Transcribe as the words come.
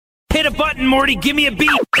hit a button, Morty. Give me a beat.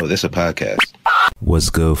 Oh, this a podcast. What's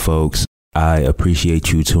good, folks? I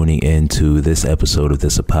appreciate you tuning in to this episode of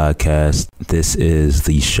This a Podcast. This is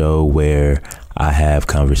the show where I have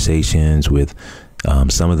conversations with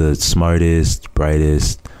some of the smartest,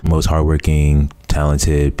 brightest, most hardworking,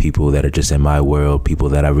 talented people that are just in my world, people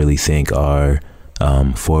that I really think are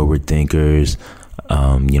forward thinkers, you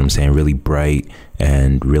know what I'm saying, really bright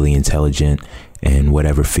and really intelligent in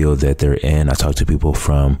whatever field that they're in. I talk to people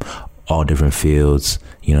from all different fields,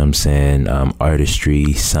 you know what I'm saying,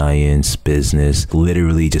 artistry, science, business,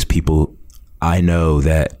 literally just people I know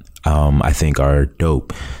that I think are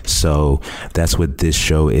dope. So that's what this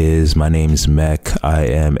show is. My name is Mech. I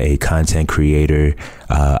am a content creator.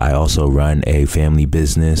 I also run a family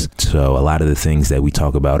business. So a lot of the things that we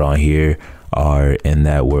talk about on here are in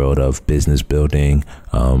that world of business building,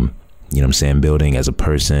 you know what I'm saying, building as a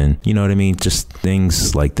person, you know what I mean? Just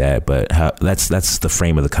things like that. But that's the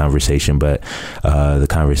frame of the conversation. But the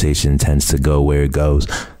conversation tends to go where it goes.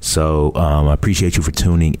 So I appreciate you for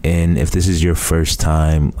tuning in. If this is your first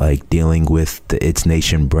time like dealing with the It's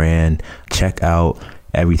Nation brand, check out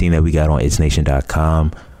everything that we got on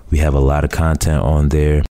itsnation.com. We have a lot of content on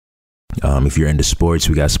there. If you're into sports,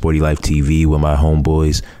 we got Sporty Life TV with my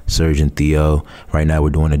homeboys, Serge and Theo. Right now, we're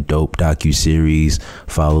doing a dope docu-series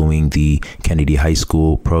following the Kennedy High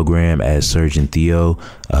School program as Serge and Theo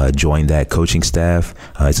joined that coaching staff.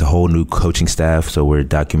 It's a whole new coaching staff, so we're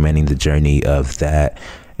documenting the journey of that.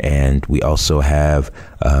 And we also have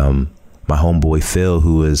my homeboy Phil,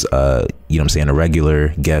 who is, you know what I'm saying, a regular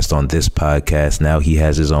guest on this podcast. Now he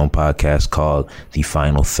has his own podcast called The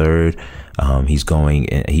Final Third. He's going,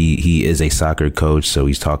 he is a soccer coach, so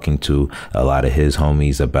he's talking to a lot of his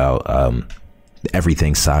homies about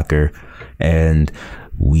everything soccer. And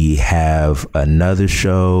we have another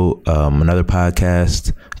show, another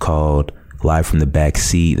podcast called Live from the Back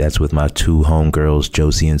Seat. That's with my two homegirls,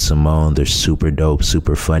 Josie and Simone. They're super dope,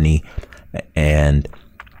 super funny. And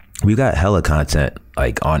we got hella content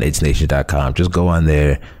like on itsnation.com. Just go on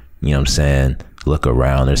there, you know what I'm saying, look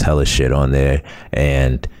around. There's hella shit on there.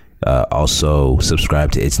 And also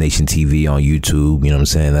subscribe to It's Nation TV on YouTube. You know what I'm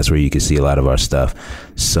saying? That's where you can see a lot of our stuff.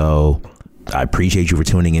 So I appreciate you for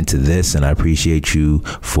tuning into this, and I appreciate you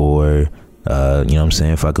for, you know what I'm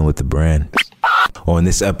saying, fucking with the brand. On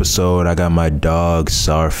this episode, I got my dog,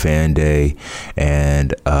 Sar Fanday,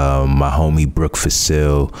 and my homie, Brooke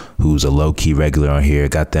Facile, who's a low-key regular on here.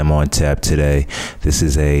 Got them on tap today. This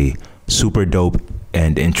is a super dope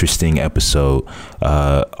and interesting episode.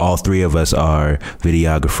 All three of us are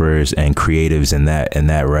videographers and creatives in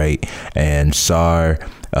that right. And Sar,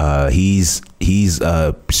 he's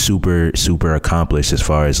super accomplished as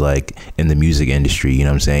far as like in the music industry. You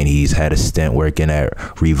know what I'm saying? He's had a stint working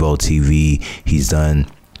at Revolt TV. He's done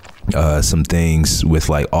some things with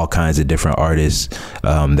like all kinds of different artists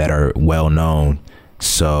that are well known.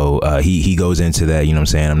 So he goes into that, you know what I'm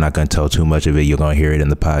saying? I'm not going to tell too much of it. You're going to hear it in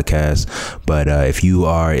the podcast. But if you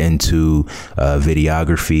are into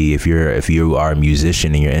videography, if you are a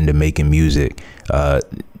musician and you're into making music,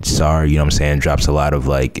 Sar, you know what I'm saying, drops a lot of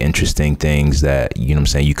like interesting things that, you know what I'm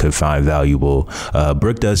saying, you could find valuable.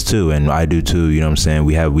 Brooke does too, and I do too, you know what I'm saying?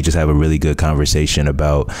 We just have a really good conversation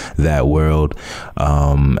about that world.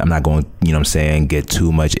 I'm not going to, you know what I'm saying, get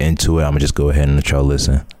too much into it. I'm going to just go ahead and let y'all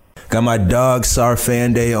listen. Got my dog Sar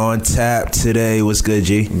Fanday on tap today. What's good,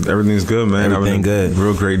 G? Everything's good, man. Everything good.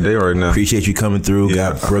 Real great day right now. Appreciate you coming through.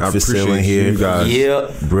 Yeah, got Brooke Facile in here. You guys. Yeah.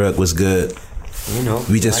 Brooke, what's good? You know,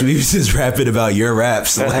 we was just rapping about your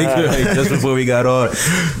raps like just before we got on.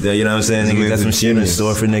 Yeah, you know what I'm saying? Niggas got some shit in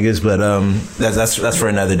store for niggas, but that's for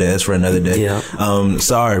another day. That's for another day. Yeah.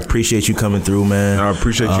 Sar, appreciate you coming through, man. I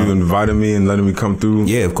appreciate you inviting me and letting me come through.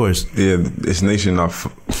 Yeah, of course. Yeah, It's Nation.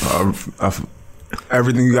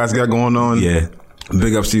 Everything you guys got going on. Yeah.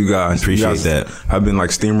 Big ups to you guys. Appreciate that. I've been like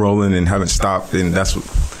steamrolling and haven't stopped, and that's what.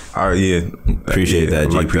 Appreciate that,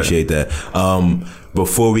 G. Like appreciate that.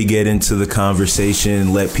 Before we get into the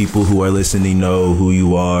conversation, let people who are listening know who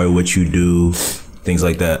you are, what you do, things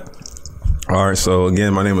like that. All right. So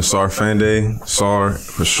again, my name is Sar Fanday. Sar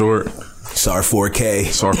for short. SAR 4K.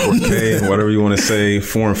 SAR 4K, whatever you want to say.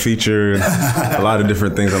 Foreign feature. A lot of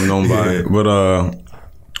different things I'm known by. But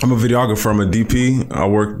I'm a videographer. I'm a DP. I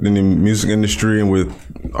work in the music industry and with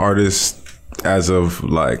artists as of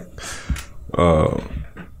like,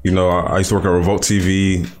 you know, I used to work at Revolt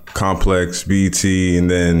TV, Complex, BET, and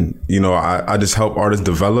then, you know, I just help artists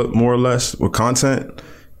develop more or less with content.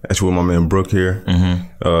 Actually with my man Brooke here.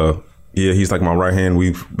 Mm-hmm. Yeah, he's like my right hand.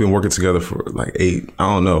 We've been working together for like a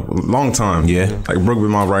long time. Yeah. Like Brooke been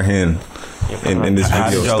my right hand. in this How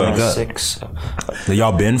video did y'all link stuff. up? 6. So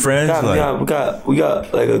y'all been friends? We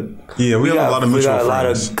got like a Yeah, we have a lot of mutual friends. We got a lot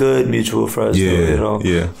of good mutual friends. Yeah, too, you know.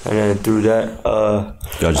 yeah. And then through that,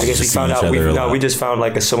 Y'all just I guess we see found each out. other a lot. We just found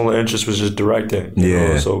like a similar interest was just directing. You Yeah.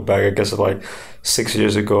 know? So back, I guess like 6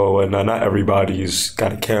 years ago, and not everybody's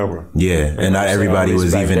got a camera. Yeah, You know and what not I'm everybody saying?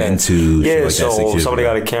 was Back even then. into shit Yeah, like that so 6 years somebody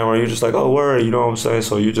ago. got a camera, you're just like, oh, word, you know what I'm saying?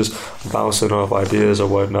 So you just bouncing off ideas or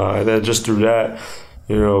whatnot, and then just through that,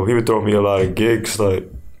 you know, he would throw me a lot of gigs, like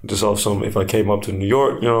just off some. If I came up to New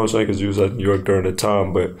York, you know what I'm saying? Because he was at New York during the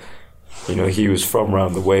time, but you know, he was from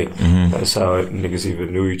around the way. That's how niggas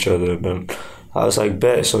even knew each other. And then I was like,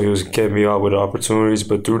 bet. So he was getting me out with opportunities.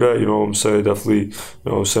 But through that, you know what I'm saying, definitely, you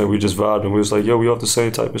know what I'm saying, we just vibed and we was like, yo, we off the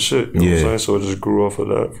same type of shit. You know what I'm saying? So it just grew off of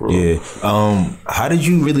that. For real. Yeah. How did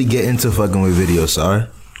you really get into fucking with video, Sar?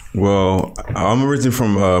 Well, I'm originally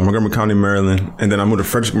from Montgomery County, Maryland, and then I moved to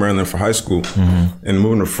Frederick, Maryland for high school. And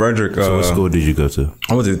moving to Frederick, So what school did you go to?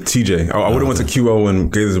 I went to TJ. I would have went to QO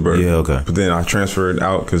in Gaithersburg. Yeah, okay. But then I transferred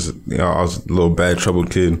out because I was a little bad,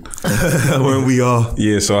 troubled kid. Weren't we all?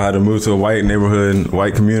 Yeah, so I had to move to a white neighborhood,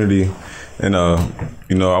 white community, and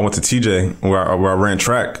you know, I went to TJ where I ran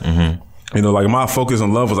track. You know, like my focus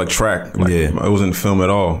on love was like track. Like, Yeah. it wasn't film at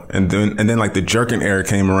all. And then like the jerking era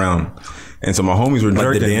came around. And so my homies were Like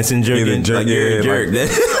jerking. the dancing jerking? Yeah, Like you're a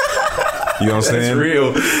jerk. You know what I'm saying?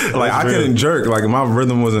 real. Like I couldn't jerk. Like my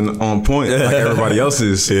rhythm wasn't on point like everybody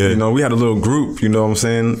else's. You know, we had a little group, you know what I'm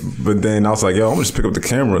saying? But then I was like, yo, I'm gonna just pick up the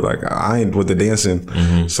camera. Like I ain't with the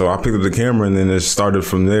dancing. So I picked up the camera and then it started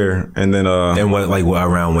from there. And then And what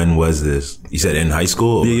around when was this? You said in high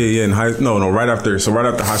school? yeah. In right after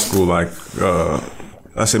high school, like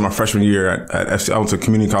I say my freshman year at FC, I went to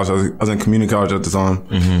community college. I was in community college at the time.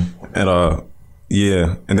 And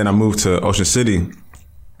and then I moved to Ocean City.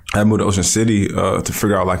 I moved to Ocean City to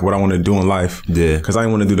figure out like what I wanted to do in life. Yeah. Because I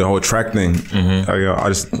didn't want to do the whole track thing. I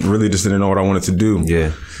just didn't know what I wanted to do.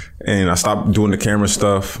 Yeah. And I stopped doing the camera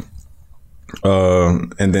stuff.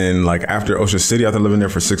 And then like after Ocean City, after living there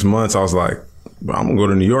for 6 months, I was like, I'm gonna go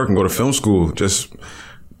to New York and go to film school.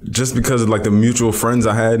 Just because of like the mutual friends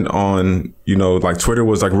I had on, you know, like Twitter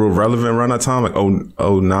was like real relevant around that time, like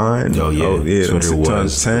 09. Oh yeah, Twitter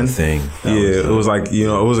was 10. a thing. It was like, you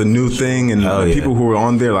know, it was a new thing, and people who were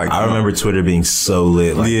on there, like I remember Twitter being so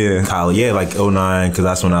lit. Like, college, like 09, because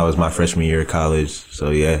that's when I was my freshman year of college. So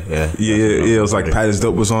yeah. It was like Pat is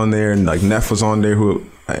Dope was on there, and like Neff was on there, who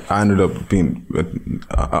I ended up being an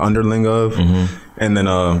underling of, and then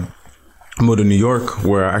I moved to New York,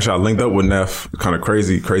 where I linked up with Neff. Kind of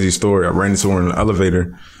crazy story. I ran into her in the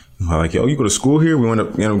elevator. I'm like, yo, you go to school here? We ended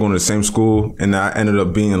up going to the same school, and I ended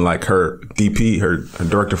up being like her DP, her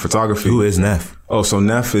director of photography. Who is Neff? Oh, so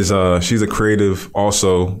Neff is she's a creative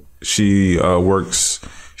also. She works.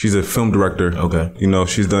 She's a film director. Okay. You know,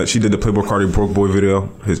 she did the Playboy Cardi Broke Boy video,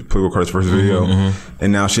 his Playboy Cardi's first video.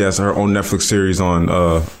 And now she has her own Netflix series on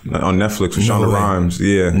Netflix with Shonda Rhimes.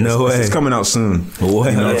 Yeah. No way. It's coming out soon.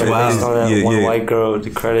 What? You know, That's wild. One white girl with the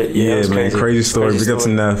credit. Yeah, man. Crazy story. Big up to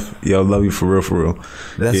Neff. Yo, love you for real.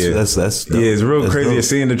 That's dope. Yeah, it's real That's crazy dope.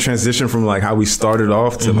 seeing the transition from like how we started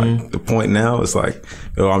off to like the point now. It's like,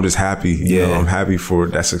 yo, I'm just happy. You know, I'm happy for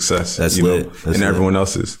that success. That's you lit. know, That's and lit. everyone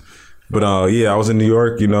else's. But I was in New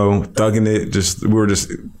York, you know, thugging it. We were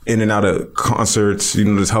just in and out of concerts, you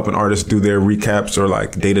know, just helping artists do their recaps or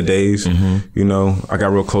like day-to-days. You know, I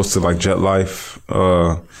got real close to like Jet Life,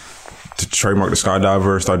 to trademark the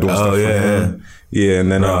Skydiver, start doing stuff for him. Yeah,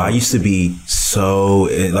 and then I used to be so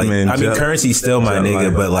like, Man, I mean, Currency's still my Jet nigga,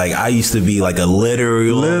 Life. but like I used to be like a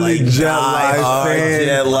literally like, Jet Life fan,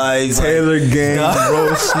 Jet Life, Taylor Gang,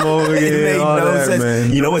 Bro Smoke, It made all no that, sense.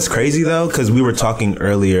 man. You know what's crazy though? Because we were talking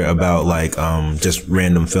earlier about like just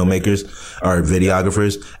random filmmakers or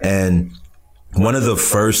videographers, and one of the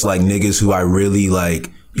first like niggas who I really like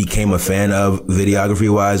became a fan of videography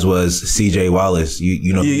wise was CJ Wallace.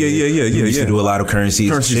 You know, Yeah. He used to do a lot of Currency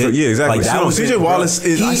shit. Yeah, exactly. Like that So was CJ Wallace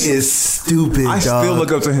is he is stupid. I dog. still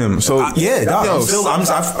look up to him. So Yeah, dog. yo, I'm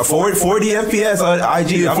 40 FPS on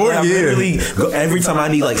IG. Yeah, 40, I'm yeah. literally every time I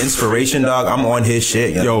need like inspiration, dog, I'm on his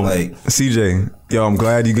shit. Yo, like CJ. Yo, I'm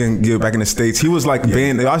glad you can get back in the States. He was like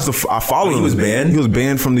banned. I followed him. He was banned? He was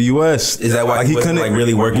banned from the US. Is that why like, he wasn't, like,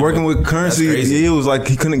 really working with Currency? That's crazy. Yeah, it was like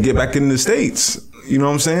he couldn't get back in the States. You know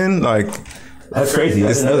what I'm saying? Like that's crazy. I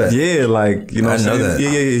didn't know that. Yeah, like you know. I what I'm know saying? that. Yeah.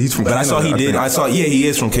 He's from. But Canada, I saw he did. think. He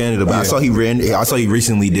is from Canada. But I saw he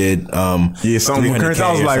recently did. Yeah, something with Currency.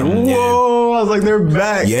 I was like, 300K or whoa. something. bro. I was like, they're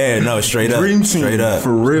back. Yeah, no, straight up. Dream team, straight up.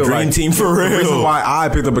 for real. Dream Like, team for The reason real. why I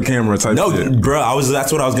picked up a camera type No, shit. bro,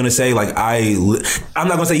 that's what I was gonna say. Like, I'm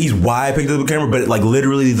not gonna say he's why I picked up a camera, but like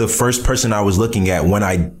literally the first person I was looking at when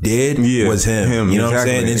I did was him. You know what I'm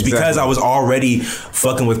saying? It's because I was already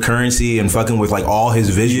fucking with Currency and fucking with like all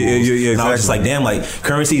his visuals. Yeah, and I was just like, damn, like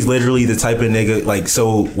Currency is literally the type of nigga. Like,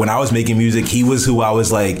 so when I was making music, he was who I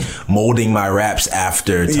was like molding my raps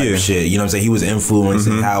after type shit. You know what I'm saying? He was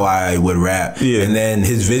influencing how I would rap. Yeah. And then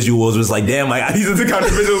his visuals was like, damn, like these are the kind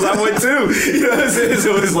of visuals I want too. You know what I'm saying?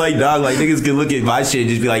 So it's like, dog, like niggas can look at my shit and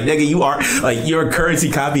just be like, nigga, you're a Currency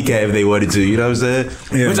copycat if they wanted to. You know what I'm saying?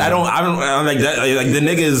 Yeah, which I'm like that. Like the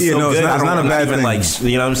nigga is so good. It's not a bad thing. Like,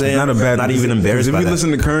 you know what I'm saying? It's not a bad. Not even embarrassed. If you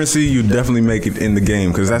listen to Currency, you definitely make it in the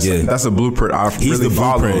game because that's a blueprint. He's the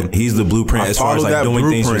blueprint. He's the blueprint as far as like doing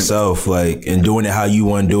things yourself, like and doing it how you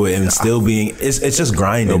want to do it, and still being. It's just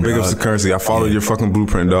grinding. Big ups to Currency. I followed your fucking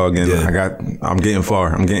blueprint, dog, and I'm getting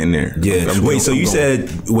far. I'm getting there. Yeah. Wait. So you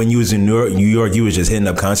said when you was in New York, you was just hitting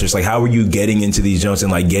up concerts. Like, how were you getting into these jumps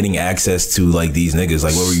and like getting access to like these niggas?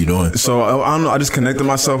 Like, what were you doing? So I don't know. I just connected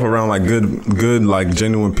myself around like good, like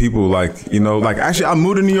genuine people. Like, you know, like actually, I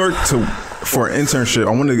moved to New York for an internship.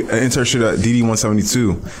 I wanted an internship at DD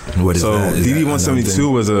 172. What is that? DD 172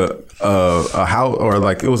 was a house, or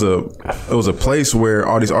like it was a place where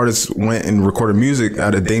all these artists went and recorded music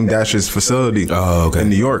at a Dame Dash's facility in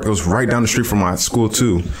New York. It was right down the street from my school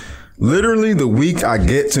too. Literally the week I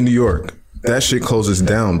get to New York, that shit closes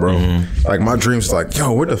down, bro. Like my dreams, like,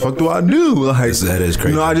 yo, what the fuck do I do? Like, that is crazy.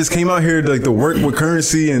 You know, I just came out here to work with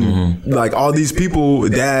Currency and like all these people,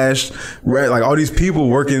 Dash, right? Like all these people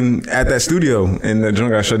working at that studio, and the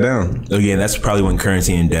joint got shut down. Oh yeah, and that's probably when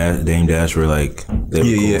Currency and Dame Dash were like they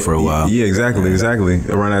were cool for a while. Yeah, exactly,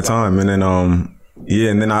 around that time, and then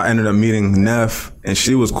and then I ended up meeting Neff, and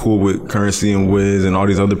she was cool with Currency and Wiz and all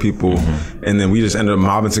these other people. And then we just ended up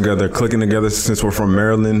mobbing together, clicking together since we're from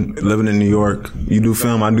Maryland, living in New York. You do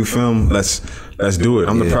film, I do film. Let's do it.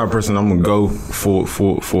 I'm the proud person. I'm gonna go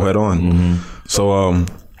full head on. So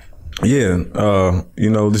you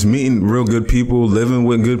know, just meeting real good people, living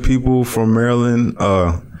with good people from Maryland.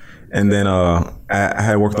 And then I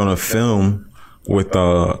had worked on a film with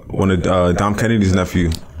one of Dom Kennedy's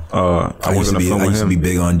nephew. I used to be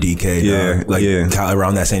big on DK.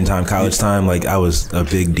 Around that same time, college time, like I was a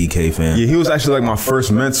big DK fan. Yeah, he was actually like my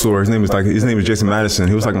first mentor. His name is Jason Madison.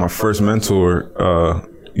 He was like my first mentor.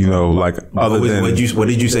 You know, like what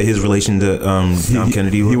did you say his relation to Dom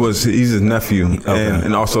Kennedy was? He's his nephew,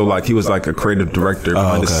 and also like he was like a creative director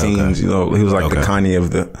behind the scenes. You know, he was like the Kanye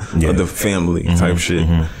of the family type shit.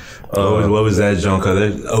 What was that, John? Cause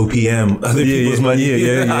OPM, other people's money.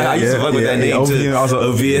 I used to fuck with that name too. OPM, I was an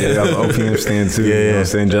OPM stand too. You know what I'm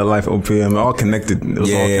saying? Jet Life, OPM, all connected. It was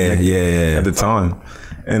all connected at the time.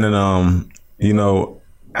 And then, you know,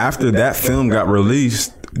 after that film got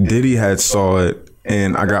released, Diddy had saw it,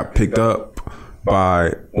 and I got picked up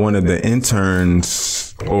by one of the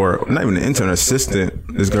interns, or not even an intern,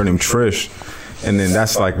 assistant. This girl named Trish. And then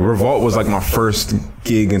that's like, Revolt was like my first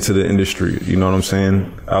gig into the industry. You know what I'm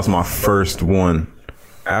saying? That was my first one.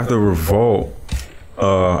 After Revolt,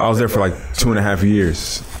 I was there for like 2.5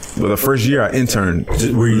 years. But the first year I interned.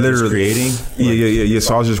 Were you literally creating? Yeah.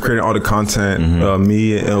 So I was just creating all the content.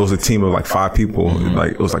 Me, and it was a team of like 5 people.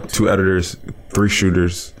 Like it was like 2 editors, 3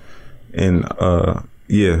 shooters, and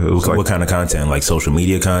it was what kind of content? Like social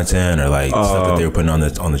media content, or like stuff that they were putting on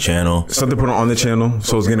the channel? Stuff they put on the channel,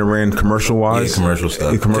 so it's getting ran commercial wise. Yeah, commercial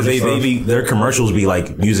stuff. Their commercials be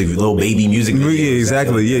like music, little baby music videos. Yeah,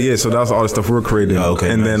 exactly. Yeah. So that's all the stuff we were creating. Oh,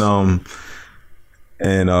 okay. And then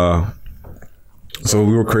so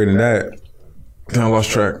we were creating that. Then I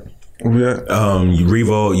lost track.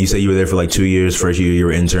 Revolt, you said you were there for like 2 years. First year you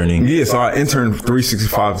were interning. Yeah, so I interned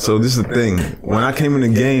 365. So this is the thing. When I came in the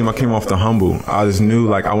game, I came off the humble. I just knew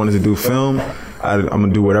like I wanted to do film. I'm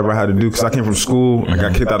gonna do whatever I had to do because I came from school. I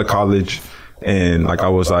got kicked out of college, and like I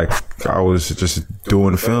was just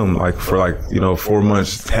doing film like for like 4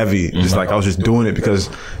 months heavy. Just like I was just doing it because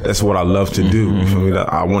that's what I love to do. You feel me?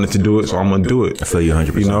 I wanted to do it, so I'm gonna do it. I feel you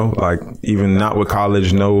 100%. You know, like even not with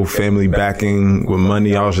college, no family backing, with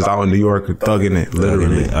money. I was just out in New York thugging it,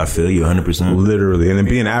 literally. I feel you 100%. Literally. And then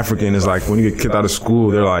being African is like when you get kicked out of school,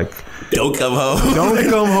 they're like, don't come home. Don't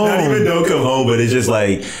come home. Not even don't come home, but it's just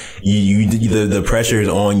like the pressure is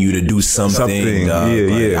on you to do something.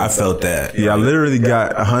 Yeah. I felt that. Yeah, I literally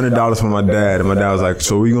got $100 from my dad, and my dad was like,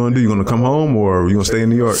 "So what you gonna do? You gonna come home or you gonna stay in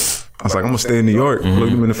New York?" I was like, I'm gonna stay in New York.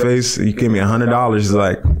 Looked him in the face. You give me $100. He's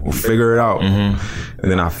like, we'll figure it out. And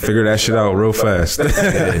then I figured that shit out real fast. I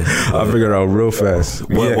figured it out real fast.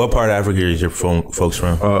 What part of Africa is your folks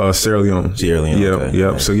from? Sierra Leone. Sierra Leone. Yep, okay.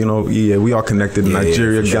 yep. So we all connected.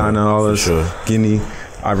 Nigeria, Ghana, all this, Guinea,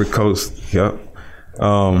 Ivory Coast. Yep.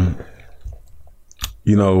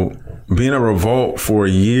 Being a Revolt for a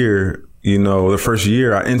year. The first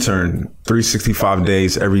year I interned 365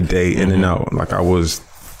 days every day, in and out. Like I was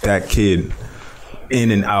that kid, in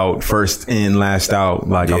and out, first in, last out.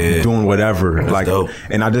 Like I'm doing whatever. That's like, dope.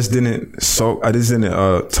 And I just didn't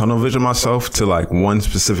tunnel vision myself to like one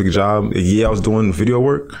specific job. Yeah, I was doing video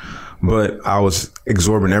work, but I was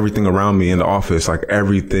absorbing everything around me in the office, like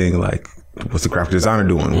everything. Like, what's the graphic designer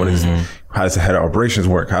doing? How does the head of operations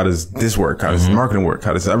work? How does this work? How does marketing work?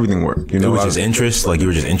 How does everything work? It was just interest. Like you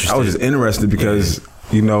were just interested. I was just interested because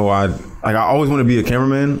I always want to be a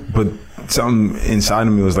cameraman, but something inside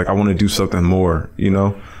of me was like, I want to do something more,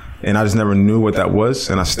 and I just never knew what that was,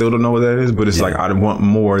 and I still don't know what that is. But it's like I want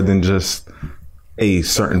more than just a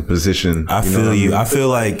certain position. I feel you. I feel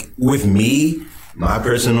like with me, my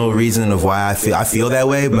personal reason of why I feel that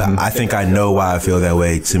way, but I think I know why I feel that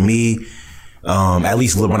way. To me, at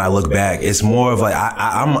least when I look back, it's more of like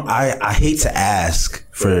I hate to ask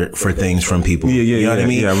for things from people. You know what I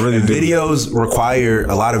mean? Yeah, I really do. Videos require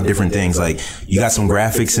a lot of different things. Like you got some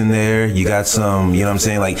graphics in there, you got some, you know what I'm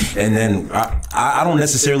saying? Like, and then I don't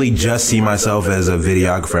necessarily just see myself as a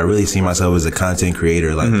videographer. I really see myself as a content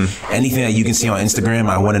creator. Like anything that you can see on Instagram,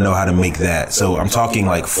 I want to know how to make that. So I'm talking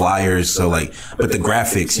like flyers. So like, but the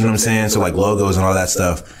graphics, you know what I'm saying? So like logos and all that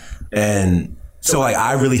stuff. And so like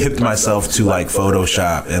I really hipped myself to like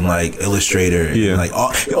Photoshop and like Illustrator and like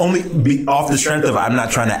only off the strength of I'm not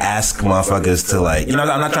trying to ask motherfuckers to like, I'm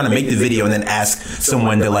not trying to make the video and then ask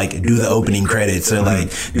someone to like do the opening credits or like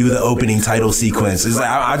do the opening title sequence. It's like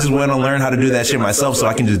I just want to learn how to do that shit myself so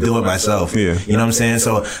I can just do it myself. You know what I'm saying?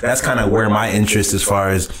 So that's kind of where my interest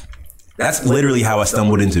that's literally how I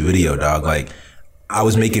stumbled into video, dog. Like I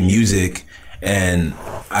was making music and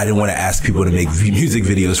I didn't want to ask people to make music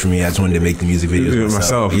videos for me. I just wanted to make the music videos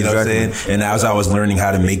myself. You know what I'm saying? And as I was learning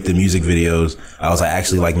how to make the music videos, I was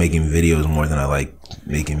actually like making videos more than I like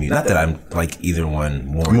making music. Not that I'm like either one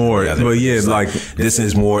more than the other. But like this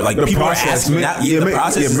is more like the people process. The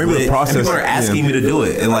process. People are asking me to do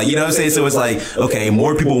it, and like you know what I'm saying. So it's like okay,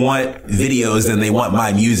 more people want videos than they want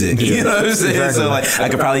my music. You know what I'm saying? Exactly. So like I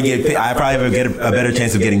could probably get a better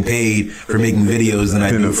chance of getting paid for making videos than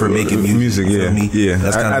I do for making music. Yeah.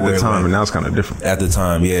 That's kind of at the time, and now it's kind of different. At the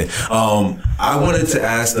time, yeah. I wanted to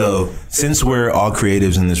ask though, since we're all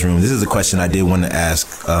creatives in this room, this is a question I did want to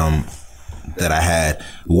ask. That I had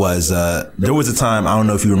was there was a time, I don't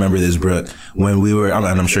know if you remember this, Brooke, when we were, and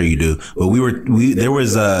I'm sure you do, but there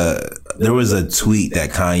was a tweet that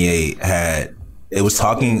Kanye had. It was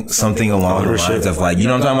talking something along the lines of like, you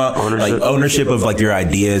know what I'm talking about? Like ownership of like your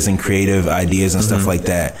ideas and creative ideas and stuff like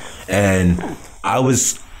that. And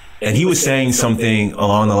he was saying something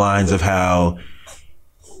along the lines of how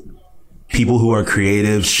people who are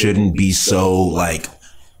creatives shouldn't be so like,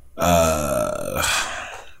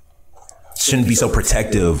 shouldn't be so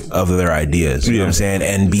protective of their ideas, you know what I'm saying?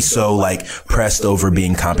 And be so like pressed over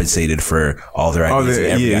being compensated for all their ideas and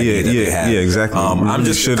every idea that they have. Yeah, exactly. I'm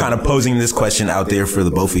just kind of posing this question out there for the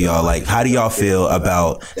both of y'all. Like, how do y'all feel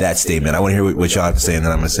about that statement? I want to hear what y'all have to say, and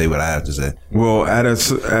then I'm going to say what I have to say. Well,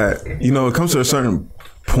 it comes to a certain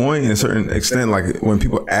point and a certain extent, like when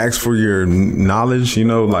people ask for your knowledge,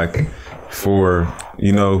 like for,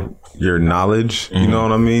 your knowledge, you know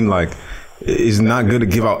what I mean? Like, it's not good to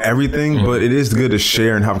give out everything, but it is good to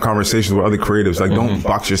share and have conversations with other creatives. Like, don't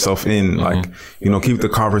box yourself in. Like, keep the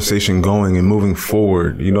conversation going and moving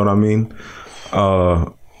forward. You know what I mean?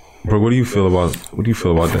 Bro, what do you feel about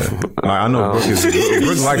that? I know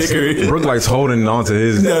Brooke likes holding on to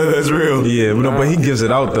his. No, that's real. Yeah, but he gives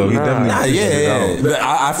it out though. He definitely gives it out. But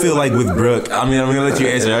I feel like with Brooke, I mean, I'm gonna let you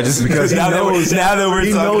answer. Because now that we're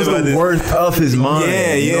talking about the worth of his mind.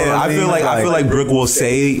 Yeah. I feel like Brooke will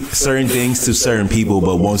say certain things to certain people,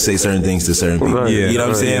 but won't say certain things to certain people. Right. You know what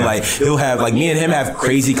I'm saying? Like he'll have like me and him have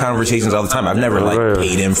crazy conversations all the time. I've never like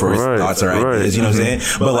paid him for his thoughts or ideas. You know what I'm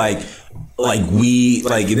saying? But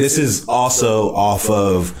this is also off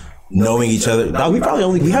of knowing each other. Dog,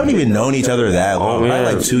 we haven't even known each other that long.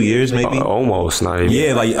 Probably like 2 years, maybe. Almost, not even.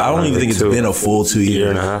 Yeah, like I don't even think it's been a full 2 years. Year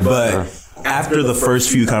and a half. But after the first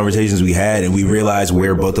few conversations we had and we realized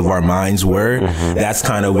where both of our minds were, that's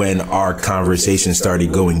kind of when our conversation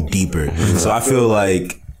started going deeper. So I feel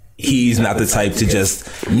like he's not the type to just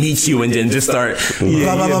meet you and then just start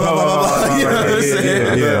blah, blah, blah, blah, blah, blah. You know what I'm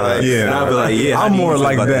saying? Yeah. I'll be like, yeah, I'm more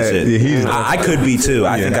like that. I could be too.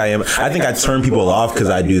 I think I am. I think I turn people off because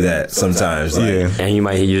I do that sometimes. Like, and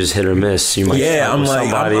you just hit or miss. You might I'm like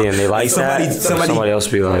somebody and they like somebody else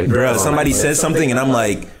be like, bro, somebody says something and I'm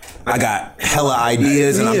like, I got hella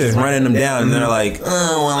ideas and I'm just running them down and they're like,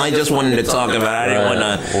 oh, well, I just wanted to talk about it. I didn't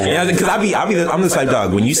want to, you know, because I'm the type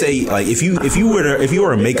dog. When you say like, if you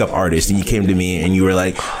were a makeup artist and you came to me and you were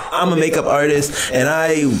like, I'm a makeup artist and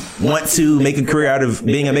I want to make a career out of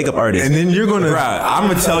being a makeup artist, and then you're gonna, I'm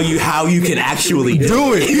gonna tell you how you can actually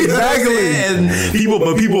do it. Exactly. And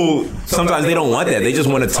people sometimes they don't want that. They just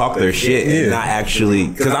want to talk their shit and not actually.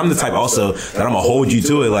 Because I'm the type also that I'm gonna hold you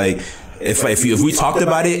to it. Like, if we talked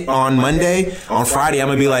about it on Monday, on Friday, I'm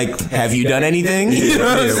gonna be like, have you done anything? You know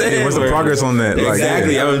what I'm saying? What's the progress on that?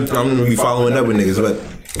 Exactly. I'm gonna be following up with niggas, but.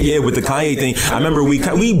 Yeah, with the Kanye thing, I remember we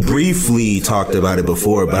briefly talked about it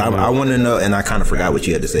before, but I want to know, and I kind of forgot what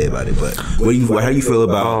you had to say about it. But how do you feel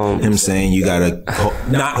about him saying you gotta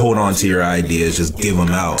not hold on to your ideas, just give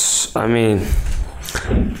them out? I mean,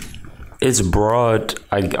 it's broad.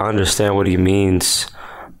 I understand what he means,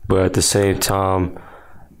 but at the same time,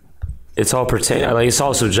 it's all it's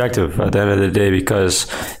all subjective at the end of the day,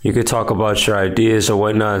 because you could talk about your ideas or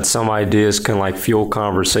whatnot, and some ideas can like fuel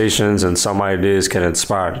conversations and some ideas can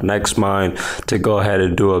inspire the next mind to go ahead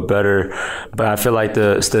and do it better. But I feel like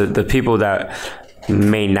the people that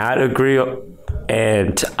may not agree,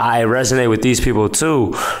 and I resonate with these people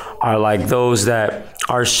too, are like those that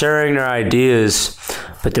are sharing their ideas,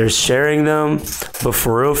 but they're sharing them, but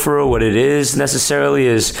for real, what it is necessarily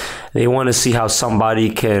is they want to see how somebody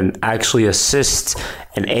can actually assist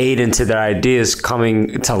and aid into their ideas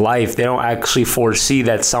coming to life. They don't actually foresee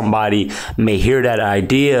that somebody may hear that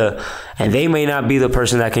idea, and they may not be the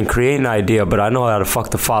person that can create an idea, but I know how to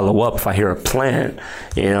follow up if I hear a plan,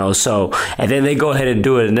 you know? So, and then they go ahead and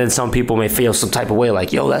do it, and then some people may feel some type of way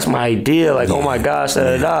like, yo, that's my idea, like, oh my gosh,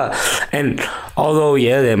 da. And although,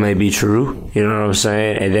 that may be true, you know what I'm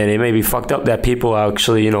saying? And then it may be fucked up that people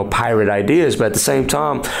actually, pirate ideas, but at the same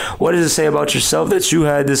time, what does it say about yourself that you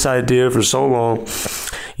had this idea for so long?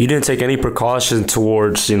 You didn't take any precaution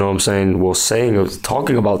towards,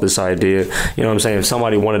 talking about this idea. You know what I'm saying? If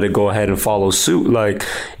somebody wanted to go ahead and follow suit, like,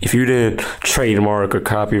 if you didn't trademark or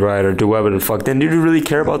copyright or do whatever the fuck, then did you really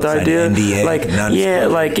care about the idea?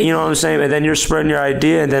 NDA, you know what I'm saying? And then you're spreading your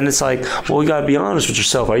idea, and then it's like, well, you gotta be honest with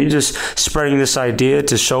yourself. Are you just spreading this idea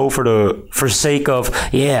to show for sake of,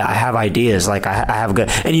 I have ideas, like I have good,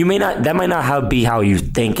 and that might not be how you're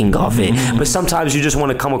thinking of it, but sometimes you just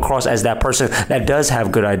want to come across as that person that does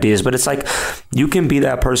have good ideas. But it's like, you can be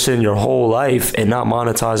that person your whole life and not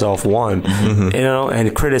monetize off one,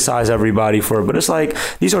 and criticize everybody for it. But it's like,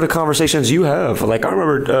 these are the conversations you have. Like, I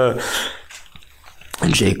remember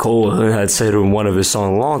J. Cole had said in one of his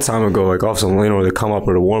songs a long time ago, like off some Leno, to come up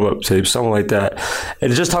with a warm-up tape, something like that,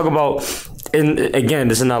 and just talk about, and again,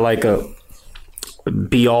 this is not like a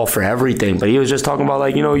be all for everything, but he was just talking about,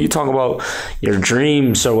 like, you talk about your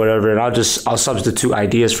dreams or whatever, and I'll substitute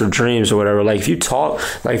ideas for dreams or whatever. Like, if you talk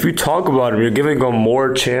about them, you're giving them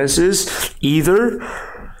more chances either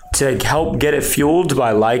to help get it fueled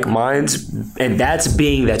by like minds, and that's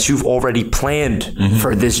being that you've already planned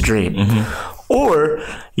for this dream. Or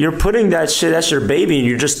you're putting that shit, that's your baby, and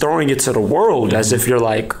you're just throwing it to the world as if you're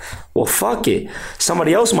like, well, fuck it.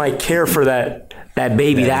 Somebody else might care for that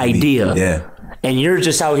baby, that idea. Yeah. And you're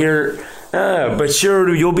just out here, but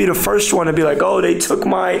you'll be the first one to be like, oh, they took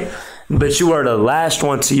but you are the last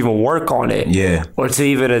one to even work on it. Yeah. Or to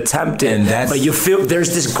even attempt it. But you feel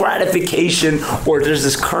there's this gratification or there's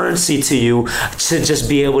this currency to you to just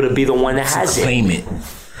be able to be the one that has it. Claim it.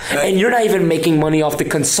 And you're not even making money off the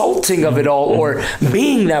consulting of it all or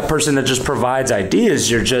being that person that just provides ideas.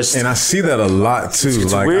 You're just... And I see that a lot too.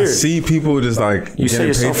 It's like weird. I see people just like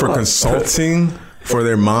getting paid for consulting for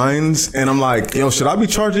their minds, and I'm like, yo, should I be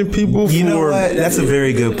charging people for... You know what? That's a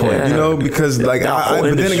very good point. Yeah. Because like,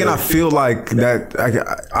 but then again, I feel like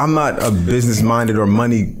that I'm not a business-minded or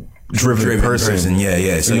money-driven person.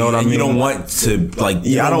 Yeah. So you know what I mean? You don't want to like.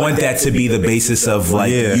 I don't want that to be the basis of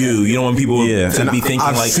like you. You don't want people to be thinking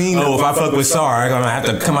if I fuck with Sar, I'm gonna have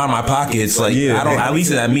to come out of my pockets. Like I don't. At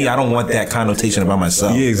least at me, I don't want that connotation about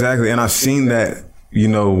myself. Yeah, exactly. And I've seen that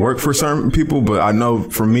work for certain people, but I know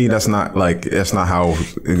for me that's not how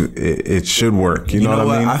it should work. You know what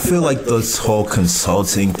I mean? I feel like this whole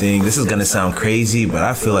consulting thing, this is gonna sound crazy, but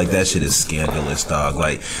I feel like that shit is scandalous, dog.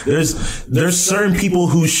 Like there's certain people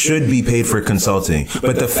who should be paid for consulting,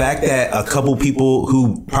 but the fact that a couple people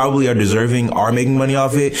who probably are deserving are making money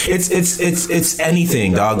off it, it's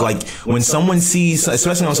anything, dog. Like when someone sees,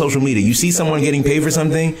 especially on social media, you see someone getting paid for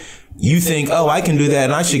something, you think, oh, I can do that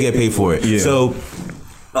and I should get paid for it. Yeah. So,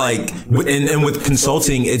 like, and with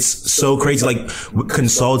consulting, it's so crazy. Like, with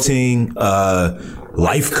consulting,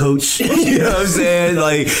 life coach, you know what I'm saying?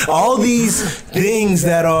 Like, all these things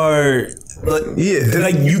that are, like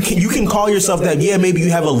you can call yourself that. Yeah, maybe you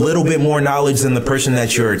have a little bit more knowledge than the person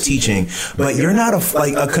that you're teaching, but you're not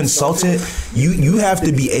a consultant. You have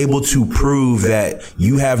to be able to prove that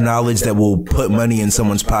you have knowledge that will put money in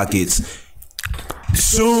someone's pockets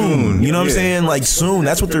soon. You know what I'm saying? Like soon.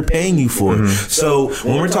 That's what they're paying you for. Mm-hmm. So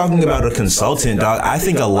when we're talking about a consultant, dog, I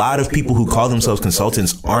think a lot of people who call themselves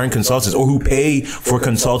consultants aren't consultants, or who pay for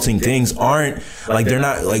consulting things aren't, like, they're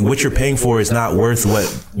not, like, what you're paying for is not worth what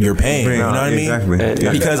you're paying. You know what I mean? Exactly.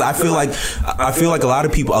 Because I feel like a lot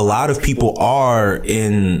of people are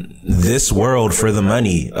in this world for the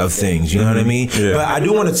money of things. You know what I mean? Yeah. But I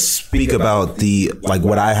do want to speak about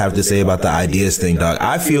what I have to say about the ideas thing, dog.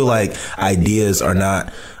 I feel like ideas are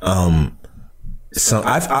not, I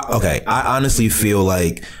honestly feel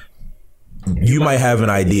like you might have an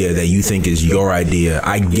idea that you think is your idea.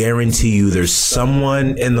 I guarantee you there's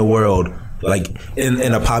someone in the world, like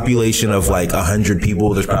in a population of like 100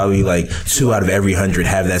 people, there's probably like 2 out of every 100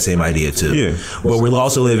 have that same idea too. Yeah. But we're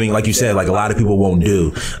also living, like you said, like a lot of people won't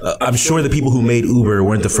do. I'm sure the people who made Uber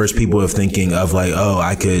weren't the first people of thinking of like, oh,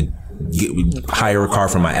 I could hire a car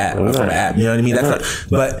from my app. You know what I mean?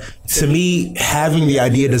 But to me, having the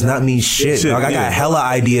idea does not mean shit. Like, I got hella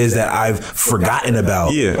ideas that I've forgotten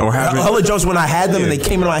about. Yeah, or hella jokes when I had them and they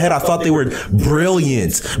came into my head, I thought they were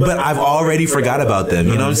brilliant, but I've already forgot about them.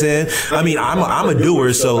 You know what I'm saying? I mean, I'm a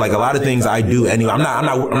doer, so like a lot of things I do anyway. I'm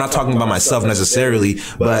not talking about myself necessarily,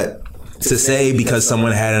 but to say because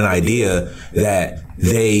someone had an idea that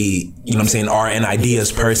they, you know what I'm saying, are an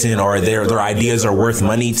ideas person, or their ideas are worth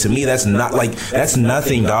money, to me that's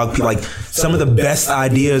nothing, dog. Like, some of the best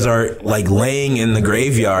ideas are like laying in the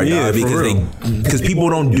graveyard, dog, because people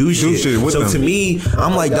don't do shit. So to me,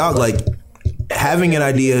 I'm like, dog, like, having an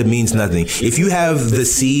idea means nothing. If you have the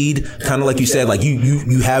seed, kind of like you said, like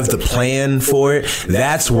you have the plan for it,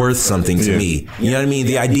 that's worth something to me. You know what I mean?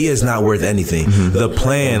 The idea is not worth anything. Mm-hmm. The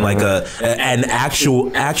plan, like an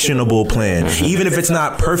actual actionable plan, even if it's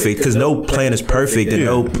not perfect, because no plan is perfect, and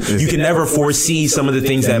you can never foresee some of the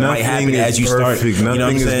things that might happen as you start.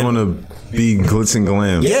 Nothing is going to be glitz and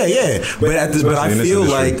glam. Yeah. But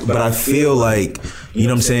I feel like, you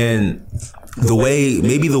know what I'm saying, the way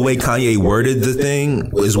Kanye worded the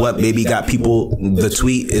thing is what maybe got people, the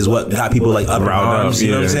tweet is what got people like up in arms,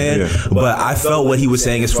 you know what I'm saying? Yeah. But I felt what he was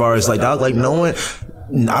saying as far as like, dog, like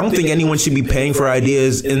I don't think anyone should be paying for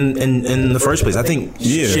ideas in the first place. I think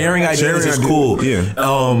sharing ideas is cool. Yeah.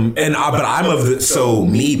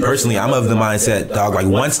 Me personally, I'm of the mindset, dog, like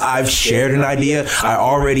once I've shared an idea, I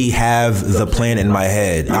already have the plan in my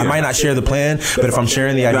head. I might not share the plan, but if I'm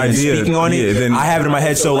sharing the idea and speaking on it, then I have it in my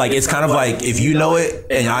head. So like, it's kind of like, if you know it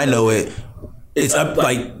and I know it, it's up,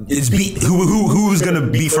 like, it's who's gonna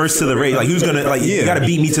be first to the race, like who's gonna, like, you gotta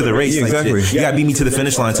beat me to the race, exactly. You gotta beat me to the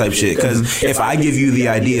finish line type shit, because if I give you the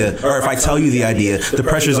idea, or if I tell you the idea, the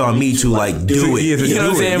pressure's on me to like do it, you know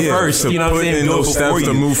what I'm saying, first, you know what I'm saying, do it before you,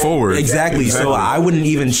 to move forward. Exactly. So I wouldn't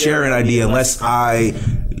even share an idea unless I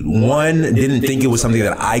didn't think it was something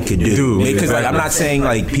that I could do. Because like, I'm not saying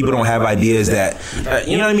like people don't have ideas that,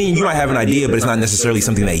 you know what I mean? You might have an idea, but it's not necessarily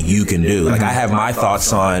something that you can do. Like, I have my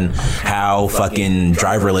thoughts on how fucking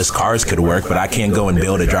driverless cars could work, but I can't go and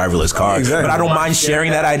build a driverless car. Exactly. But I don't mind sharing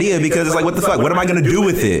that idea, because it's like, what the fuck? What am I going to do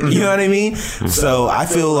with it? You know what I mean? So I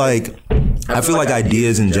feel like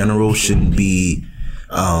ideas in general shouldn't be,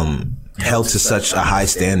 held to such a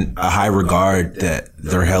high regard that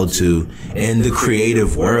they're held to in the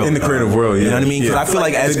creative world. In the creative world, yeah. You know what I mean? Because I feel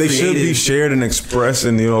like as they should be shared and expressed,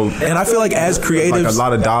 and and I feel like as creatives, like a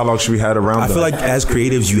lot of dialogue should be had around. I feel like as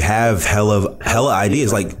creatives, you have hella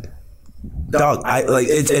ideas. Like, dog,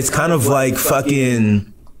 it's kind of like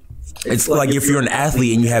fucking. It's like if you're an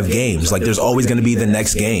athlete and you have games, like there's always going to be the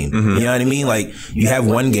next game. Mm-hmm. You know what I mean? Like, you have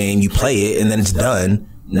one game, you play it, and then it's done.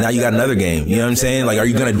 now you got another game. You know what I'm saying? Like, are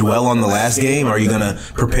you going to dwell on the last game, or are you going to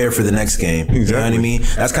prepare for the next game? Exactly. You know what I mean?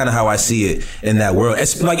 That's kind of how I see it in that world.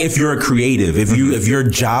 It's like if you're a creative, if your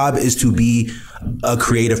job is to be a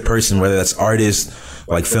creative person, whether that's artist,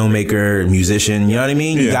 like filmmaker, musician, you know what I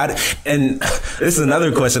mean? You got it. And this is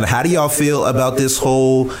another question. How do y'all feel about this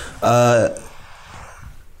whole, I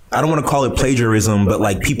don't want to call it plagiarism, but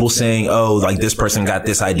like people saying, oh, like this person got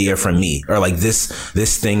this idea from me, or like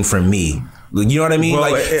this thing from me. You know what I mean?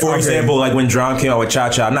 Well, like, for example, like when Drum came out with Cha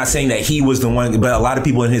Cha, I'm not saying that he was the one, but a lot of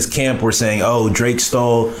people in his camp were saying, oh, Drake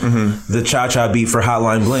stole the Cha Cha beat for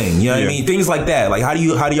Hotline Bling. You know what I mean? Things like that. Like, how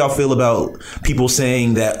do y'all feel about people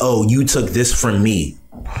saying that, oh, you took this from me?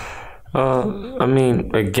 I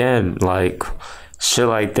mean, again, like, shit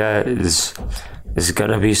like that is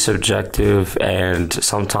gonna be subjective, and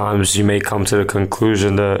sometimes you may come to the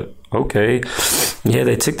conclusion that, okay, yeah,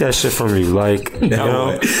 they took that shit from you, like, you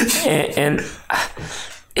know, and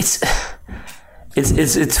it's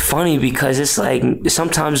funny because it's like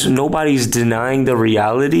sometimes nobody's denying the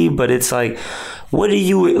reality, but it's like, what do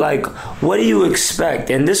you expect?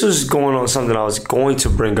 And this was going on something I was going to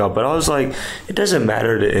bring up, but I was like, it doesn't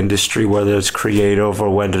matter the industry, whether it's creative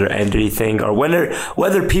or whether anything, or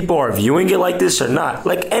whether people are viewing it like this or not.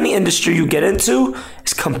 Like any industry you get into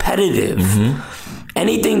is competitive.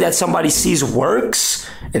 Anything that somebody sees works,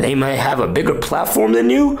 and they might have a bigger platform than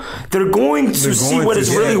you, they're going to see what it's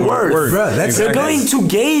really worth. Bruh, they're going to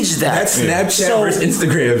gauge that. That's Snapchat versus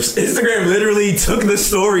Instagram. Instagram literally took the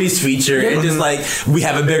stories feature and just like, we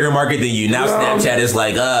have a bigger market than you. Now Snapchat is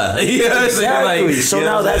like, you know, exactly. like, so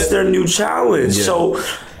now that's their new challenge. Yeah. So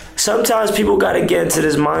sometimes people got to get into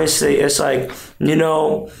this mindset. It's like, you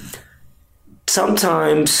know,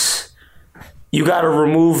 sometimes you got to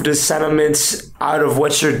remove the sentiments out of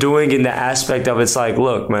what you're doing in the aspect of, it's like,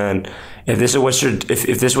 look, man, if this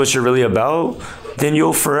is what you're really about, then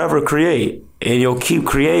you'll forever create and you'll keep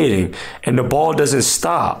creating, and the ball doesn't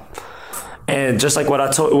stop. And just like what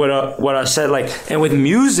I said, like, and with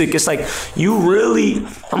music, it's like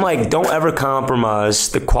I'm like, don't ever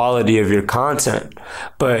compromise the quality of your content,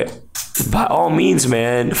 but by all means,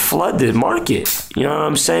 man, flood the market. You know what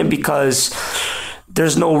I'm saying? Because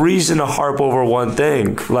there's no reason to harp over one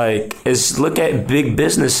thing. Like, look at big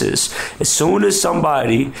businesses. As soon as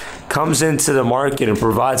somebody comes into the market and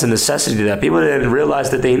provides a necessity that people didn't realize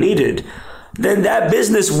that they needed, then that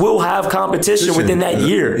business will have competition within that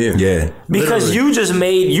year. Yeah. Because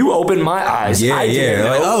literally. you opened my eyes. Yeah, I didn't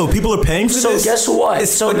know. Like, oh, people are paying for this? So guess what?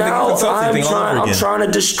 It's so like now I'm trying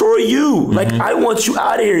to destroy you. Like, I want you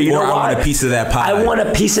out of here. You know why? I want a piece of that pie. I want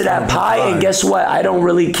a piece of that pie, and guess what? I don't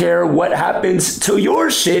really care what happens to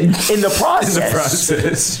your shit in the process. In the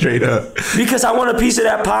process, straight up. Because I want a piece of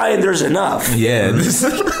that pie, and there's enough. Yeah.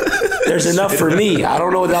 There's enough for me. I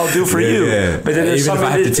don't know what that'll do for you. Yeah. But then there's even if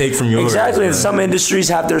I have to take from yours. Exactly. And some industries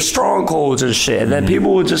have their strongholds and shit. And then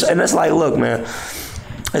people will just, and it's like, look, man,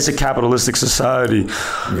 it's a capitalistic society.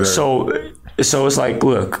 Right. So it's like,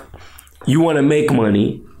 look, you want to make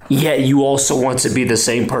money, yet you also want to be the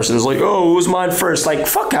same person. It's like, oh, it was mine first. Like,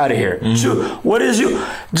 fuck out of here. Shoot, what is you?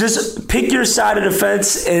 Just pick your side of the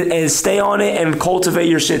fence and stay on it and cultivate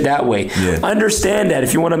your shit that way. Yeah. Understand that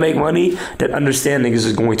if you want to make money, that understanding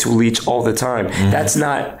is going to leech all the time. That's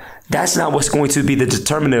not what's going to be the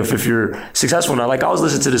determinative if you're successful or not. Like, I was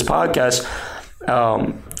listening to this podcast.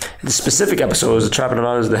 The specific episode was the Trapping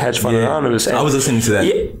Anonymous, the Hedge Fund Anonymous. I was listening to that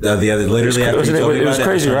the other, literally after you told me about it was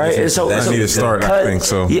crazy, right? I need to start, I think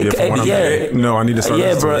so. No, I need to start.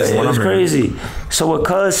 Yeah, bro, it was crazy. So what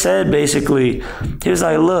Cuz said, basically, he was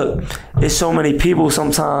like, look, there's so many people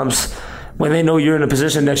sometimes, when they know you're in a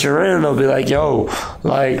position that you're in, they'll be like, yo,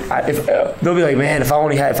 like, they'll be like, man, if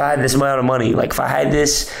I had this amount of money, like, if I had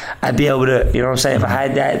this, I'd be able to, you know what I'm saying? If I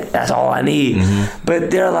had that, that's all I need. But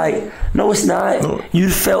they're like, no, it's not. No.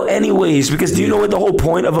 You'd fail anyways, because do you know what the whole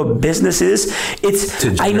point of a business is?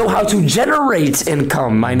 I know how to generate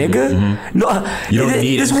income, my nigga. No, you don't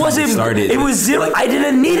need this wasn't started. It was zero. Like, I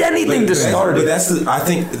didn't need anything to start it. But I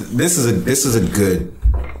think this is a good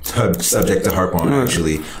subject to harp on,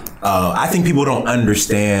 actually. I think people don't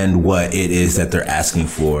understand what it is that they're asking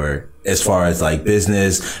for as far as like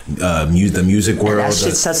business, the music world. And that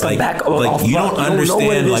shit sets them back. Like, you don't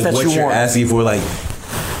understand what you're asking for. Like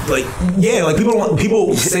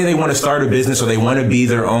people say they want to start a business or they want to be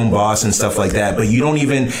their own boss and stuff like that, but you don't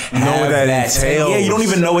even know what that entails. Yeah, you don't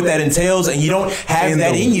even know what that entails, and you don't have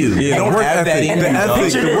that in you. You don't have that in you.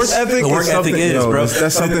 The work ethic is, bro.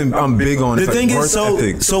 That's something I'm big on. The thing is,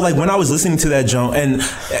 so like when I was listening to that Jones, and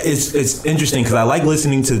it's interesting because I like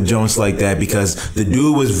listening to Jones like that because the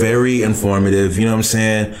dude was very informative. You know what I'm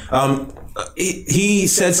saying? he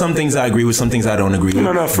said some things I agree with, some things I don't agree with.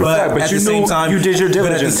 No, for fact. But at you the same knew time, you did your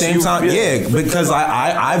diligence. But at the same time, yeah, because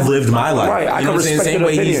I've lived my life. Right, I you know what I'm saying? The same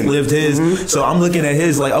way he's lived his. So I'm looking at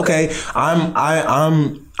his like, okay,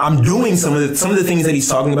 I'm doing some of the things that he's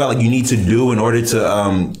talking about, like you need to do in order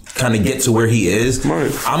to kind of get to where he is.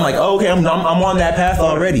 Right. I'm like, oh, okay, I'm on that path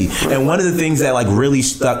already. Right. And one of the things that like really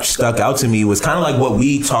stuck out to me was kind of like what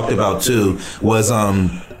we talked about too, was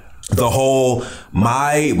the whole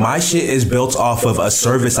my shit is built off of a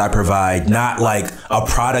service I provide, not like a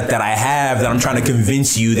product that I have that I'm trying to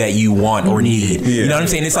convince you that you want or need. You know what I'm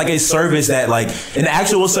saying? It's like a service that like an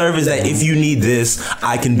actual service that if you need this,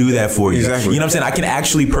 I can do that for you. Exactly. You know what I'm saying? I can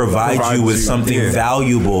actually provide you with something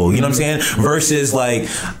valuable. You know what I'm saying? Versus like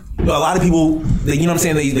a lot of people, you know what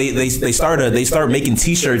I'm saying? They start making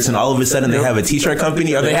T-shirts, and all of a sudden they have a T-shirt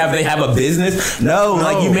company, or they have a business. No,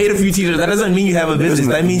 like you made a few T-shirts. That doesn't mean you have a business.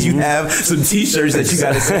 That means you have some T-shirts that you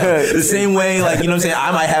got to sell. The same way, like you know what I'm saying?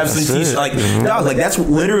 I might have some T-shirts. Like dog, like that's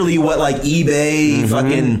literally what like eBay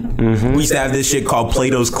fucking. We used to have this shit called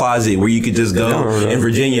Plato's Closet, where you could just go in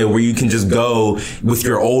Virginia, where you can just go with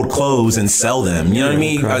your old clothes and sell them. You know what I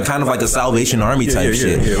mean? Kind of like a Salvation Army type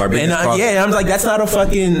shit. Yeah, like and I'm like, that's not a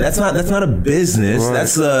fucking. That's not a business.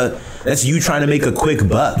 Right. That's you trying to make a quick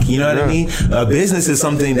buck. You know what I mean? A business is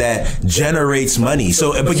something that generates money.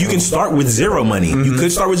 So, but you can start with zero money. You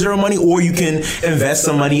could start with zero money, or you can invest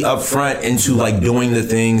some money up front into like doing the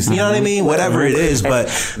things. You know what I mean? Whatever it is. But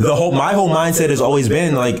my whole mindset has always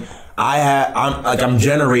been like, I'm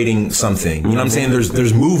generating something. You know what I'm saying?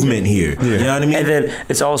 There's movement here. Yeah. You know what I mean? And then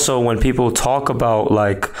it's also when people talk about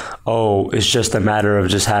like, oh, it's just a matter of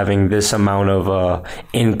just having this amount of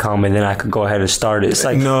income, and then I could go ahead and start it. It's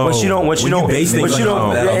like, no. What you don't. This is the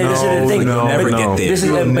thing. You'll never get there.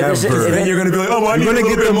 Then you're gonna be like, oh, I'm gonna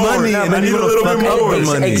get the money, and then you're gonna fuck up the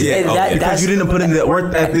money. Because you didn't put in the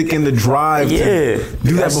work ethic and the drive to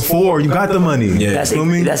do that before. You got the money. Yeah.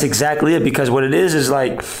 That's exactly it. Because what it is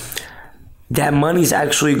like, that money's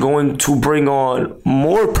actually going to bring on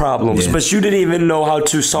more problems, but you didn't even know how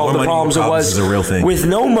to solve the problems. It was a real thing. With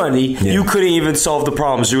no money, you couldn't even solve the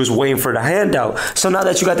problems. You was waiting for the handout. So now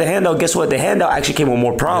that you got the handout, guess what? The handout actually came with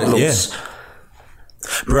more problems. Yeah.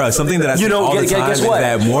 Bro, something that I say all the time is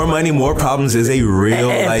that more money, more problems is a real,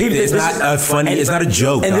 like, it's not a funny, it's not a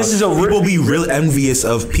joke. And this is people be real envious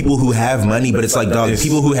of people who have money, but it's like, dog,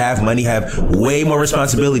 people who have money have way more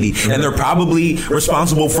responsibility, and they're probably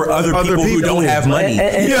responsible for other people who don't have money.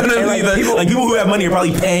 You know what I mean? Like people who have money are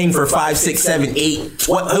probably paying for 5, 6, 7, 8,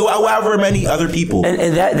 however many other people.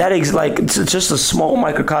 And that is like just a small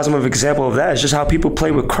microcosm of example of that. It's just how people play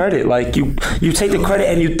with credit. Like you take the credit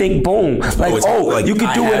and you think, boom, like you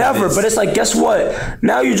can do whatever, but it's like, guess what?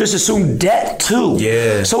 Now you just assume debt too.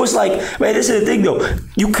 Yeah. So it's like, man, this is the thing though.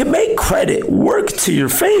 You can make credit work to your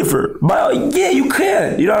favor. But yeah, you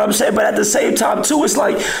can. You know what I'm saying? But at the same time too, it's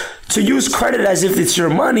like, to use credit as if it's your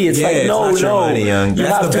money, it's like, no. Money, you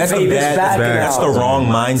have to pay this back now. That's the wrong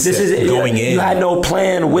mindset going in. You had no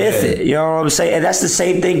plan with it. You know what I'm saying? And that's the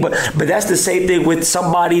same thing, but that's the same thing with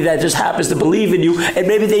somebody that just happens to believe in you, and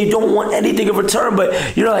maybe they don't want anything in return,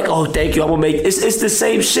 but you're like, oh, thank you, I'm gonna make it's the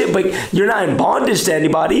same shit, but you're not in bondage to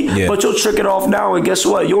anybody, but you'll trick it off now, and guess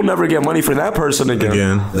what? You'll never get money from that person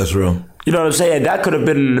again. That's real. You know what I'm saying? That could have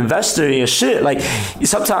been an investor in your shit. Like,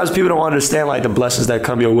 sometimes people don't understand, like, the blessings that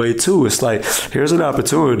come your way, too. It's like, here's an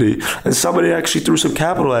opportunity. And somebody actually threw some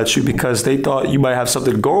capital at you because they thought you might have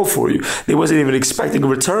something going for you. They wasn't even expecting a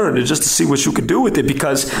return, and just to see what you could do with it,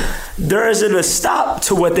 because there isn't a stop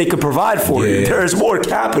to what they could provide for you. There is more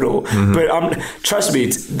capital. But trust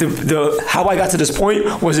me, the how I got to this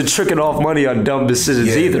point wasn't tricking off money on dumb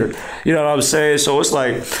decisions either. You know what I'm saying? So it's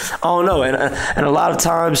like, I don't know. And a lot of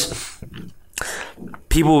times,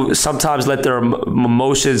 people sometimes let their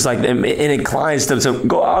emotions, like, it inclines them to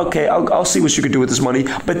go, okay, I'll see what you can do with this money.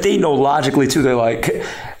 But they know logically too. They're like,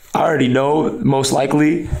 I already know most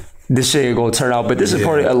likely this shit ain't gonna turn out, but this is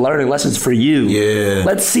part of learning lessons for you. Yeah.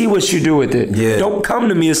 Let's see what you do with it. Yeah. Don't come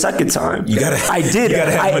to me a second time. I did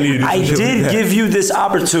give you this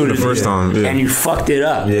opportunity the first time, and you fucked it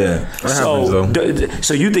up. Yeah.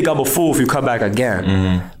 So you think I'm a fool if you come back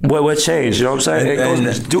again? What changed? You know what I'm saying?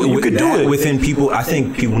 You could do it within people. I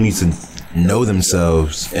think people need to know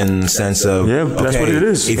themselves in the sense of that's what it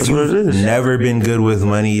is. If you've never been good with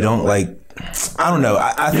money, you don't like. I don't know.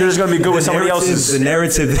 I You're just gonna be good with somebody else's. The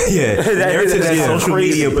narrative, the narrative that social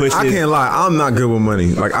media pushes. I can't lie. I'm not good with money.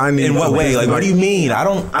 Like, I need. In what way? Like, what do you mean? I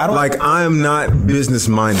don't. Like, I'm not business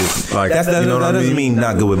minded. Like, that doesn't mean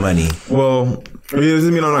not good with money. Well. It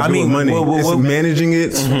doesn't mean I'm not good with money. It's managing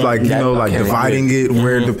it, like, you know, like dividing it,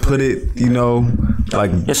 where to put it, you know,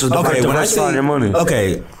 like. Okay, when I say your money.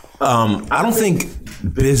 Okay. I don't think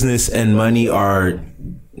business and money are.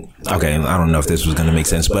 Okay, I don't know if this was going to make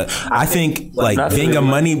sense, but I think like being a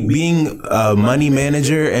money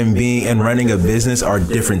manager and running a business are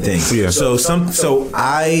different things. Yeah.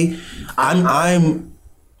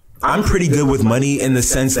 I'm pretty good with money in the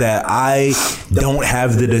sense that I don't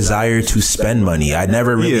have the desire to spend money. I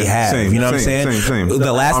never really have. Same, you know what I'm saying? Same.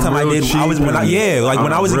 The last time I did, when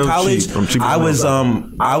I was in college,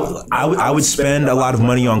 I would spend a lot of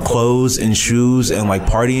money on clothes and shoes and like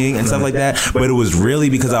partying and stuff like that. But it was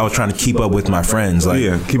really because I was trying to keep up with my friends.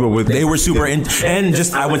 Like, keep up with. They were super and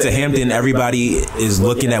just I went to Hampton. Everybody is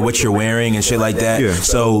looking at what you're wearing and shit like that. Yeah.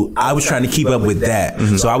 So I was trying to keep up with that.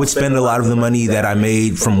 Mm-hmm. So I would spend a lot of the money that I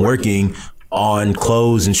made from working on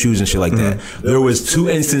clothes and shoes and shit like that. There was 2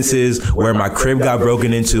 instances where my crib got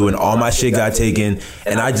broken into and all my shit got taken.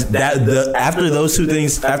 And after those 2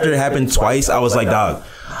 things, after it happened twice, I was like, dog,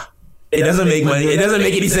 it doesn't make money. It doesn't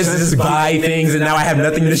make any sense to just buy things and now I have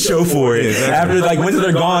nothing to show for it. After like once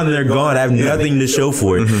they're gone, they're gone. I have nothing to show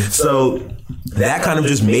for it. So that kind of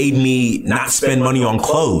just made me not spend money on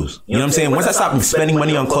clothes. You know what I'm saying? Once I stopped spending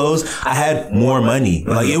money on clothes, I had more money.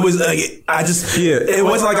 Like it was like it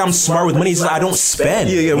wasn't like I'm smart with money. It's just I don't spend.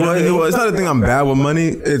 Well, it's not a thing I'm bad with money.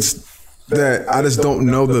 It's that I just don't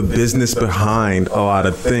know the business behind a lot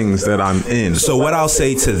of things that I'm in. So what I'll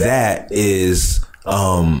say to that is,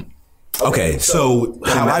 okay, so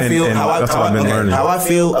how I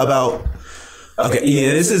feel about. Okay,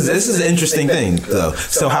 yeah, this is an interesting thing though.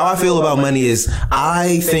 So how I feel about money is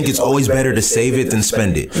I think it's always better to save it than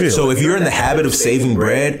spend it. Yeah. So if you're in the habit of saving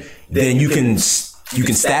bread, then you can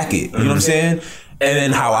stack it. You know what I'm saying? And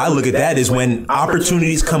then how I look at that is when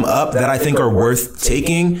opportunities come up that I think are worth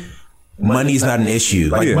taking, money is not an issue.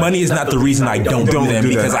 Like money is not the reason I don't do them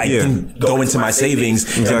because I can go into my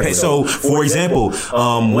savings and pay. So for example,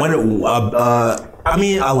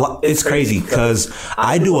 it's crazy because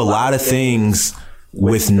I do a lot of things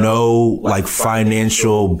with no like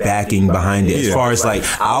financial backing behind it. As far as like,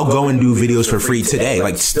 I'll go and do videos for free today.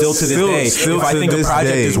 Like still to this day, if I think a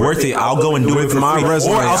project is worth it, I'll go and do it for free.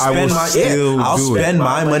 Resume, or I'll spend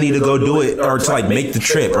my money to go do it or to like make the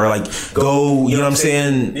trip or like go, you know what I'm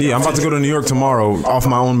saying? Yeah, I'm about to go to New York tomorrow off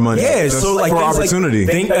my own money. Yeah, so like for opportunity.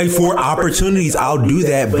 For opportunities, I'll do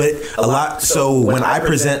that. But so when I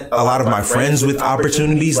present a lot of my friends with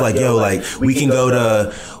opportunities, like, yo, like we can go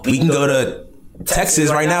to Texas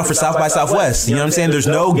right now for South by Southwest. You know what I'm saying? There's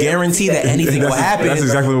no guarantee that anything will happen. That's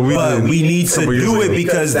exactly what we did. We need to do it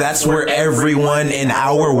because that's where everyone in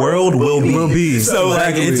our world will be. So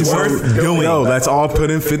like it's worth doing. No, let's all put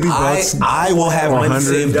in $50. I will have money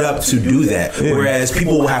saved up to do that. Whereas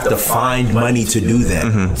people will have to find money to do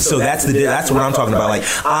that. So that's what I'm talking about. Like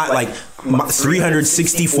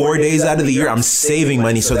 364 days out of the year, I'm saving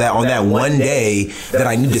money so that on that one day that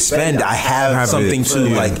I need to spend, I have something to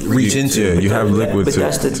like reach into. You have liquid but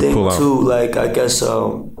that's the thing too. Like I guess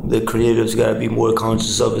the creatives gotta be more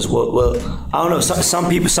conscious of as well. Well, I don't know.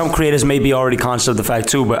 Some creators may be already conscious of the fact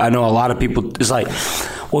too, but I know a lot of people. It's like,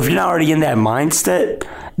 well, if you're not already in that mindset,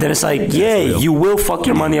 then it's like, you will fuck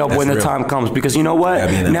your money up when the time comes because you know what?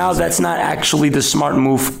 Now that's not actually the smart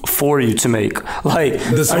move for you to make. Like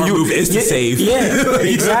the smart move is to save. Yeah,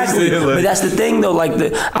 exactly. But that's the thing though. Like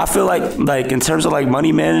I feel like in terms of like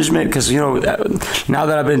money management, because you know now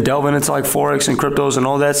that I've been delving into like forex and cryptos and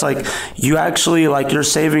all that, it's like you actually like you're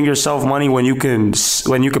saving yourself money when you can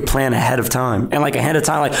plan ahead of time and like ahead of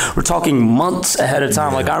time. Like we're talking months ahead of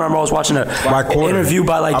time. Like I remember I was watching an interview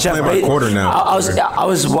by like Jeff Bezos. I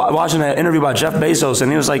was watching an interview by Jeff Bezos, and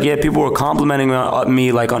he was like, "Yeah, people were complimenting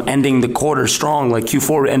me like on ending the quarter strong, like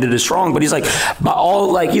Q4 ended it strong." But he's like, by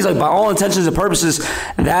all intentions and purposes,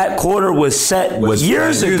 that quarter was set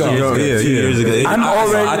years ago. Years ago. I'm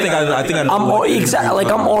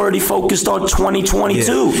already focused on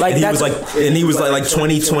 2022. Like and he was like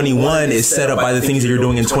 2021 is set up by the things that you're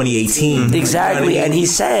doing in 2018. Exactly, and he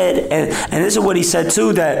said, and this is what he said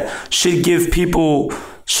too, that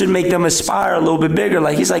should make them aspire a little bit bigger.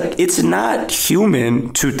 Like he's like, it's not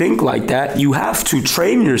human to think like that. You have to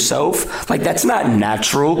train yourself. Like that's not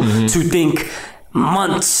natural to think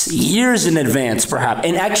months, years in advance, perhaps.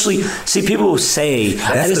 And actually, see, people say,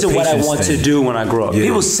 this is what I want to do when I grow up. Yeah.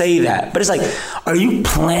 People say that. But it's like, are you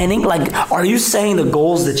planning? Like, are you saying the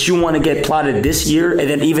goals that you want to get plotted this year and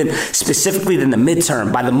then even specifically in the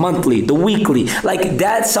midterm, by the monthly, the weekly? Like,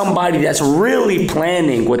 that's somebody that's really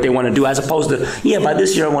planning what they want to do as opposed to, by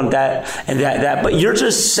this year I want that and that. But you're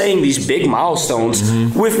just saying these big milestones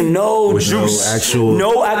with no juice.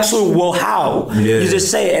 No actual, well, how? Yeah. You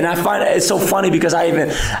just say it. And I find it's so funny because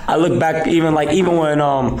I look back even when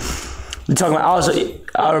you're talking about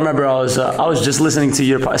I remember I was just listening to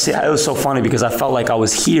your. See, it was so funny because I felt like I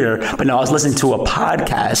was here, but no, I was listening to a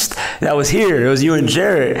podcast that was here. It was you and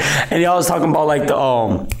Jared, and y'all was talking about like the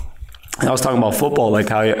I was talking about football, like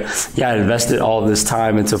how I invested all this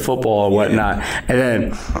time into football or whatnot, and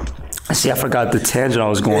then. See, I forgot the tangent I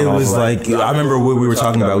was going on. It was like, I remember what we were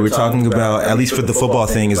talking about. We were talking about, at least for the football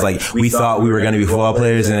thing, is like, we thought we were going to be football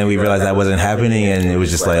players, and then we realized that wasn't happening, and it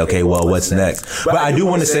was just like, okay, well, what's next? But I do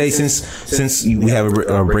want to say, since we have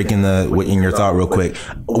a break in your thought real quick,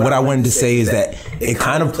 what I wanted to say is that it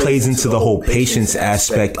kind of plays into the whole patience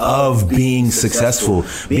aspect of being successful.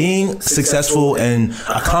 Being successful and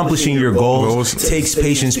accomplishing your goals takes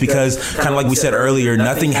patience because, kind of like we said earlier,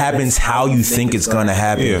 nothing happens how you think it's going to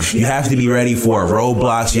happen. Yeah. You have to be ready for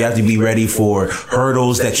roadblocks. You have to be ready for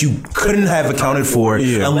hurdles that you couldn't have accounted for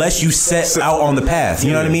unless you set out on the path.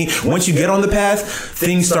 You know what I mean? Once you get on the path,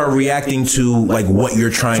 things start reacting to like what you're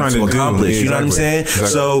trying to accomplish. You know what I'm saying? Exactly.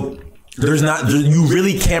 So you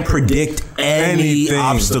really can't predict any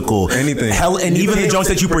obstacle. Anything. Hell, and even the jumps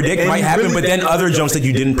that you predict might happen, but then other jumps that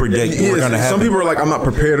you didn't predict were going to happen. Some people are like, I'm not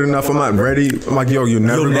prepared enough. I'm not ready. I'm like, yo, you'll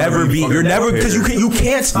never be. You're never, because you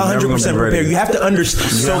can't 100% prepare. You have to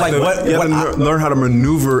understand. So like you have to learn how to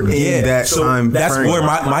maneuver in that time. That's where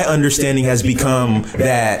my understanding has become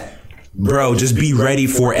that. Bro, just be ready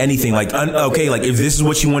for anything. Like, okay, like if this is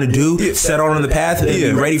what you want to do, set out on the path and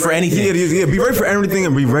be ready for anything. Yeah, be ready for everything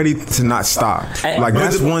and be ready to not stop. Like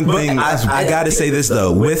that's one thing. I gotta say this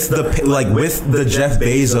though, with the Jeff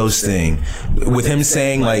Bezos thing, with him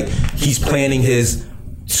saying like he's planning his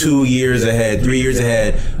 2 years ahead, 3 years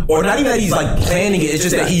ahead, or not even that he's like planning it. It's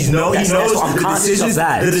just that he knows the decisions.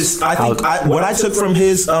 I think what I took from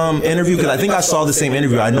his interview, because I think I saw the same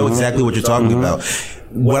interview. I know exactly what you're talking about.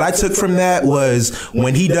 What I took from that was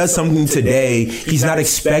when he does something today, he's not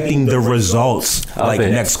expecting the results like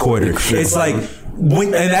next quarter. It's like,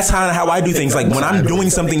 and that's how I do things. Like when I'm doing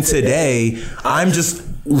something today, I'm just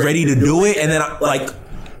ready to do it, and then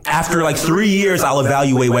after like 3 years, I'll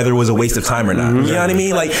evaluate whether it was a waste of time or not. You know what I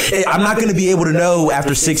mean? Like, I'm not going to be able to know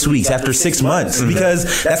after 6 weeks, after 6 months,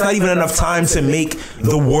 because that's not even enough time to make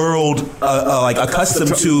the world like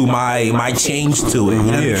accustomed to my change to it.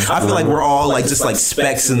 You know? I feel like we're all like just like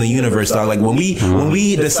specks in the universe, dog. Like when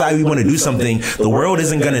we decide we want to do something, the world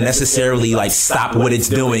isn't going to necessarily like stop what it's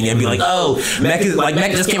doing and be like, oh, Mech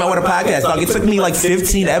just came out with a podcast, dog. It took me like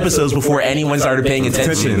 15 episodes before anyone started paying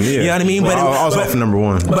attention. You know what I mean? But I was off number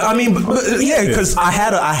one. But I mean, because I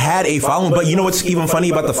had a following. But you know what's even funny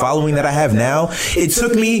about the following that I have now? It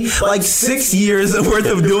took me like 6 years worth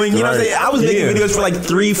of doing. You know what I'm saying? I was making videos for like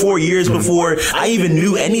 3-4 years before I even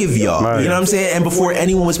knew any of y'all. You know what I'm saying? And before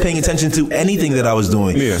anyone was paying attention to anything that I was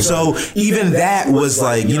doing. So even that was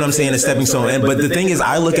like, you know what I'm saying, a stepping stone. But the thing is,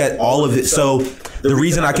 I look at all of it. So the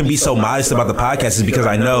reason I can be so modest about the podcast is because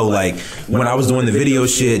I know, like, when I was doing the video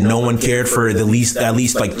shit, no one cared for at least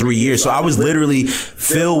like 3 years. So I was literally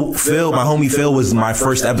Phil, my homie Phil was my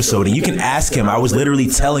first episode, and you can ask him. I was literally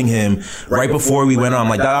telling him right before we went on,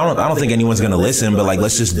 like, I don't think anyone's gonna listen, but like,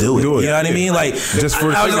 let's just do it. You know what I mean? Like, just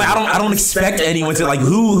for I was like, I don't expect anyone to like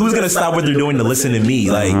who's gonna stop what they're doing to listen to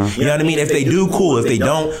me? Like, you know what I mean? If they do, cool. If they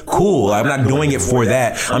don't, cool. I'm not doing it for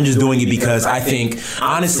that. I'm just doing it because I think,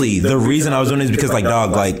 honestly, the reason I was doing it is because, like,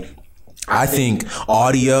 dog, like, I think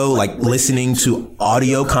audio, like listening to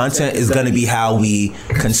audio content, is going to be how we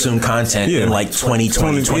consume content in like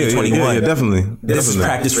 2020, 2021. Yeah, definitely. This is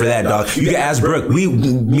practice for that, dog. You can ask Brooke.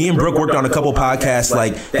 Me and Brooke worked on a couple podcasts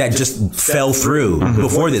like that just fell through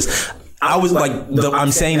before this. I was like,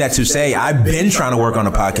 I'm saying that to say I've been trying to work on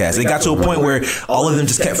a podcast. It got to a point where all of them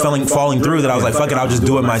just kept falling through, that I was like, fuck it, I'll just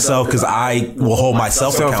do it myself because I will hold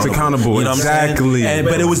myself accountable. You know what I'm saying?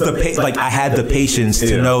 But it was I had the patience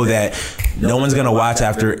to know that no one's gonna watch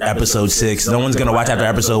after episode 6. No one's gonna watch after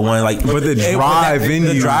episode 1. Like, but the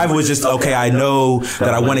drive was just, okay, I know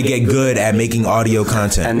that I want to get good at making audio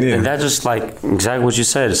content, and that just like exactly what you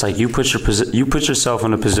said. It's like you put yourself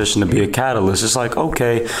in a position to be a catalyst. It's like,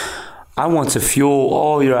 okay, I want to fuel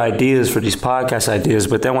all your ideas for these podcast ideas,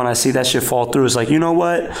 but then when I see that shit fall through, it's like, you know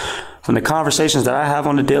what? From the conversations that I have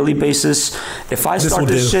on a daily basis, if I start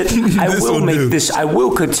this shit, I will make this. I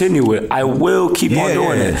will continue it. I will keep on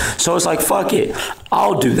doing it. So it's like, fuck it,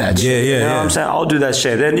 I'll do that shit. You know what I'm saying? I'll do that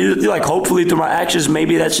shit. Then you like, hopefully through my actions,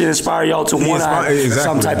 maybe that shit inspire y'all to want to have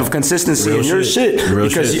some type of consistency in your shit.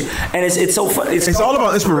 Because it's so fun. It's all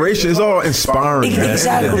about inspiration. It's all inspiring.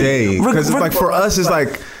 Exactly. Because it's like, for us, it's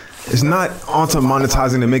like, it's not onto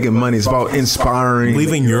monetizing and making money. It's about inspiring,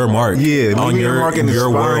 leaving your mark. Yeah, on leaving your mark and your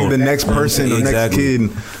inspiring world. the next person, the next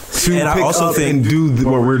kid to And I pick also up think- and do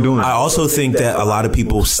what we're doing. I also think that a lot of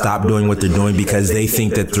people stop doing what they're doing because they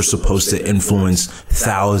think that they're supposed to influence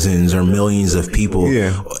thousands or millions of people.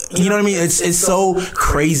 Yeah. You know what I mean? It's so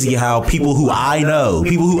crazy how people who I know,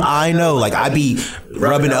 like I be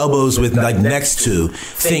rubbing elbows with, like next to,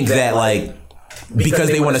 think that like, because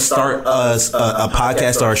they want to start a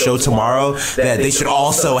podcast or a show tomorrow, that they should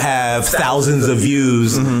also have thousands of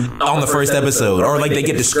views on the first episode, or like they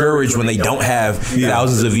get discouraged when they don't have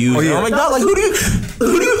thousands of views. And I'm like, dog, like who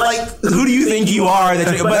do you think you are?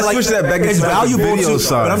 That you, but like, switch that back it's into, like, the valuable video to.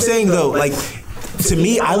 side. But I'm saying though, like, to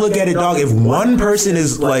me, I look at it, dog. If one person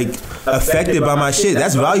is like affected by my shit,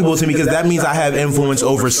 that's valuable to me because that means I have influence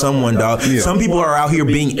over someone, dog. Yeah. Some people are out here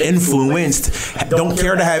being influenced, don't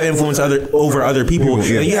care to have influence over other people.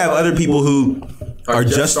 Yeah. And you have other people who are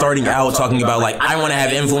just starting out talking about like, I want to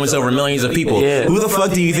have influence over millions of people. Yeah. Who the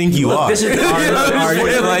fuck do you think you are? This is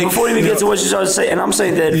before you even get to what you started to say, and I'm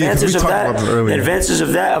saying the advantage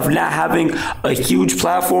of that, of not having a huge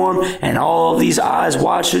platform and all of these eyes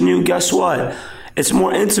watching you. Guess what? It's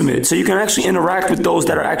more intimate, so you can actually interact with those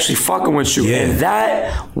that are actually fucking with you, and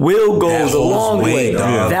that will go the long way.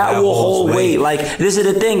 That will hold weight. Like, this is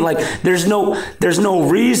the thing. Like, there's no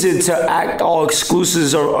reason to act all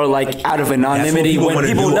exclusives or like out of anonymity when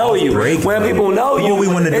people know you. When people know you, we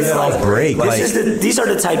want to do that off break. These are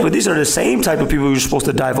the same type of people you're supposed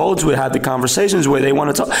to divulge with, have the conversations with. They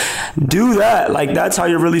want to talk. Do that. Like, that's how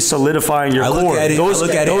you're really solidifying your core.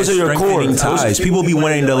 Those are your core ties. People be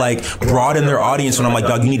wanting to like broaden their audience. When I'm like,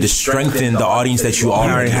 dog, you need to strengthen the audience that you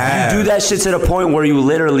already have. You do that shit to the point where you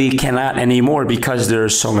literally cannot anymore because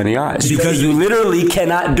there's so many eyes. Because you literally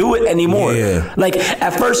cannot do it anymore. Yeah. Like,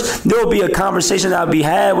 at first there will be a conversation that will be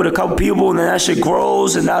had with a couple people, and then that shit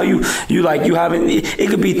grows, and now you haven't. It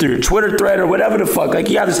could be through your Twitter thread or whatever the fuck. Like,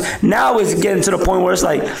 you have this. Now it's getting to the point where it's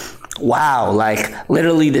like, wow, like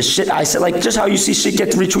literally the shit I said, like just how you see shit get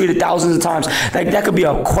retweeted thousands of times, like that could be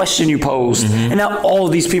a question you posed, and now all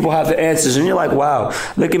of these people have the answers, and you're like, wow,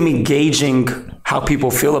 look at me gauging how people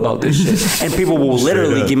feel about this shit, and people will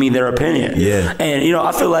literally give me their opinion. Yeah. And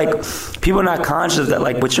I feel like people are not conscious of that.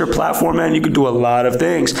 Like, with your platform, man, you could do a lot of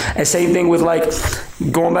things. And same thing with, like,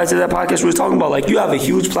 going back to that podcast we were talking about, like, you have a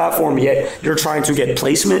huge platform, yet you're trying to get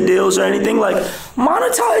placement deals or anything. Like,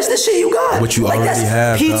 monetize the shit you got. What you like, already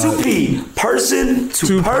have, P2P, person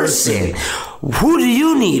to person. Who do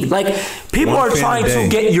you need? Like, people are trying to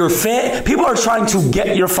get your fan. People are trying to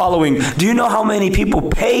get your following. Do you know how many people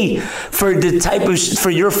pay for the type of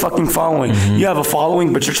for your fucking following? You have a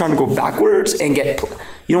following, but you're trying to go backwards and get.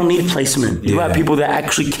 You don't need placement. You have people that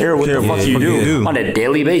actually care what the fuck you do on a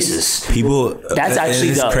daily basis. People. That's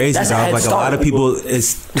actually crazy. That's Like, a lot of people.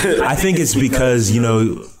 I think it's because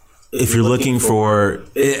if you're looking for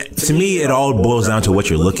it, to me, it all boils down to what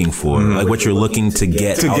you're looking for, like what you're looking to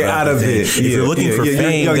get out of it. If you're looking for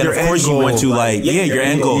fame, then of course you want to your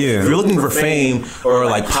end goal. If you're looking for fame or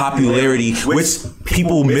like popularity, which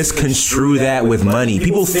people misconstrue that with money.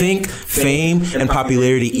 People think fame and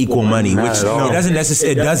popularity equal money, which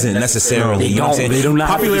it doesn't necessarily. You know what I'm saying? They do not.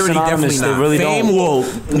 Popularity definitely not. Really fame will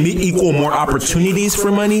equal more opportunities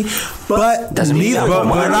for money, but neither.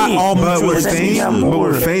 But not all. But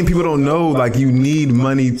with fame, people don't know, like, you need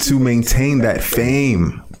money to maintain that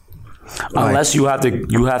fame. Unless you have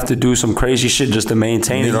to do some crazy shit just to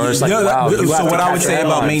maintain it, or it's like, wow. So what I would say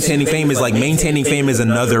about maintaining fame is like maintaining fame is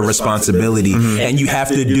another responsibility, and you have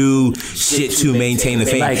to do shit to maintain the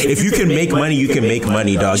fame. Like, if you can make money, you can make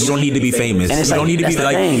money, dog. You don't need to be famous. You don't need to be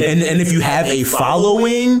like, and if you have a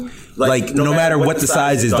following. Like, no matter what the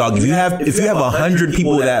size is, dog. If you have 100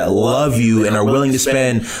 people that love you and are willing to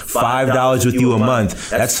spend $5 with you a month,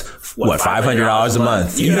 that's what, $500 a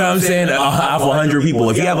month. You know what I'm saying? Off 100 people.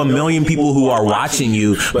 If you have 1 million people who are watching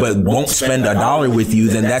you but won't spend $1 with you,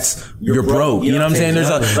 then you're broke. You know what I'm saying?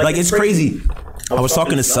 It's crazy. I was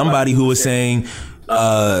talking to somebody who was saying.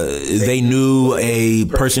 They knew a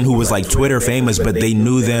person who was like Twitter famous, but they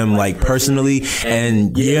knew them like personally,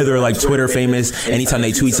 and they're like Twitter famous. Anytime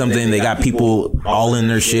they tweet something, they got people all in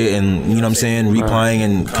their shit, and you know what I'm saying, replying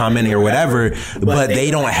and commenting or whatever, but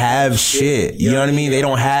they don't have shit. You know what I mean? They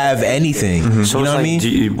don't have anything. So you know what I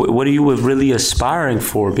mean? What are you really aspiring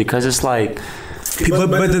for? Because it's like,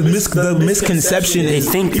 But the misconception is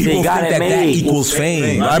think people they got think it that made. equals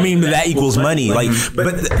fame. I mean, that equals money. Like,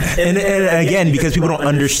 but and again, because people don't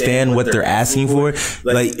understand what they're asking for.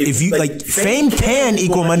 Like, if you like, fame can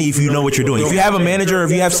equal money if you know what you're doing. If you have a manager, or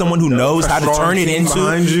if you have someone who knows how to turn it into,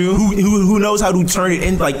 who knows how to turn it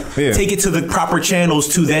in, like take it to the proper channels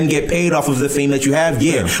to then get paid off of the fame that you have.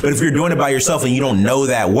 Yeah. But if you're doing it by yourself and you don't know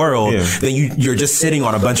that world, then you're just sitting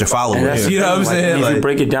on a bunch of followers. You know what I'm saying? If you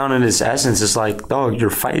break it down in its essence, it's like, dog, you're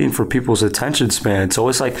fighting for people's attention span. So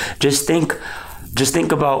it's like, just think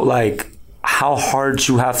about like how hard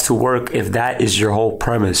you have to work if that is your whole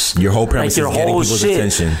premise. Your whole premise is getting people's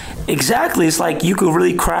attention. Exactly. It's like you could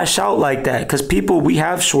really crash out like that because we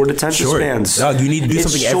have short attention spans. Dog, you need to do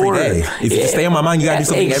something every day. If you stay on my mind, you got to do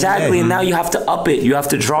something every day. Exactly. And now you have to up it. You have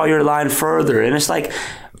to draw your line further. And it's like,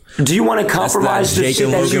 do you want to compromise the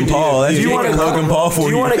shit that you do? Do you want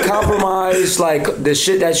to compromise like the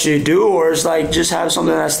shit that you do, or it's like just have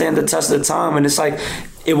something that stand the test of time? And it's like,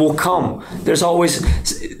 it will come. There's always,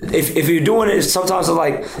 if you're doing it, sometimes it's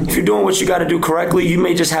like, if you're doing what you got to do correctly, you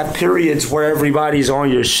may just have periods where everybody's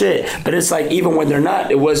on your shit. But it's like, even when they're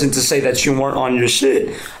not, it wasn't to say that you weren't on your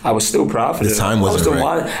shit. I was still profiting. The time wasn't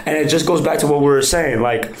right. And it just goes back to what we were saying,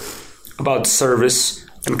 like about service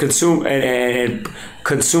and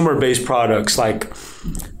consumer-based products. Like,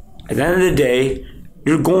 at the end of the day,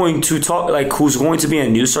 you're going to talk, like, who's going to be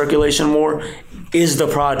in news circulation more is the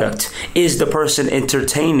product, is the person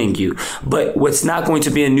entertaining you. But what's not going to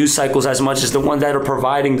be in news cycles as much as the ones that are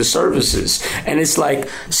providing the services. And it's like,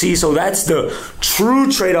 see, so that's the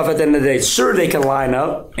true trade-off at the end of the day. Sure, they can line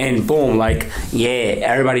up and boom, like, yeah,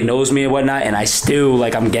 everybody knows me and whatnot, and I still,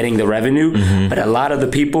 like, I'm getting the revenue. But a lot of the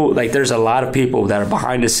people, like, there's a lot of people that are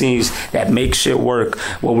behind the scenes that make shit work.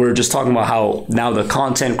 Well, we were just talking about how now the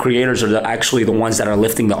content creators are actually the ones that are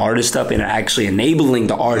lifting the artist up and are actually enabling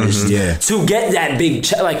the artist to get that big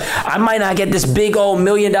check. Like, I might not get this big old $1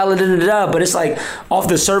 million but it's like, off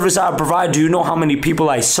the service I provide, do you know how many people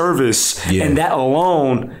I service? And that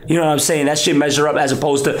alone, you know what I'm saying, that shit measure up, as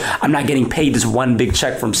opposed to I'm not getting paid this one big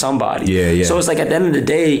check from somebody. So it's like, at the end of the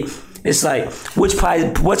day, it's like, which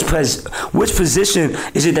position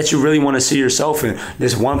is it that you really want to see yourself in?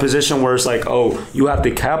 This one position where it's like, oh, you have to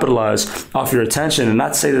capitalize off your attention, and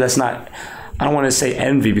not say that that's not, I don't want to say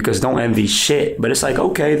envy, because don't envy shit, but it's like,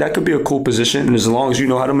 okay, that could be a cool position, and as long as you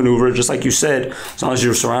know how to maneuver, just like you said, as long as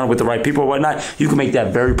you're surrounded with the right people or whatnot, you can make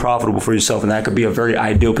that very profitable for yourself, and that could be a very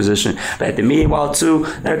ideal position. But at the meanwhile, too,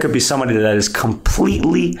 there could be somebody that is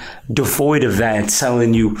completely devoid of that and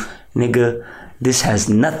telling you, nigga, this has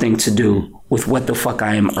nothing to do with what the fuck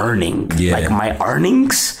I am earning. Like, my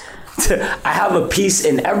earnings? I have a piece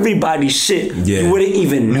in everybody's shit. You wouldn't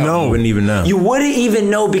even know. Wouldn't even know. You wouldn't even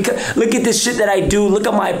know, because look at this shit that I do. Look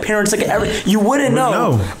at my appearance. Look at you wouldn't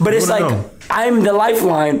know. But it's like, I'm the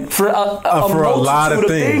lifeline for a lot of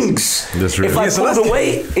things. That's real. If I pull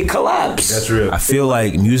away, it collapses. That's real. I feel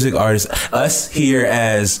like music artists, us here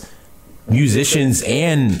as musicians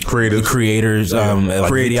and creators, like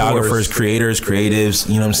videographers, creatives,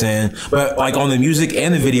 you know what I'm saying? But like on the music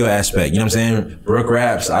and the video aspect, you know what I'm saying? Brooke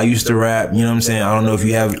raps, I used to rap, you know what I'm saying? I don't know if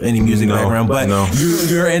you have any music background, but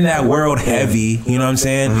you're in that world heavy, you know what I'm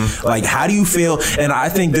saying? Like, how do you feel? And I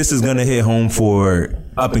think this is gonna hit home for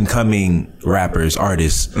up and coming rappers,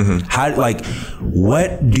 artists. How, like,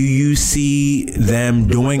 what do you see them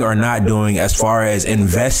doing or not doing as far as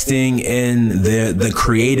investing in the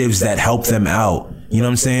creatives that help them out? You know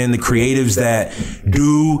what I'm saying? The creatives that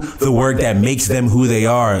do the work that makes them who they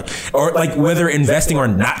are. Or like, whether investing or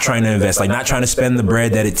not trying to invest, like not trying to spend the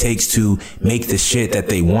bread that it takes to make the shit that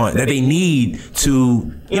they want, that they need to, you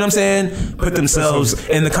know what I'm saying? Put themselves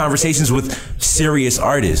in the conversations with serious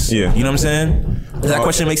artists. You know what I'm saying? Does that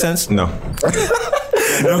question make sense? No.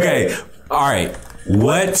 Okay. All right.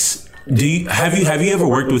 What do you have you ever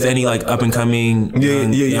worked with any like up and coming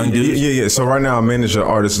young dudes? Yeah. So right now I manage an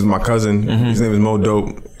artist. Is my cousin. His name is Mo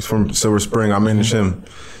Dope. He's from Silver Spring. I manage him,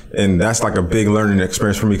 and that's like a big learning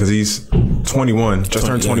experience for me because he's 21, just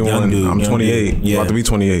turned 21. I'm 28, about to be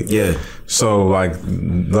 28. So like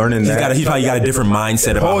learning he's probably got a different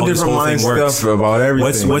mindset about how this whole thing works. Stuff about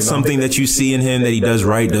everything. What's something that you see in him that he does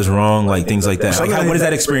right, does wrong, like things like that? Like what is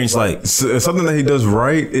that experience like? Something that he does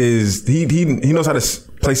right is he knows how to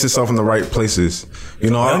place himself in the right places.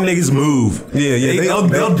 You know, young niggas move.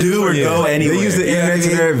 They'll do or go anywhere. They use the internet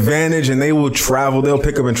to their advantage, and they will travel. They'll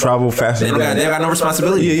pick up and travel faster. They got no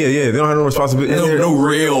responsibility. They don't have no responsibility. No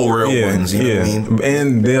real ones. You know what I mean?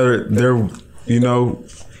 And they're you know,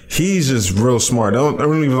 he's just real smart. I don't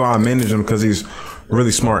even know why I manage him because he's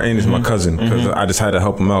really smart, and he's my cousin, because I just had to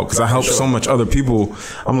help him out because I helped so much other people.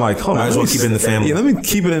 I'm like, hold on, might as well keep it in the family. Yeah, let me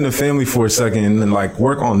keep it in the family for a second and then like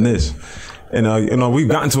work on this. And you know, we've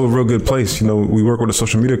gotten to a real good place. You know, we work with a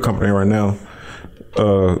social media company right now.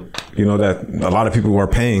 You know, that a lot of people are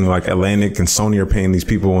paying, like Atlantic and Sony are paying these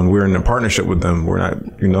people, and we're in a partnership with them. We're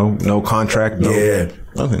not, you know, no contract,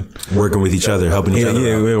 nothing. Working with each other, helping each other.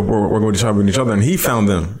 Yeah, we're working with each other, and he found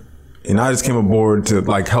them. And I just came aboard to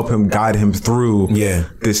like help him, guide him through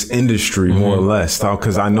this industry more or less,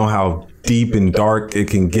 because I know how deep and dark it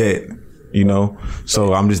can get. You know,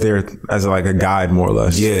 so I'm just there as like a guide, more or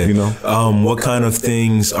less. Yeah. You know, what kind of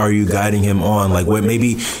things are you guiding him on? Like, what,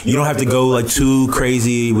 maybe you don't have to go like too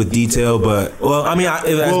crazy with detail, but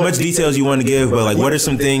as much detail as you want to give, but like, what are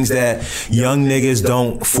some things that young niggas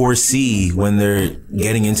don't foresee when they're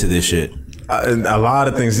getting into this shit? A lot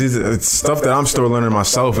of things. It's stuff that I'm still learning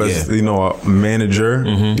myself as you know, a manager.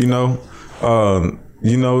 You know,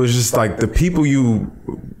 it's just like the people you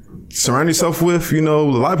surround yourself with, you know,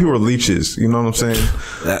 a lot of people are leeches, you know what I'm saying?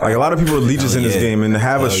 Like a lot of people are leeches in this game, and to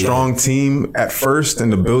have a strong team at first and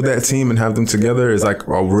to build that team and have them together is like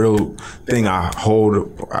a real thing I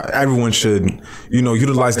hold. Everyone should, you know,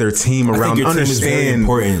 utilize their team around,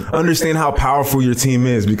 understand how powerful your team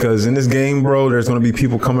is, because in this game, bro, there's going to be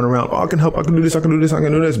people coming around, oh, I can help, I can do this, I can do this, I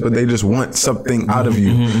can do this, but they just want something out of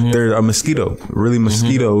you. They're a mosquito, really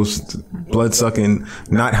mosquitoes, blood sucking,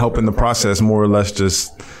 not helping the process, more or less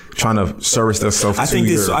just trying to service themselves to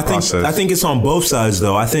your process. I think it's on both sides,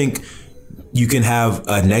 though. I think you can have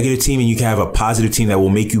a negative team and you can have a positive team that will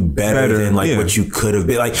make you better than like what you could have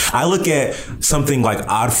been. Like, I look at something like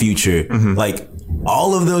Odd Future, like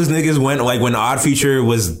all of those niggas went, like when Odd Future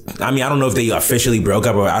was, I mean, I don't know if they officially broke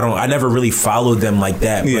up or I never really followed them like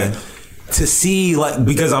that. But to see, like,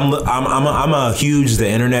 because I'm a huge The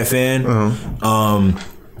Internet fan.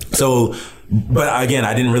 But again,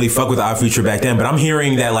 I didn't really fuck with Odd Future back then, but I'm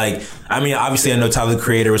hearing that, like, I mean, obviously I know Tyler the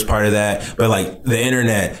Creator was part of that, but like The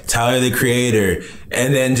Internet, Tyler the Creator,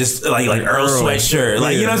 and then just like Earl Sweatshirt,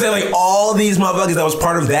 like, you know what I'm saying? Like all these motherfuckers that was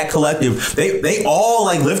part of that collective, they all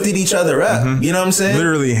like lifted each other up. You know what I'm saying?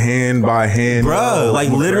 Literally hand by hand. Bro, like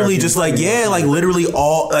literally just like, like literally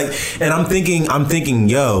all, like, and I'm thinking,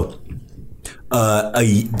 yo,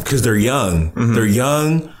 cause they're young,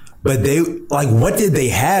 but they, like, what did they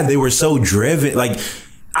have? They were so driven. Like,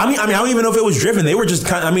 I mean, I don't even know if it was driven. They were just,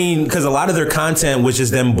 because a lot of their content was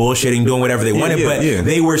just them bullshitting, doing whatever they wanted. But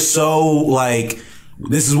they were so, like,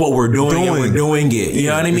 this is what we're doing and we're doing it. You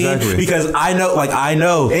know what I mean? Exactly. Because I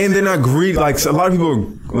know. And they're not greedy. Like, a lot of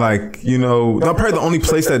people, like, you know, probably the only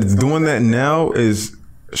place that's doing that now is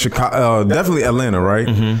Chicago, definitely Atlanta, right?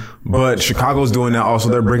 But Chicago's doing that also.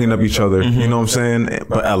 They're bringing up each other. You know what I'm saying?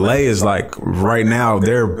 But LA is like, right now,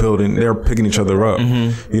 they're picking each other up.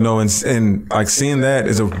 You know, and like seeing that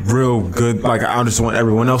is a real good, like, I just want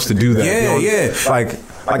everyone else to do that.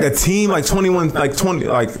 Like a team, like 21, like 20,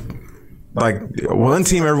 like one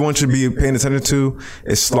team everyone should be paying attention to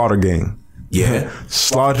is Slaughter Gang.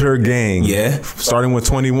 Slaughter Gang. Starting with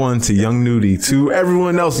 21 to Young Nudie to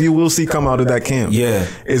everyone else you will see come out of that camp.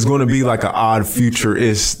 It's going to be like an Odd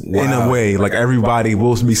Future-ish in a way. Like everybody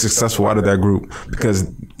will be successful out of that group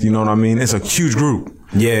because, you know what I mean? It's a huge group.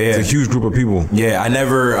 It's a huge group of people. I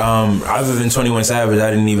never, other than 21 Savage,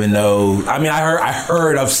 I didn't even know. I mean, I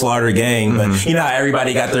heard of Slaughter Gang, but you know how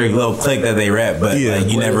everybody got their little clique that they rap, but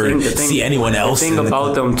like, you never see anyone else. The thing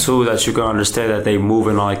about them too that you can understand that they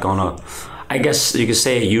moving like on a, I guess you could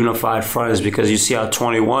say, a unified front is because you see how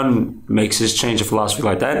 21 makes his change of philosophy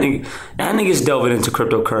like that. That nigga's delving into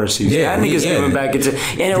cryptocurrencies. That nigga's giving back into,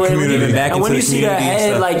 and when you see that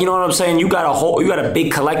head, like, you know what I'm saying, you got a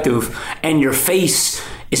big collective, and your face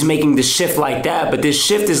is making the shift like that. But this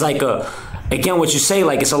shift is like again, what you say,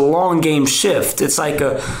 like, it's a long game shift. It's like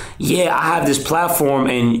I have this platform,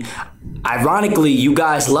 and ironically, you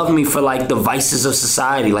guys love me for like the vices of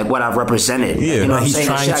society, like what I've represented. You know what I'm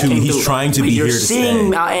saying? He's trying to be here to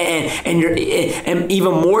stay. And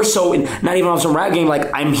even more so, not even off some rap game, like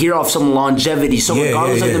I'm here off some longevity. So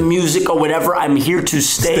regardless of the music or whatever, I'm here to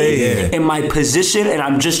stay in my position, and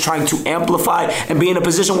I'm just trying to amplify and be in a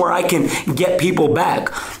position where I can get people back.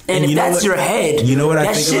 And if that's your head, you know what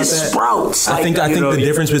I think about that? Sprouts. I think the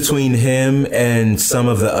difference between him and some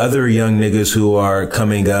of the other young niggas who are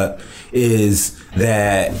coming up is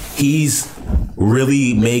that he's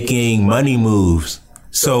really making money moves.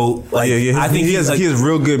 So like, I think he has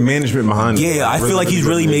real good management behind him. I feel like he's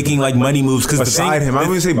really making like money moves because beside him. I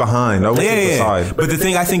wouldn't say behind. I would say beside. But the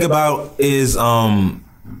thing I think about is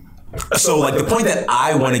So like the point that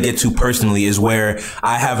I want to get to personally is where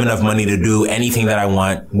I have enough money to do anything that I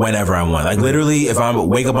want whenever I want. Like literally, if I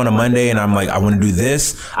wake up on a Monday and I'm like, I want to do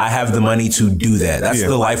this, I have the money to do that. That's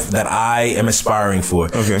the life that I am aspiring for.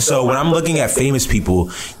 Okay. So when I'm looking at famous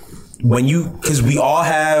people, because we all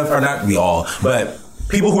have, or not we all, but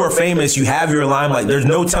people who are famous, you have your limelight. There's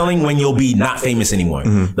no telling when you'll be not famous anymore.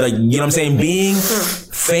 Like, you know what I'm saying? Being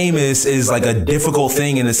famous is like a difficult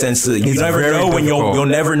thing in the sense that you never know when you'll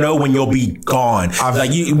never know when you'll be gone.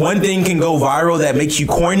 One thing can go viral that makes you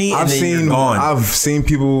corny and then you're gone. I've seen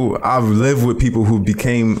people, I've lived with people who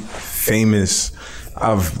became famous.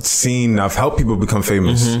 I've helped people become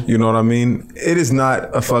famous. You know what I mean? It is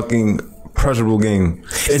not a fucking pleasurable game.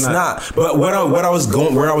 It's not. But where I was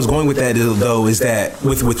going with that though is that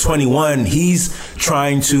with 21, he's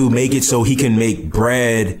trying to make it so he can make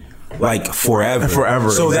bread like forever.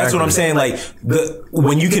 So that's what I'm saying. Like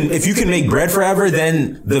if you can make bread forever,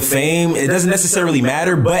 then the fame, it doesn't necessarily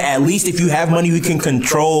matter. But at least if you have money, you can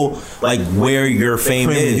control like where your fame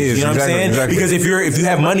is. You know what I'm saying? Exactly. Because if you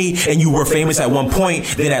have money and you were famous at one point,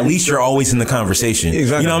 then at least you're always in the conversation.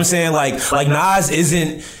 Exactly. You know what I'm saying? Like Nas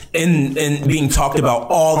isn't in being talked about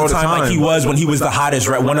all the time like he was when he was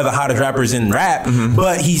one of the hottest rappers in rap,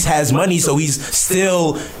 but he has money, so he's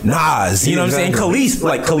still Nas. You know what I'm saying?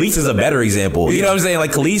 Khalees is a better example. You know what I'm saying?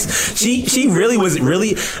 Like Khalees, she really was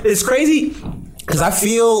it's crazy because I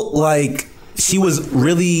feel like she was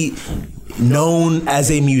really known as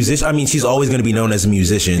a musician. I mean, she's always going to be known as a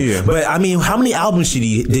musician. Yeah. But I mean, how many albums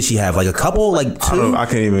did she have? Like a couple? Like two? I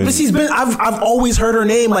can't even. But I've always heard her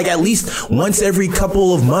name like at least once every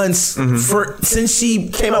couple of months since she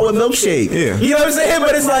came out with Milkshake. Yeah. You know what I'm saying?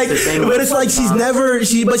 But it's like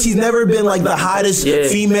she's never been like the hottest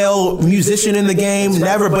female musician in the game.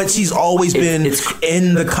 Never. But she's always been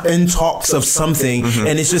in talks of something.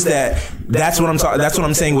 And it's just that's what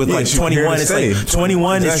I'm saying with like 21. It's like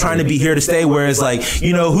 21 is trying to be here to stay, whereas like,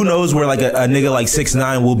 you know, who knows where like a nigga like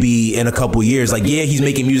 6ix9ine will be in a couple years. Like, yeah, he's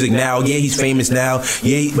making music now, yeah, he's famous now,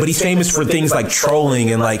 yeah, but he's famous for things like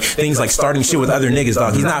trolling and like things like starting shit with other niggas,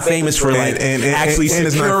 dog. He's not famous for like actually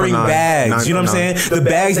securing bags. You know what I'm saying? The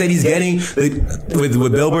bags that he's getting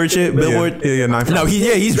with Billboard shit. Billboard. Yeah, 9 No,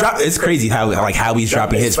 he's dropping. It's crazy how he's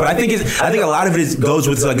dropping hits. But I think a lot of it goes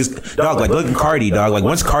with like his dog. Like look at Cardi, dog. Like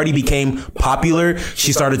once Cardi became popular,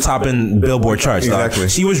 she started topping Billboard charts. Exactly.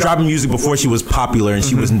 Dog. She was dropping music before she was popular,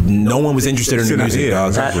 and no one was interested in her music,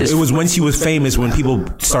 dog. It was when she was famous when people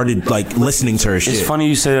started like listening to her shit. It's funny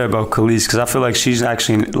you say that about Khalees because I feel like she's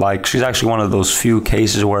actually one of those few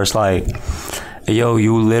cases where it's like, yo,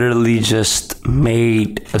 you literally just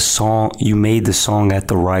made a song. You made the song at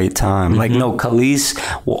the right time. Like, no, Khalees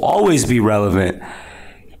will always be relevant.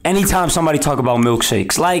 Anytime somebody talk about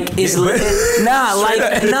milkshakes, like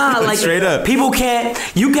straight up. People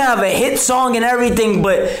you can have a hit song and everything,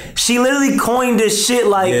 but she literally coined this shit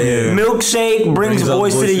like milkshake brings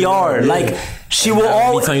boys to the yard. Like she will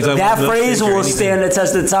always, that phrase will stand the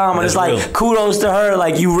test of time, and it's like real. Kudos to her.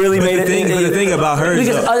 Like you really made it. But the thing about her,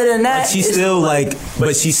 because other than that, she's still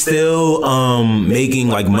making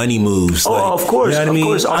like money moves. Like, of course, you know what I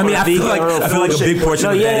mean? I mean, I feel like a big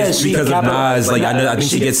portion of that is because of Nas. Like I think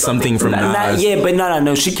she gets something from Nas. Yeah, but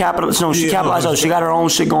no, she capitalized. No, she capitalized. Oh, she got her own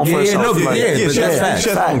shit going for herself. That's facts.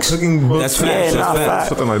 That's facts.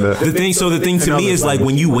 Something like that. The thing to me is like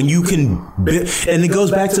when you can, and it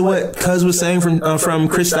goes back to what Cuz was saying from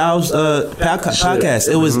Chris Styles' podcast.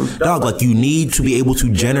 It was dog, like you need to be able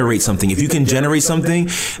to generate something. If you can generate something,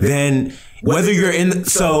 then whether you're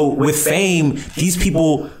with fame,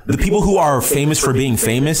 the people who are famous for being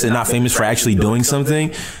famous and not famous for actually doing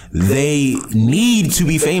something, they need to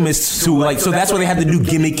be famous to like, so that's why they have to do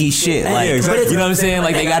gimmicky shit. Like, exactly. You know what I'm saying?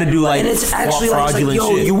 Like they got to do like, and it's actually fraudulent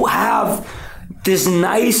like, shit. You have this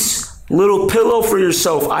nice little pillow for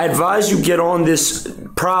yourself. I advise you get on this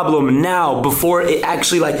problem now before it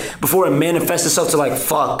manifests itself to like,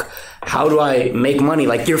 fuck, how do I make money?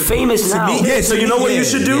 Like you're famous now. So you know what you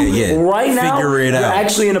should do? Right now, you're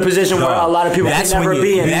actually in a position where a lot of people can never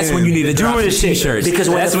be in. That's when you need to drop the t-shirts. Because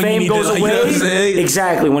when the fame goes away,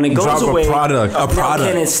 exactly, when it goes away, a product.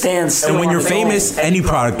 And it stands still. And when you're famous, any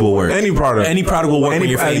product will work. Any product will work when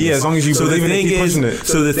you're famous. Yeah, as long as you believe in it, keep pushing it.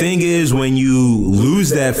 So the thing is, when you lose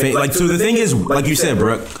that fame, like, so the thing is, like you said,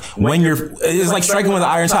 Brooke, when it's like striking with the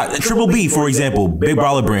iron's hot. Triple B, for example, Big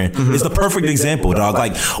Baller Brand, is the perfect example, dog.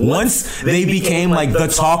 Like, once once they became like the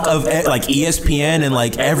talk of like ESPN and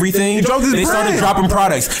like everything, they started dropping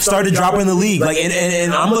products, started dropping the league. Like,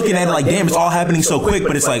 and I'm looking at it like, damn, it's all happening so quick.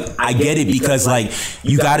 But it's like, I get it, because like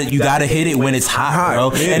you gotta hit it when it's hot,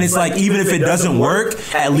 bro. And it's like, even if it doesn't work,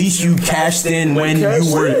 at least you cashed in when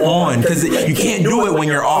you were on, because you can't do it when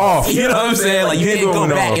you're off. You know what I'm saying? Like, you can't go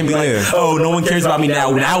back and be like, oh, no one cares about me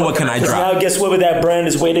now. Now what can I drop? Now guess what? With that brand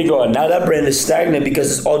is way to go. Now that brand is stagnant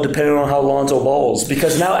because it's all dependent on how Lonzo balls.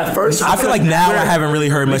 Because now at first, I feel like now I haven't really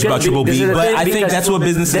heard much about Triple B, but I think that's what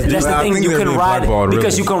businesses do. That's the thing. You can ride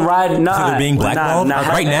because you can ride. So they're being blackballed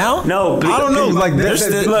right now. No, I don't know. Like I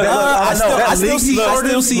still see.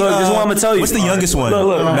 This is what I'm gonna tell you. What's the youngest one?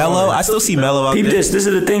 Melo. I still see Melo out there. This is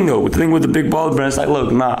the thing though. The thing with the big baller brands, like,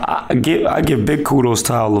 look, I give big kudos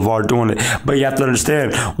to how LeVar doing it, but you have to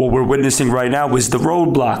understand what we're witnessing right now is the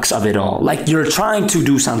roadblocks of it all. Like, you're trying to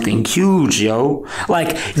do something huge, yo. Like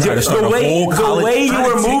the way you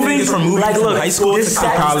were moving, like, look, high school to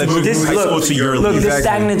college, high school to your league. This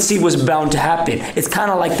stagnancy was bound to happen. It's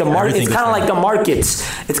kind of like the market. It's kind of like the markets.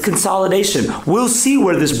 It's consolidation. We'll see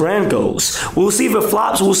where this brand goes. We'll see if it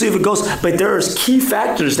flops. We'll see if it goes. But there's key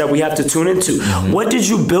factors that we have to tune into. Mm-hmm. What did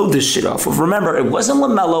you build this shit off of? Remember, it wasn't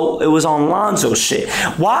LaMelo. It was on Lonzo shit.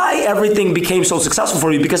 Why everything became so successful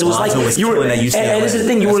for you? Because it was Lonzo like you were. And this is the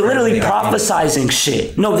thing. You were literally prophesizing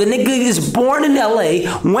shit. No, the nigga is born in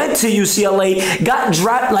LA, went to UCLA, got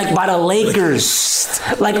dropped like by the Lakers.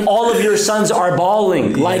 Like, all of your sons are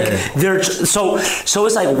balling. Like, they're so it's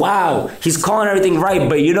like, wow, he's calling everything right.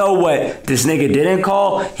 But you know what this nigga didn't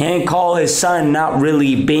call? He didn't call his son not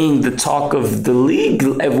really being the talk of the league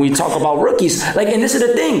if we talk about rookies. Like, and this is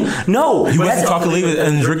the thing. No, he wasn't talk of the league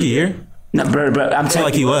in his rookie year. No, but I'm telling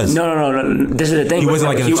like he was. No. This is the thing. He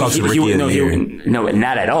wasn't like in the talks of rookie of the year. No,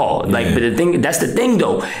 not at all. Like, but the thing, that's the thing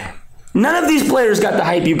though. None of these players got the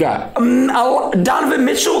hype you got. Donovan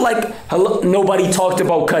Mitchell, like, nobody talked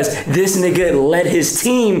about because this nigga led his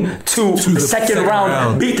team to the second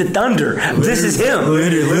round, beat the Thunder. This is him.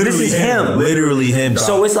 This is him. Literally him.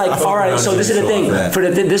 So it's like, all right, so this is the thing.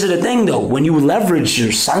 This is the thing, though. When you leverage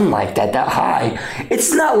your son like that high,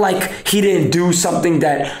 it's not like he didn't do something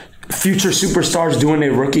that future superstars do in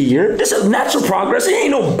their rookie year. This is natural progress. It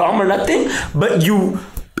ain't no bum or nothing. But you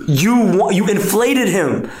inflated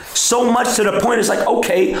him so much to the point it's like,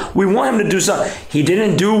 okay, we want him to do something. He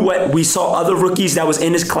didn't do what we saw other rookies that was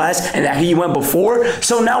in his class and that he went before.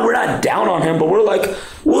 So now we're not down on him, but we're like,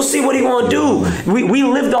 we'll see what he gonna do. We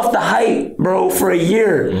lived off the hype, bro, for a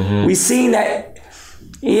year. Mm-hmm. We seen that.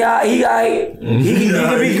 Yeah, he could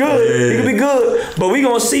be good. He could be good, but we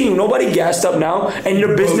gonna see him. Nobody gassed up now, and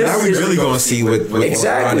your business. Now we really gonna see what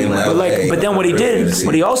exactly. But then what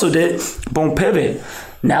he also did, boom, pivot.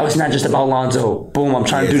 Now it's not just about Lonzo. Boom, I'm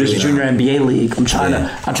trying to do this junior NBA league. I'm trying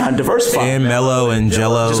to diversify. And Melo and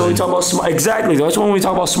Jello. Just when we talk about smart, exactly. That's when we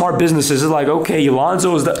talk about smart businesses. It's like, okay,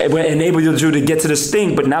 Lonzo is enabled you to get to this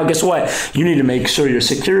thing, but now guess what? You need to make sure your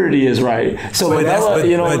security is right. So, but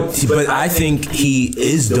I think he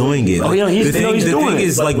is doing it. Oh, he's doing it. The thing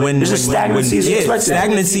is, like, when stagnancy is expected.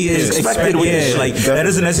 Stagnancy is expected. Yeah, like that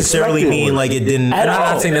doesn't necessarily mean like it didn't. I'm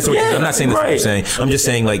not saying that's what you're saying. I'm just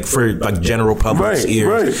saying, like, for like general public's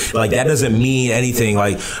ears. Right. Like, that doesn't mean anything.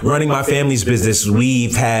 Like, running my family's business,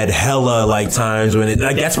 we've had hella like times when it,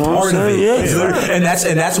 like, that's part of it. Yeah. And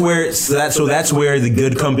that's where the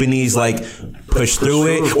good companies like push through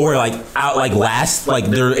it, or like last, like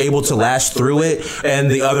they're able to last through it,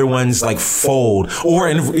 and the other ones like fold. Or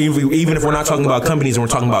even if we're not talking about companies and we're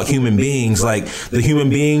talking about human beings, like the human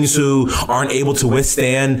beings who aren't able to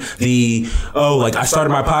withstand like I started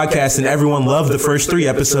my podcast and everyone loved the first 3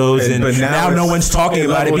 episodes, but now no one's talking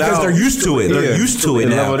about it because they're used to it. They're used to it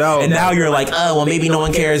now. And now you're like, oh, well, maybe no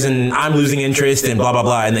one cares and I'm losing interest and blah, blah,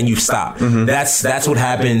 blah. And then you stop. Mm-hmm. That's what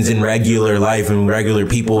happens in regular life and regular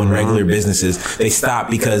people and regular businesses. They stop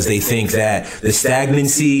because they think that the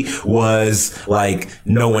stagnancy was like,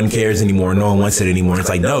 no one cares anymore. No one wants it anymore. It's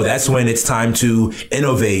like, no, that's when it's time to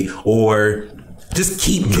innovate or just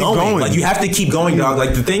keep going. Like, you have to keep going, dog.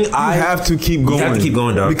 Like, the thing have to keep going. You have to keep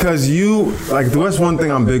going, dog. Because that's one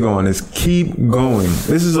thing I'm big on is keep going.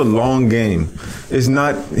 This is a long game. It's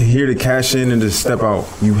not here to cash in and just step out.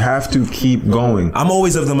 You have to keep going. I'm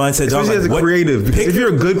always of the mindset, dog. Especially as a creative. Because if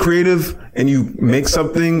you're a good creative and you make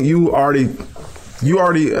something, you already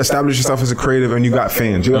established yourself as a creative and you got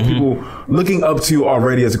fans. You got people looking up to you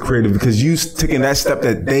already as a creative because you taking that step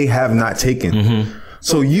that they have not taken. Mm-hmm.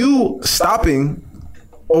 So you stopping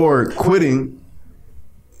or quitting,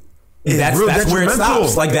 that's where it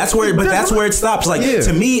stops. Like, that's where it stops. Like,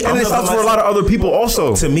 to me, and it stops for a lot of other people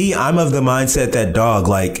also. To me, I'm of the mindset that, dog,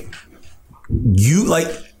 like, you, like,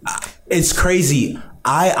 it's crazy.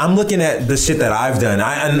 I'm looking at the shit that I've done.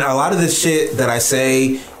 And a lot of the shit that I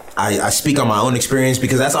say, I speak on my own experience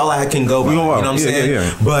because that's all I can go by. You know what I'm saying?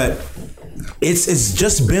 Yeah. But it's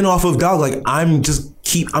just been off of, dog. Like I'm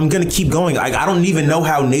gonna keep going. Like I don't even know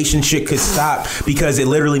how Nation shit could stop because it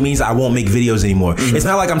literally means I won't make videos anymore. Mm-hmm. It's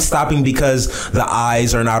not like I'm stopping because the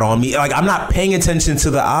eyes are not on me. Like I'm not paying attention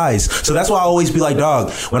to the eyes. So that's why I always be like,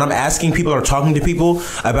 dog, when I'm asking people or talking to people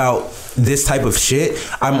about this type of shit,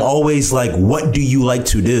 I'm always like, what do you like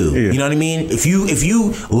to do? Yeah. You know what I mean? If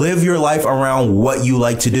you live your life around what you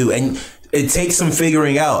like to do, and it takes some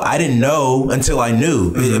figuring out. I didn't know until I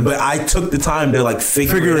knew, but I took the time to like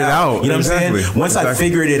figure it out. You know what I'm saying? Once I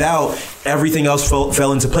figured it out, everything else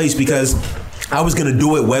fell into place because I was going to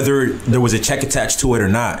do it whether there was a check attached to it or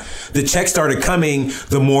not. The check started coming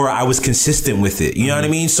the more I was consistent with it. You know what I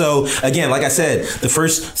mean? So again, like I said, the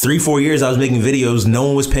first 3-4 years I was making videos, no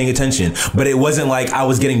one was paying attention, but it wasn't like I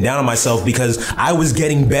was getting down on myself because I was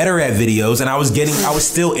getting better at videos and I was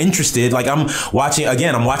still interested. Like I'm watching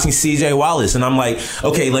CJ Wallace and I'm like,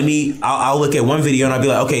 okay, I'll look at one video and I'll be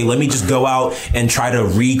like, okay, let me just go out and try to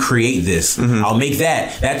recreate this. Mm-hmm. I'll make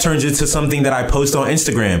that turns into something that I post on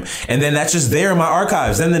Instagram. And then that's just there in my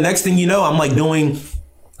archives. Then the next thing you know, I'm like doing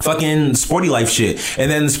fucking Sporty Life shit.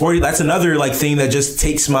 And then that's another like thing that just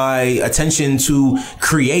takes my attention to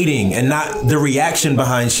creating and not the reaction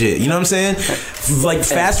behind shit. You know what I'm saying? Like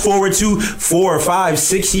fast forward to 4 or 5,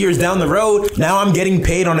 6 years down the road, now I'm getting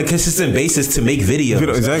paid on a consistent basis to make videos.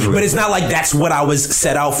 Exactly. But it's not like that's what I was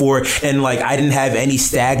set out for and like I didn't have any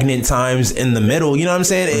stagnant times in the middle. You know what I'm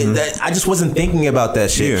saying? I just wasn't thinking about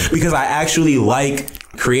that shit because I actually like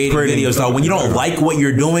creating videos. Now, when you don't like what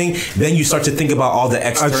you're doing, then you start to think about all the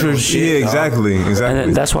external shit. Yeah, exactly.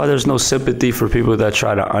 And that's why there's no sympathy for people that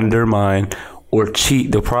try to undermine or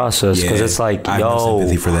cheat the process. Because it's like, I have no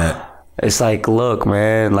sympathy for that. It's like, look,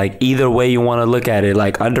 man, like either way you want to look at it,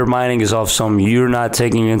 like undermining is off some, you're not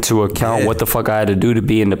taking into account what the fuck I had to do to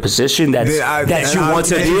be in the position that you want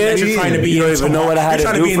to be in. You're trying to be you don't even know what I had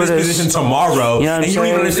to do for this position tomorrow. You know what and you don't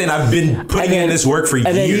even understand I've been putting in this work for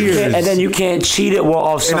years. And then you can't cheat it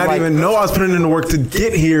off some. And I didn't even know I was putting in the work to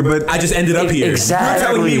get here, but I just ended up here. Exactly. You're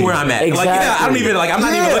telling me where I'm at. Exactly. Like, I don't even, like, I'm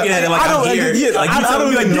not even looking at it like I'm here. Like, you telling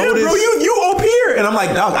me, like, bro, you up here. And I'm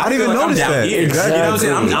like, dog, I don't even notice that. You know what I'm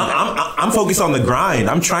saying? I'm focused on the grind.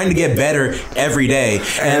 I'm trying to get better every day.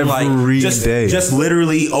 And just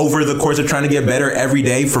literally over the course of trying to get better every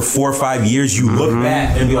day for 4 or 5 years, you look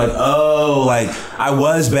back and be like, oh, like I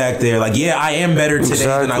was back there. Like, yeah, I am better today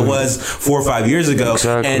than I was 4 or 5 years ago.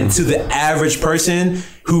 And to the average person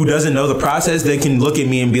who doesn't know the process, they can look at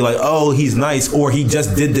me and be like, oh, he's nice, or he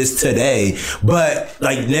just did this today. But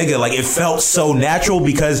like, nigga, like it felt so natural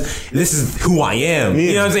because this is who I am.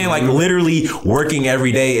 You know what I'm saying? Like literally working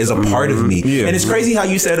every day is a part of me. And it's crazy how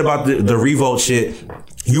you said about the revolt shit.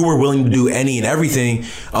 You were willing to do any and everything.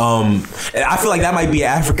 I feel like that might be an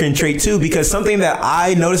African trait too, because something that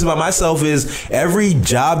I noticed about myself is every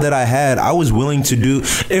job that I had, I was willing to do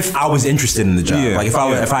if I was interested in the job. Like if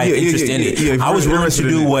I had interest in it, I was willing to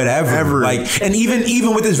do whatever. Like, and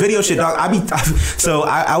even with this video shit, dog,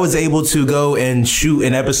 I was able to go and shoot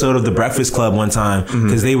an episode of The Breakfast Club one time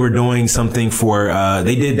because they were doing something for,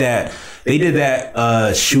 they did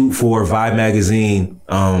that shoot for Vibe magazine,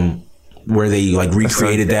 where they like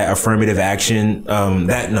recreated that affirmative action,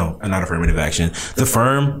 not affirmative action. The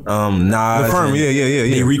Firm, Nas. The Firm, yeah.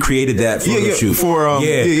 They recreated that photo shoot.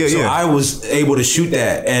 So I was able to shoot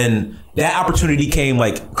that, and that opportunity came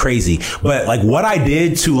like crazy. But like what I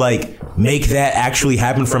did to like make that actually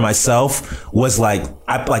happen for myself was like,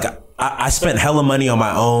 I spent hella money on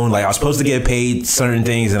my own. Like I was supposed to get paid certain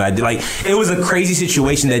things, and I did, like, it was a crazy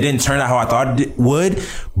situation that didn't turn out how I thought it would,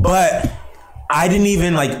 but I didn't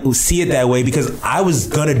even like see it that way because I was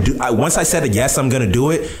gonna do. Once I said yes, I'm gonna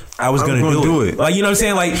do it. I was gonna do it. Like, you know what I'm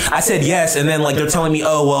saying? Like I said yes, and then like they're telling me,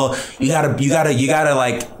 oh well, you gotta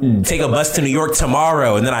like take a bus to New York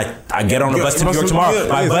tomorrow, and then I get on the bus to New York tomorrow.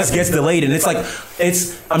 My bus gets delayed, and it's like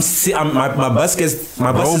my bus is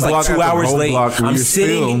like 2 hours late. I'm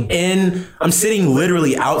sitting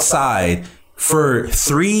literally outside for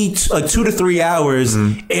 2 to 3 hours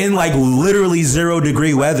in like literally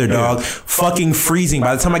 0-degree weather, dog. Fucking freezing.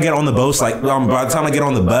 By the time I get on the bus,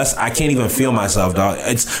 I can't even feel myself, dog.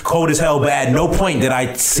 It's cold as hell. But at no point did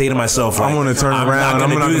I say to myself, like, I'm gonna turn around. I'm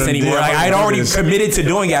not gonna do this anymore. Like, I'd already committed to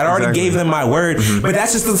doing it. I'd already gave them my word. But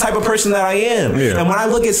that's just the type of person that I am. And when I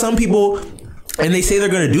look at some people and they say they're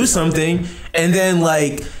gonna do something, and then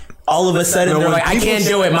like all of a sudden they're like, I can't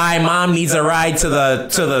do it. My mom needs a ride to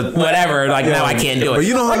the whatever. Like, no, I can't do it. But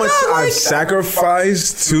you know how much I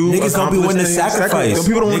sacrificed to niggas don't be wanting to sacrifice.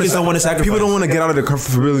 People don't want to sacrifice. People don't want to get out of the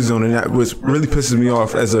comfortability zone, and that was really pisses me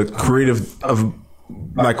off as a creative of.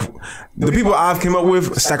 Like the people I've came up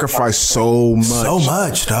with sacrifice so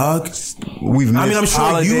much, dog. We've missed I'm sure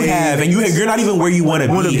holidays. you have, and you're not even where you want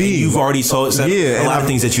to be. You've already said a lot of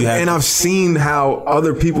things that you have. And I've seen how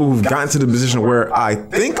other people who've gotten to the position where I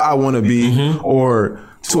think I want to be, or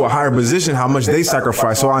to a higher position, how much they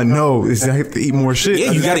sacrifice. So I know is I have to eat more shit.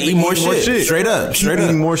 Yeah, you got to eat more shit. Straight up.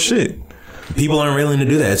 Eating more shit. People aren't willing to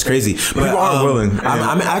do that. It's crazy. But, people aren't willing.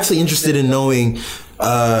 I'm actually interested in knowing.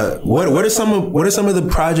 What are some of the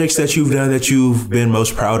projects that you've done that you've been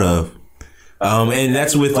most proud of? And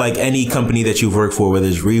that's with like any company that you've worked for, whether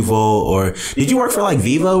it's Revo or did you work for like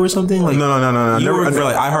Vivo or something? Like no. You worked for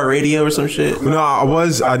like iHeartRadio or some shit? No,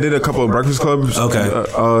 I did a couple of Breakfast Clubs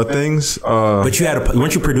things. But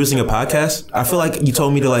weren't you producing a podcast? I feel like you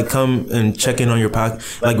told me to like come and check in on your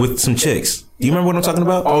podcast, like with some chicks. Do you remember what I'm talking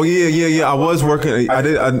about? Oh yeah. I was working.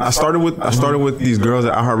 I started with these girls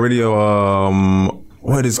at iHeartRadio.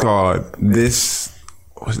 What is called this?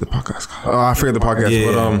 What's the podcast called? I forget the podcast.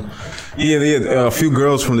 Yeah. But a few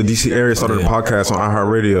girls from the DC area started a podcast on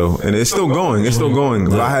iHeartRadio, and it's still going.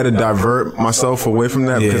 But I had to divert myself away from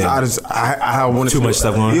that because I wanted too much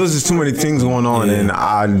stuff going on. It was just too many things going on, and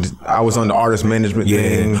I was on the artist management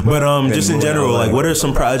thing. But just in general, like, what are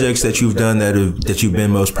some projects that you've done that you've been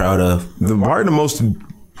most proud of? Probably the most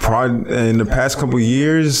proud in the past couple of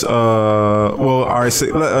years. I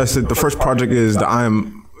said the first project is the I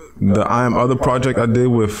Am Other project I did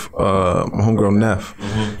with my homegirl Neff,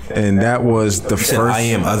 and that was the first. I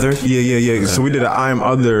Am Other. Yeah. Okay. So we did an I Am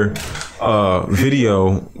Other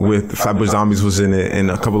video with Flatbush Zombies was in it, and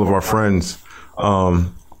a couple of our friends.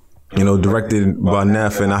 Directed by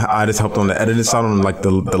Neff, and I just helped on the editing side on like the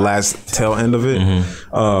last tail end of it. And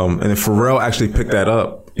then Pharrell actually picked that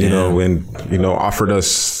up. And offered us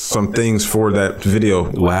some things for that video.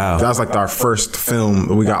 Wow. That was like our first film.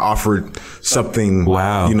 We got offered something,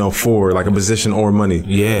 wow. For like a position or money.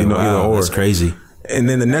 Yeah. Wow. Either or. That's crazy. And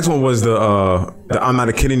then the next one was the I'm Not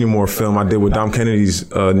a Kid Anymore film I did with Dom Kennedy's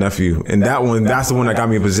nephew. And that's the one that got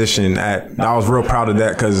me a position I was real proud of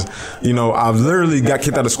that because, I've literally got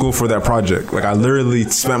kicked out of school for that project. Like I literally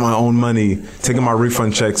spent my own money, taking my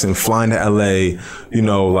refund checks and flying to LA, you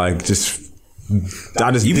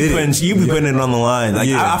be putting it on the line. Like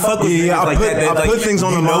I fuck with I put things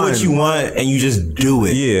on the line. You know what you want and you just do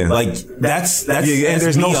it. Yeah, like that's and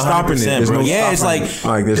there's no stopping it. There's no it's like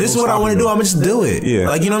this is what I want to do. I'm gonna just do it. Yeah,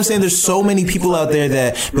 like you know what I'm saying. There's so many people out there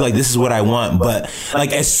that be like, this is what I want, but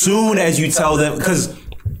like as soon as you tell them, because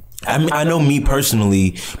I know me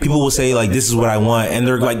personally, people will say like, this is what I want. And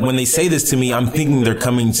they're like, when they say this to me, I'm thinking they're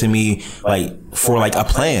coming to me like for like a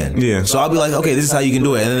plan. Yeah. So I'll be like, okay, this is how you can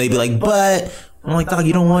do it. And then they'd be like, but I'm like, dog,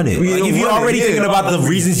 you don't want it. Like if you're already thinking about the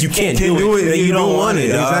reasons you can't do it, then you don't want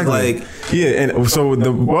it. Exactly. Like, and so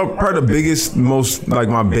part of the biggest, most like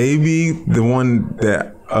my baby, the one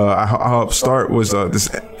that I helped start was this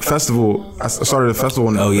festival. I started a festival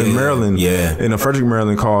in Maryland, in Frederick,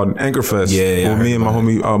 Maryland, called Anchorfest. With me and my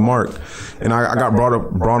homie Mark, and I got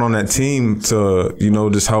brought on that team to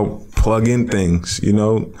just help plug in things.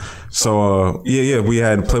 So we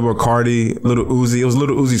had Playboy Cardi, Lil Uzi. It was Lil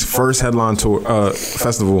Uzi's first headline tour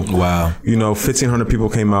festival. Wow. 1,500 people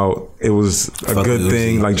came out. It was a good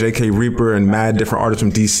thing. Like J.K. Reaper and mad different artists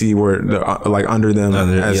from DC were like under them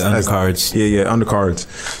as undercards. Undercards.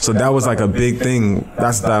 So that was like a big thing.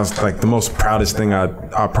 That was like the most proudest thing I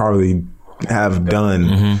probably have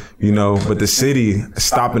done, but the city is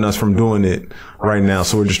stopping us from doing it right now.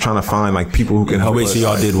 So we're just trying to find like people who can help us. So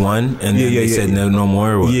y'all did one and then they said no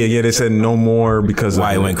more? Or what? Yeah, they said no more because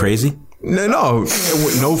why it went crazy? No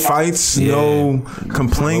fights, no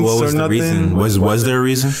complaints what was or nothing. The reason? Was there a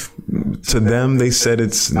reason? To them, they said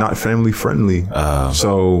it's not family friendly.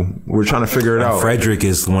 So we're trying to figure it out. Frederick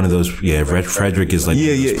is one of those. Frederick is like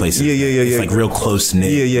those places. It's like real close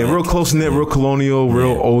knit. Real close knit, real colonial,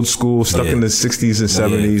 real old school, stuck in the 60s and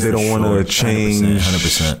 70s. They don't want to change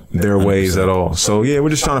 100%. Their ways at all. So we're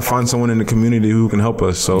just trying to find someone in the community who can help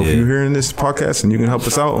us. So if you're hearing this podcast and you can help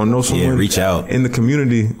us out or know someone, reach out in the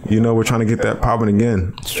community. We're trying to get that popping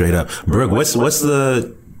again. Straight up, Brooke. What's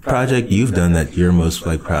the project you've done that you're most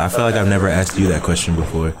like proud? I feel like I've never asked you that question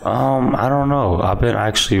before. I don't know. I've been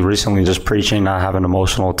actually recently just preaching not having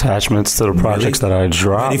emotional attachments to the projects that I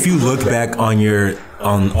drop. And if you look back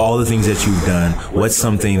on all the things that you've done, what's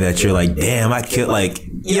something that you're like, damn, I killed,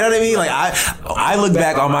 like You know what I mean? Like I look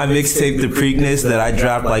back on my mixtape, The Preakness, that I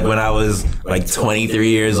dropped like when I was like 23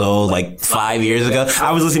 years old, like 5 years ago.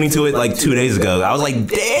 I was listening to it like 2 days ago. I was like,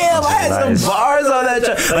 damn, I had some bars on that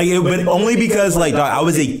track. Like, but only because like dog,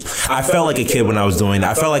 I felt like a kid when I was doing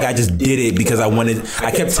that. I felt like I just did it because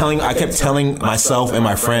I kept telling myself and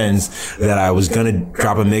my friends that I was gonna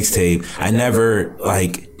drop a mixtape. I never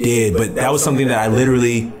like did, but that was something that I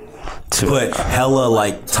literally put hella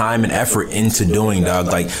like time and effort into doing, dog.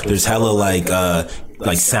 Like there's hella like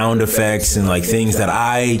sound effects and like things that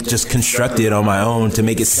I just constructed on my own to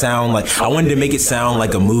make it sound like I wanted to make it sound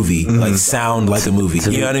like a movie, like sound like a movie.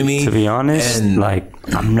 You know what I mean? To be honest, and like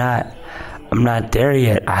I'm not there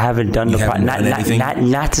yet. I haven't done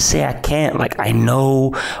not to say I can't. Like I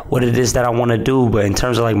know what it is that I want to do, but in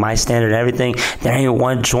terms of like my standard and everything, there ain't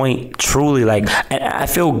one joint truly like. And I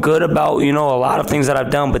feel good about a lot of things that I've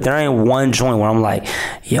done, but there ain't one joint where I'm like,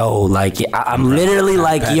 yo, like I'm literally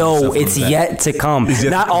like, yo, it's yet to come.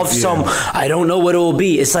 Not off some. I don't know what it will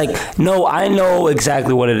be. It's like no, I know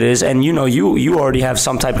exactly what it is, and you already have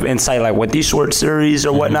some type of insight like with these short series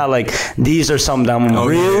or whatnot. Like these are some that I'm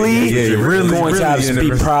really going to have to be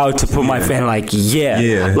proud to put my fan like like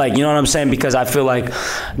you know what I'm saying, because I feel like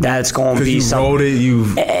that's going to be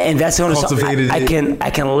something, and that's going to I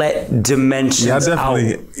can let dimensions out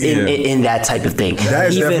in that type of thing. That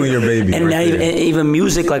is definitely your baby, and even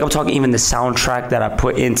music, like I'm talking even the soundtrack that I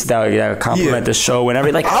put into that complement the show and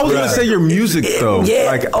everything. Like I was gonna say your music though,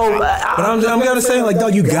 but I'm gonna say like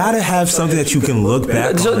dog, you gotta have something that you can look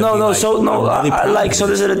back. So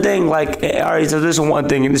this is the thing. Like all right, so this is one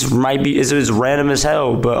thing, and this might be it's random as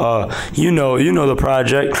hell, but you know the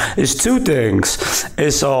project. It's two things.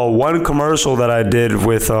 It's one commercial that I did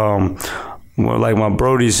with like my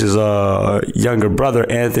Brody's younger brother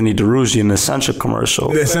Anthony DeRugi, an Essential commercial.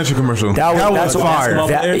 The Essential commercial. That's fire.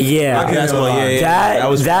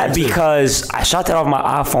 That because I shot that off my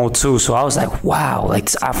iPhone too, so I was like, wow, like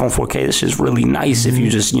this iPhone 4K, this is really nice if you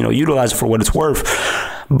just utilize it for what it's worth.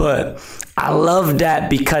 But I love that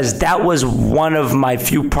because that was one of my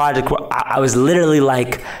few projects where I was literally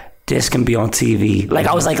like, this can be on TV. Like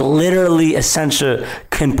I was like, literally, Essential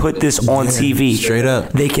can put this on TV. Straight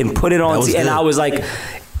up, they can put it on TV, and I was like,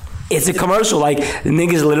 it's a commercial. Like the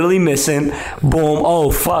nigga's literally missing. Boom. Oh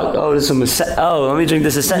fuck. Oh, this is let me drink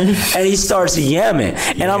this and he starts yamming.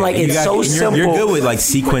 And I'm like, it's so simple. You're good with like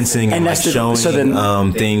sequencing and like showing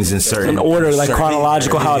things in certain order, like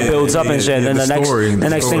chronological, how it builds up and shit. And then the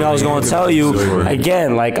next thing I was going to tell you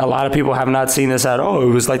again, like a lot of people have not seen this at all. It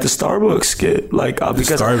was like the Starbucks skit, like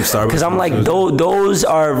because I'm like those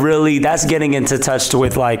are really, that's getting into touch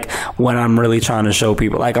with like what I'm really trying to show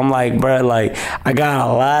people. Like I'm like, bro, like I got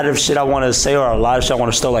a lot of shit I want to say or a lot of shit I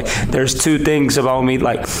want to stow. Like there's two things about me.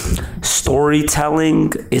 Like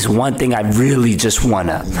storytelling is one thing I really just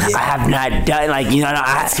wanna. I have not done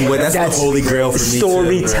that's the holy grail for me.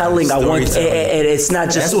 Storytelling. I want, and it's not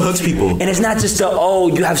just that's what hooks people. And it's not just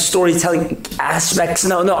you have storytelling aspects.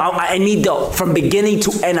 No, I need from beginning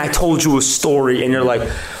to end. I told you a story, and you're like,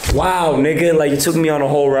 wow, nigga, like you took me on a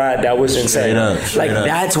whole ride. That was insane. Straight up.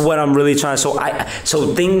 That's what I'm really trying.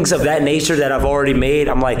 So things of that nature that I've already made,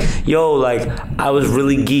 I'm like, yo, like I was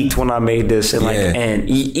really geeked when I made this, and and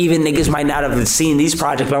even niggas might not have seen these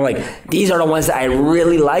projects, but I'm like, these are the ones that I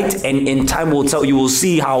really liked, and in time you will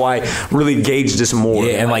see how I really gauge this more.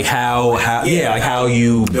 Yeah, and like how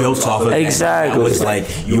you built off of exactly. That was like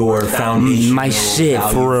your foundation, my shit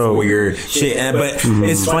for your shit. But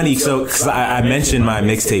it's funny, because I mentioned my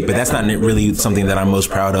mixtape, but that's not really something that I'm most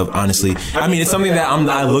proud of, honestly. I mean, it's something that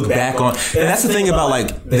I look back on, and that's the thing about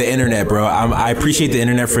like the internet, bro. I appreciate the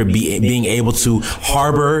internet for being able to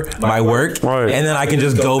harbor my work, and then I can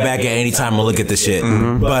just go back at any time and look at the shit.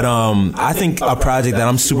 But I think a project that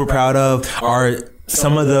I'm super proud of are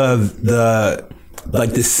some of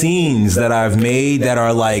the scenes that I've made that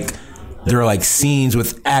are like, they're like scenes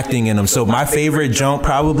with acting in them. So my favorite joint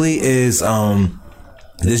probably is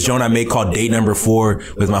this joint I made called Date Number 4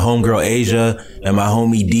 with my homegirl Asia and my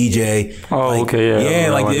homie DJ.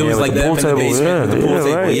 It was like the pool table.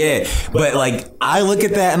 But like I look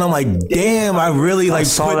at that and I'm like, damn, I really like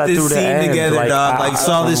put this scene together, dog. Like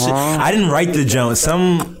saw this shit. I didn't write the joint.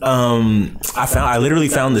 I literally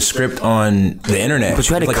found the script on the internet. But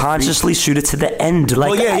you had to consciously shoot it to the end.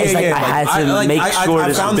 Like I had to make sure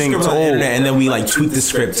this was being told. And then we like tweaked the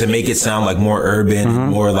script to make it sound like more urban,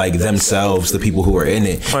 more like themselves, the people who are in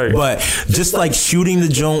it. But just like shooting the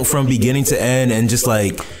joint from beginning to end and just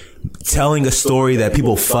like telling a story that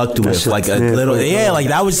people fucked with, like a little, like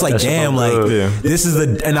that was like, damn, like this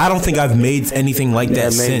is and I don't think I've made anything like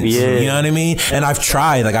that since. You know what I mean? And I've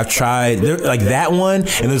tried like that one,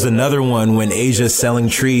 and there's another one when Asia's selling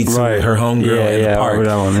treats to her homegirl in the park.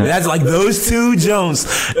 That's like those two Jones,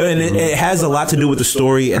 and it has a lot to do with the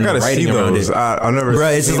story and the writing around it. I've never. Bro,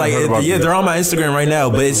 it's just like they're on my Instagram right now,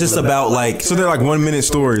 but it's just about like. So they're like 1 minute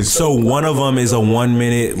stories. So one of them is a 1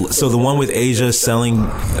 minute. So the one with Asia selling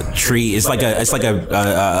a treat, it's like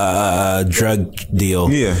a drug deal.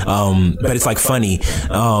 But it's like funny.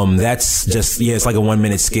 That's just it's like a 1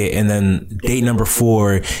 minute skit, and then date number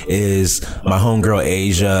 4 is my homegirl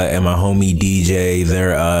Asia and my homie DJ.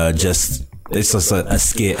 They're it's just a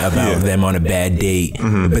skit about them on a bad date.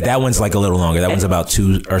 But that one's like a little longer. That one's about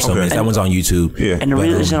 2 or so minutes. That one's on YouTube. And the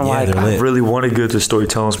reason why I really want to get to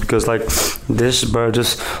storytelling is because like this, bro,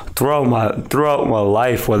 just throughout my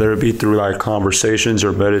life, whether it be through like conversations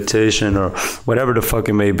or meditation or whatever the fuck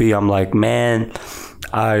it may be, I'm like, man,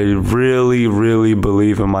 I really, really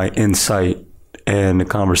believe in my insight and the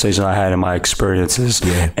conversation I had in my experiences.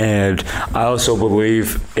 And I also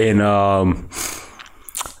believe in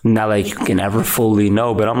not like you can ever fully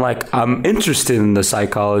know, but I'm interested in the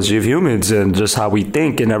psychology of humans and just how we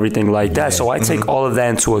think and everything like that. So I take all of that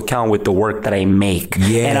into account with the work that I make.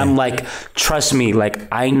 And I'm like, trust me,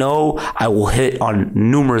 like I know I will hit on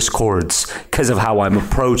numerous chords because of how I'm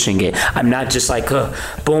approaching it. I'm not just like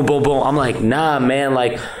boom, boom, boom. I'm like, nah, man,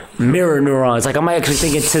 like mirror neurons. Like I'm actually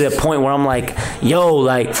thinking to the point where I'm like, yo,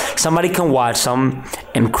 like somebody can watch some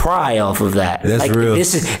and cry off of that. That's like, real.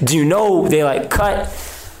 Do you know they like cut?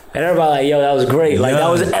 And everybody like, yo, that was great. Like that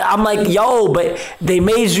was. I'm like, yo, but they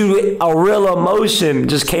made you a real emotion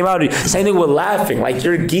just came out of you. Same thing with laughing. Like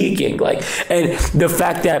you're geeking. Like, and the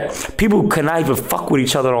fact that people cannot even fuck with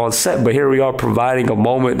each other on set, but here we are providing a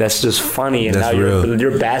moment that's just funny, and that's now real.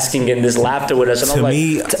 you're basking in this laughter with us. And I'm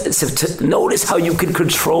like, to notice how you can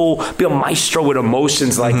be a maestro with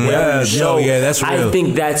emotions, like whatever you show. That's real. I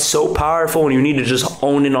think that's so powerful, and you need to just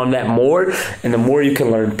own in on that more. And the more you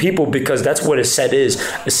can learn people, because that's what a set is.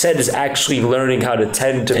 Set is actually learning how to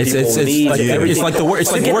tend to people's needs. It's like the work.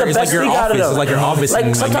 It's like work. It's like your office. It's like your office. Like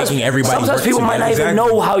making everybody. Sometimes people might not even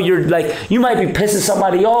know how you're like. You might be pissing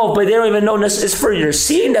somebody off, but they don't even know it's for your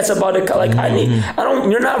scene. That's about it. Like I don't.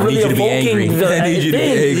 You're not really evoking the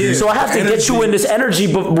thing. So I have to get you in this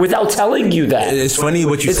energy, but without telling you that. It's funny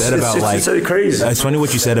what you said about like. It's crazy. It's funny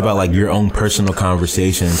what you said about like your own personal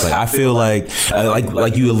conversations. Like I feel like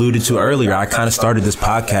you alluded to earlier. I kind of started this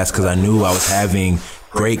podcast because I knew I was having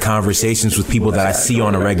great conversations with people that I see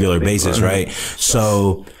on a regular basis, right?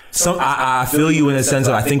 So I feel you in the sense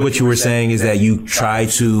of I think what you were saying is that you try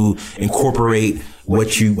to incorporate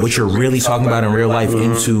what you're really talking about in real life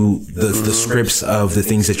into the scripts of the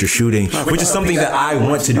things that you're shooting, which is something that I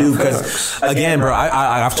want to do because again, bro,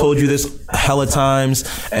 I've told you this hella times,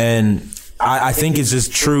 and I think it's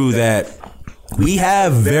just true that we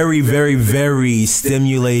have very, very, very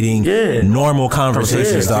stimulating, normal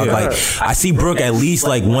conversations, dog. Like I see Brooke at least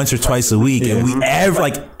like once or twice a week, and we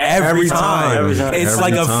every time it's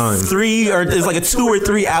like a 2 or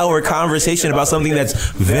 3 hour conversation about something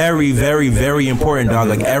that's very, very, very important, dog.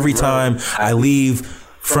 Like every time I leave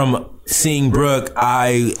from seeing Brooke,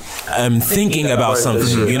 I am thinking about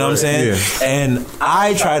something. You know what I'm saying? And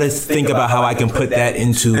I try to think about how I can put that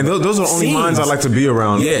into. And those are the only minds I like to be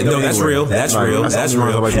around. Yeah, no, that's real. That's real. That's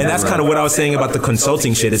real. And that's kind of what I was saying about the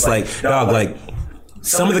consulting shit. It's like, dog, like.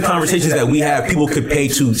 Some of the conversations that we have, people could pay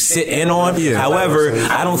to sit in on. However,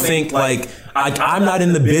 I don't think like I'm not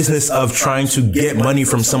in the business of trying to get money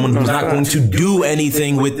from someone who's not going to do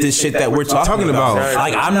anything with this shit that we're talking about.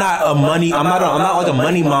 Like I'm not like a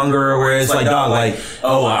money monger where it's like, dog, like,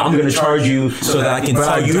 oh, I'm gonna charge you so that I can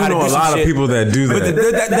tell you how to do a lot of people that do that.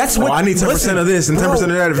 But that's what I need 10% of this and 10% of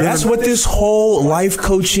that. That's what this whole life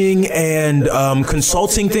coaching and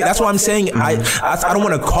consulting thing. That's why I'm saying I don't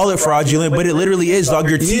want to call it fraudulent, but it literally is, dog.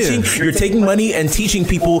 You're teaching, you're taking money and teaching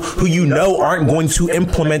people who you know aren't going to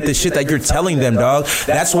implement the shit that you're telling them, dog.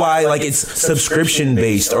 That's why like it's subscription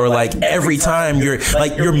based, or like every time you're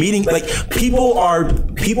meeting like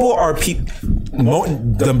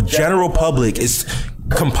the general public is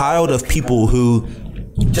compiled of people who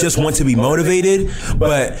just want to be motivated,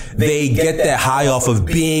 but they get that high off of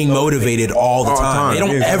being motivated all the time. They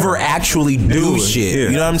don't ever actually do shit.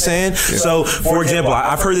 You know what I'm saying? So, for example,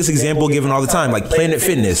 I've heard this example given all the time, like Planet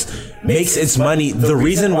Fitness makes its money. The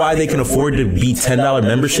reason why they can afford to be $10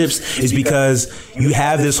 memberships is because you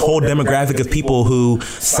have this whole demographic of people who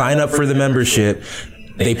sign up for the membership.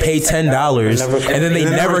 they pay $10 and then they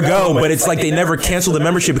never go, but it's like they never cancel the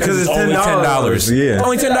membership because it's only $10. Yeah,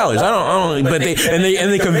 only $10. I don't. But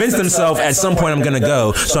they convince themselves at some point I'm gonna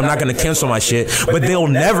go, so I'm not gonna cancel my shit. But they'll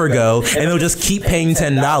never go, and they'll just keep paying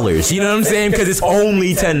 $10. You know what I'm saying? Because it's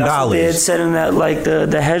only $10. They had said in that like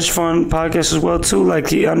the hedge fund podcast as well too.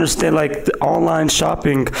 Like you understand, like the online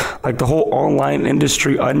shopping, like the whole online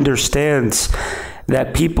industry understands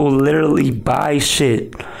that people literally buy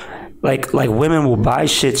shit. Like women will buy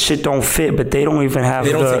shit don't fit, but they don't even have.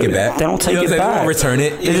 They don't take it back. They don't take it back. They don't return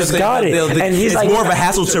it. They just got it. And he's like, more of a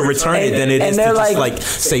hassle to return it than it is to just like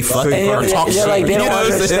say fuck it or talk shit. Like they don't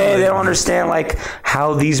understand. They don't understand like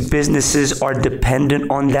how these businesses are dependent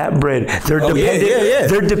on that bread. They're dependent.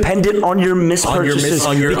 They're dependent on your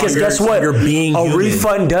mispurchases. Because guess what? A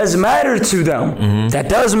refund does matter to them. Mm-hmm. That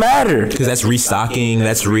does matter. Because that's restocking.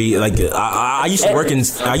 That's I used to work in.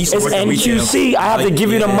 I used to work in retail. NQC. I have to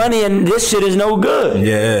give you the money and this shit is no good.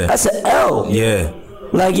 Yeah. That's an L. Yeah.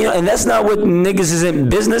 Like, you know, and that's not what niggas is in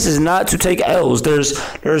business, is not to take L's.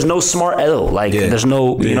 There's no smart L. Like, there's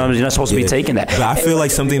no, you know, you're not supposed to be taking that. But I feel like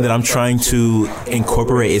something that I'm trying to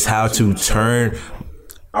incorporate is how to turn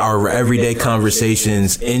our everyday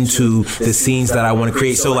conversations into the scenes that I want to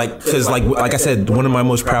create. So like, cause like I said, one of my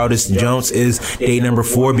most proudest jumps is Date Number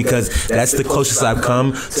 4, because that's the closest I've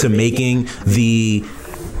come to making the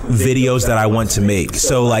videos that I want to make.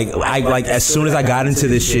 So like as soon as I got into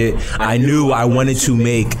this shit, I knew I wanted to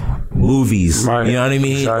make movies. Right. You know what I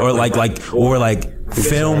mean? Exactly. Or like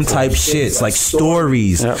film type shits, like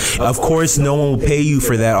stories. Yep. Of course, no one will pay you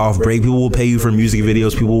for that off break. People will pay you for music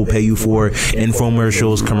videos. People will pay you for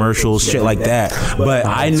infomercials, commercials, shit like that. But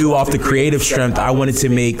I knew off the creative strength, I wanted to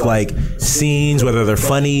make like scenes, whether they're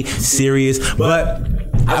funny, serious. But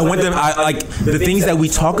I want them. I like the things that we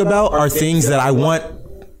talk about are things that I want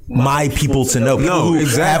my people to know. People who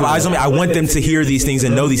have eyes on me, I want them to hear these things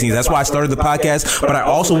and know these things. That's why I started the podcast, but I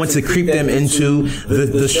also want to creep them into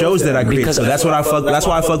the shows that I create. So that's what I fuck. That's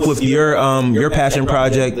why I fuck with your passion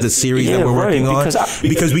project, the series that we're working on,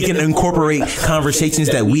 because we can incorporate conversations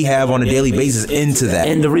that we have on a daily basis into that.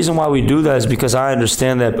 And the reason why we do that is because I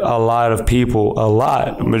understand that a lot of people,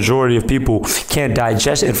 majority of people can't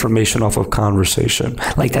digest information off of conversation.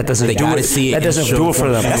 Like that doesn't do it. That doesn't do it for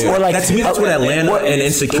them. That's what Atlanta and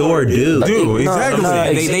Insecure do.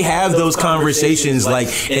 Exactly. They have those conversations like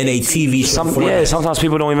in a TV show. Sometimes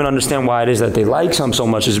people don't even understand why it is that they like some so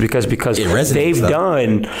much, is because they've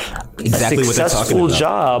done exactly a successful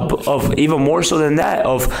job of, even more so than that,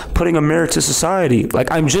 of putting a mirror to society. Like,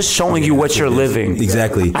 I'm just showing you what you're living.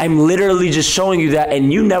 Exactly. I'm literally just showing you that,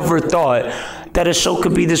 and you never thought that a show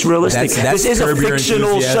could be this realistic. This is a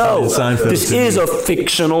fictional show. This is a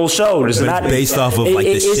fictional show. It's not based off of like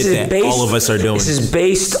the shit that all of us are doing. This is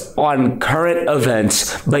based on current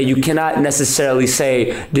events, but you cannot necessarily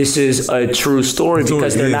say this is a true story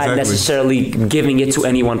because they're not necessarily giving it to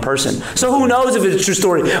any one person. So who knows if it's a true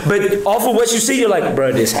story? But off of what you see, you're like,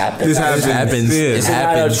 bro, this happens. This happens. It's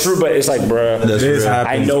not true, but it's like, bro, this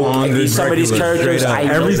happens. I know some of these characters. I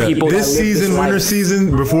know people. This season, winter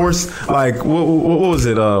season, before like what was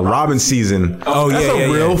it? Robin season. Oh, that's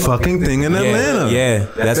a real fucking thing in Atlanta. Yeah,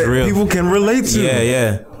 that's real. People can relate to.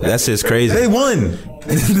 Yeah. That's just crazy. They won.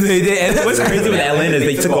 And what's crazy with Atlanta is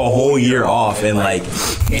they took a whole year off and like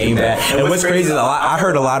came back. And what's crazy is I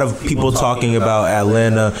heard a lot of people talking about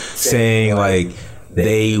Atlanta saying like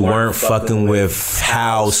they weren't fucking with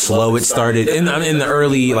how slow it started in the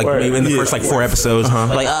early, like maybe in the first like 4 episodes.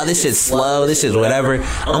 Like, oh, this shit's slow, this shit's whatever.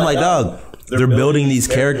 I'm like, dog, they're building these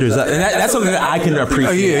characters up, and that's something that I can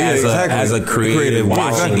appreciate as a creative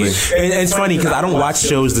watching it. And it's funny because I don't watch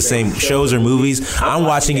shows the same shows or movies. I'm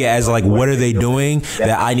watching it as like, what are they doing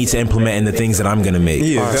that I need to implement in the things that I'm gonna make.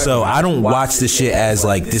 So I don't watch this shit as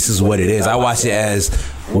like, this is what it is. I watch it as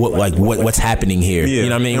what's happening here. You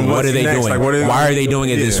know what I mean? What are they doing? Like, why are they doing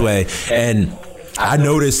it this way? And I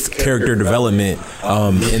noticed character development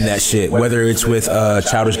in that shit, whether it's with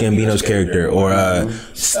Childish Gambino's character or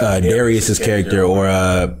Darius's character or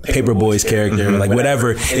Paperboy's character, like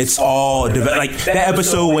whatever. It's all like that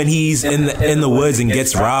episode when he's in the woods and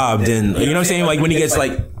gets robbed, and you know what I'm saying, like when he gets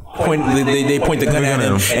like they point the gun at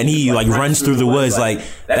him and he like runs through the woods. Like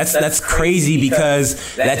that's crazy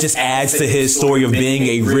because that just adds to his story of being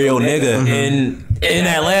a real nigga in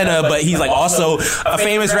Atlanta, but he's like also a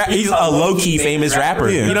famous he's a low-key famous rapper.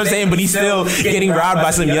 You know what I'm saying? But he's still getting robbed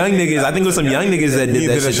by some young niggas. I think it was some young niggas that did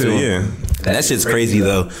that shit to him. That shit's crazy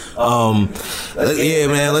though. Yeah,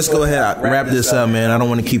 man, let's go ahead, wrap this up, man. I don't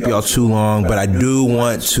want to keep y'all too long, but I do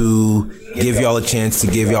want to give y'all a chance to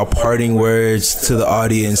give y'all parting words to the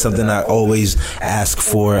audience. Something I always ask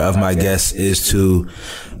for of my guests is to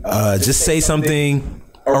just say something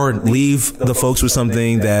or leave the folks with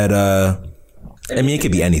something that, I mean, it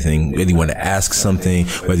could be anything. Whether you want to ask something,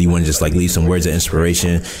 whether you want to just like leave some words of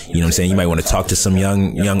inspiration. You know what I'm saying? You might want to talk to some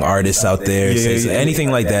young artists out there. Say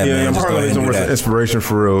anything like that, man. I'm just probably some words of inspiration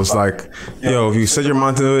for real. It's like, yo, if you set your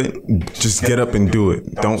mind to it, just get up and do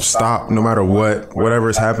it. Don't stop, no matter whatever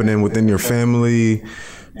is happening within your family.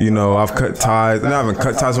 You know, I've cut ties. I haven't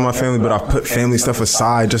cut ties with my family, but I've put family stuff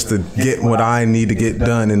aside just to get what I need to get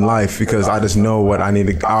done in life, because I just know what I need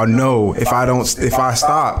to. I'll know if I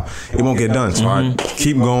stop, it won't get done. So I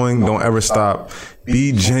keep going. Don't ever stop.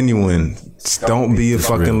 Be genuine. Don't be a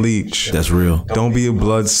fucking leech. That's real. Don't be a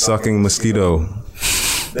blood sucking mosquito.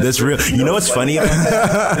 That's real. You know what's funny?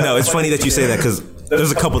 No, it's funny that you say that, because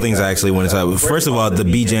there's a couple things I actually want to talk about. First of all, the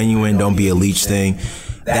be genuine, don't be a leech thing.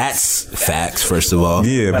 That's facts, first of all.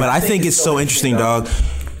 Yeah. But I think it's so interesting, dog.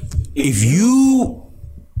 If you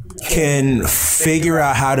can figure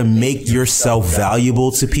out how to make yourself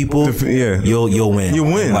valuable to people, you'll win. You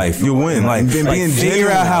win. In life. You win. Like figure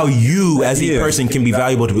out how you as a person can be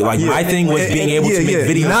valuable to people. Like my thing was being able to make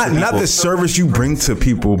videos. Not the service you bring to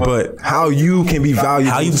people, but how you can be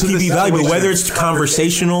valuable. How you can be valuable, whether it's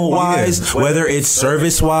conversational wise, whether it's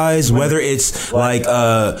service wise, whether it's like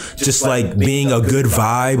just like being a good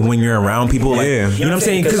vibe when you're around people. Like, you know what I'm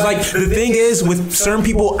saying? Because like the thing is, with certain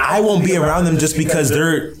people, I won't be around them just because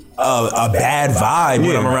they're a bad vibe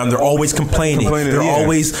when I'm around. They're always complaining. They're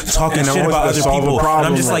always talking shit about other people. And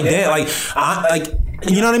I'm just like, damn,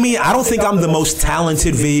 you know what I mean? I don't think I'm the most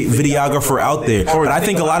talented videographer out there, but I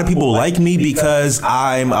think a lot of people like me because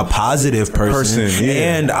I'm a positive person.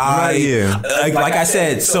 And like I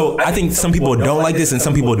said, so I think some people don't like this and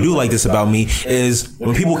some people do like this about me, is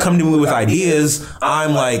when people come to me with ideas,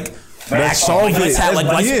 I'm like, let's solve it.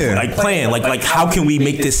 Like plan. Like how can we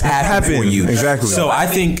make this happen for you? Exactly. So I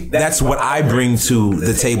think that's what I bring to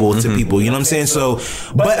the table to people. You know what I'm saying? So,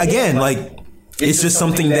 but again, like it's just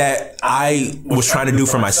something that I was trying to do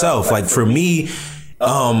for myself. Like for me,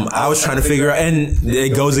 I was trying to figure out, and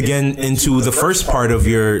it goes again into the first part of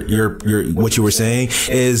your what you were saying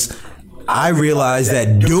is, I realized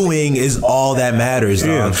that doing is all that matters.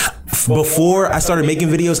 Before I started making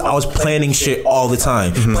videos, I was planning shit all the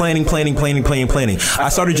time. Planning. I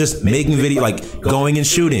started just making video, like going and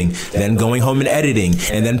shooting, then going home and editing,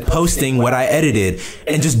 and then posting what I edited.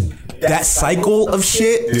 And just that cycle of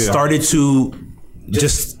shit started to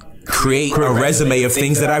just create a resume of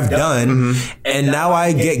things that I've done. And now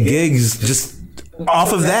I get gigs just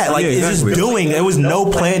off of that. Like it's just doing. There was no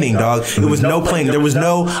planning, dog. It was no planning. There was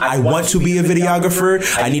no, I want to be a videographer,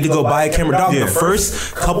 I need to go buy a camera. Dog, the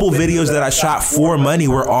first couple videos that I shot for money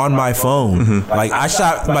were on my phone. Like I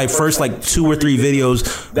shot my first like 2 or 3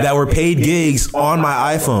 videos that were paid gigs on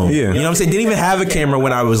my iPhone. You know what I'm saying? Didn't even have a camera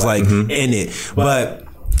when I was like in it. But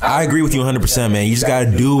I agree with you 100%, man. You just gotta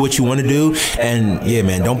do what you want to do, and yeah,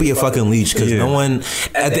 man, don't be a fucking leech, because no one.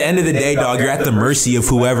 At the end of the day, dog, you're at the mercy of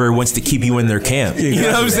whoever wants to keep you in their camp. You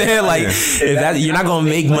know what I'm saying? Like, if that, you're not gonna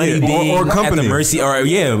make money being or at the mercy, or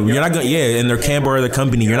you're not gonna in their camp or the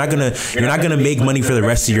company. You're not gonna make money for the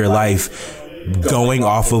rest of your life going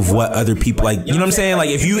off of what other people like. You know what I'm saying?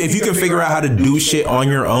 Like if you can figure out how to do shit on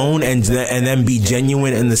your own and then be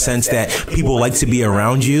genuine in the sense that people like to be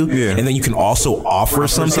around you, and then you can also offer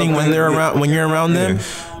something when they're around, when you're around them,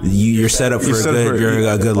 you're set up for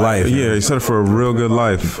a good life. Yeah, you're set up for a real good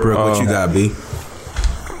life. Brooke, what you got, B?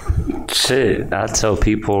 Shit, I tell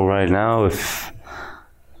people right now,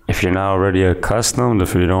 if you're not already accustomed,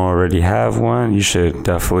 if you don't already have one, you should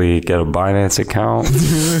definitely get a Binance account.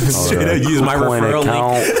 Use my referral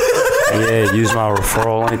link. Yeah, use my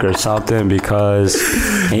referral link or something, because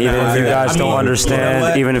even if you guys don't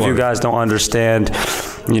understand,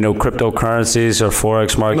 you know, cryptocurrencies or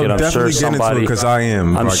Forex market, I'm sure somebody, because I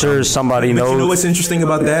am. I'm sure somebody knows. You know what's interesting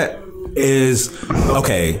about that is,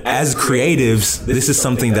 okay, as creatives, this is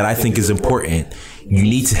something that I think is important. You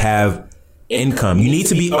need to have income. You need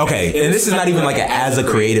to be okay, and this is not even like as a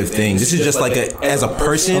creative thing. This is just like as a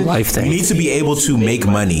person, a life thing. You need to be able to make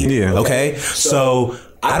money. Okay, so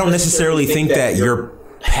I don't necessarily think that your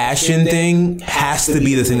passion thing has to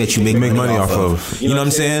be the thing that you make money off of. You know what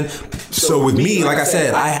I'm saying? So with me, like I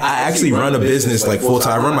said, I actually run a business like full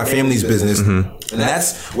time. I run my family's business, and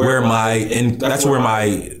that's where my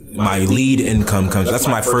my lead income comes. That's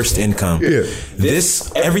my first income. Yeah.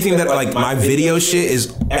 This, everything that like my video shit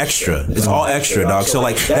is extra. It's all extra, dog. So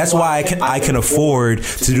like that's why I can afford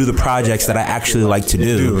to do the projects that I actually like to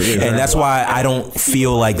do. And that's why I don't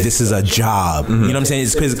feel like this is a job. You know what I'm saying?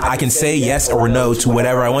 It's because I can say yes or no to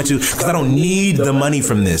whatever I want to, because I don't need the money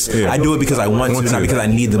from this. I do it because I want to, not because I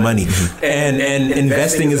need the money. And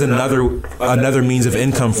investing is another means of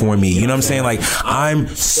income for me. You know what I'm saying? Like I'm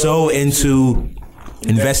so into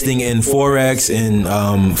investing in Forex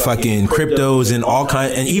and fucking cryptos and all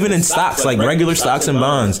kind, and even in stocks, like regular stocks and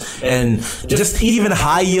bonds, and just even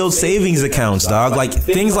high yield savings accounts, dog. Like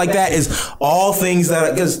things like that is all things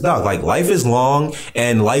that, because dog, like life is long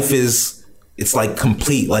and life is, it's like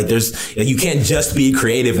complete. Like you can't just be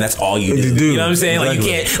creative and that's all you do. You know what I'm saying? Like you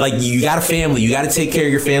can't, like you got a family, you got to take care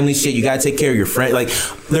of your family shit. You got to take care of your friend. Like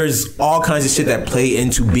there's all kinds of shit that play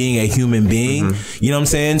into being a human being. You know what I'm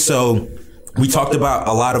saying? So we talked about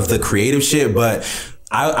a lot of the creative shit, but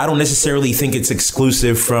I don't necessarily think it's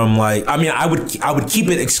exclusive from like, I mean, I would keep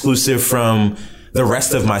it exclusive from the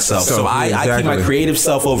rest of myself. So I keep my creative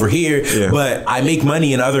self over here, but I make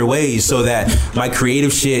money in other ways so that my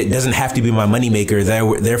creative shit doesn't have to be my moneymaker.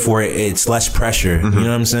 Therefore, it's less pressure. You know what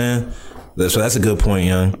I'm saying? So that's a good point,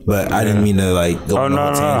 Young. But I didn't mean to like go on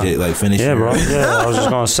a tangent, like finish. Yeah, bro. Yeah, I was just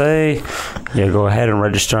gonna say, go ahead and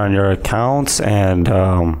register on your accounts and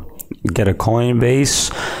get a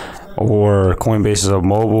Coinbase. Or Coinbase is a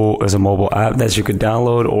mobile app that you could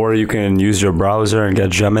download, or you can use your browser and get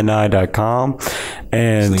Gemini.com.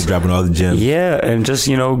 And dropping all the gems. Yeah, and just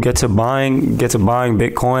get to buying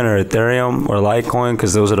Bitcoin or Ethereum or Litecoin,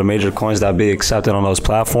 because those are the major coins that be accepted on those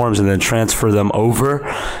platforms, and then transfer them over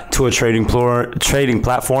to a trading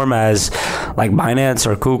platform as like Binance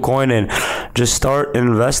or KuCoin, and just start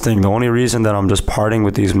investing. The only reason that I'm just parting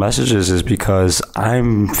with these messages is because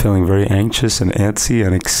I'm feeling very anxious and antsy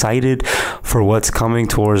and excited for what's coming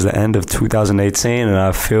towards the end of 2018, and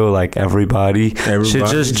I feel like everybody should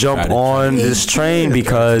just jump on this train,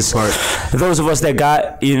 because those of us that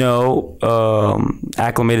got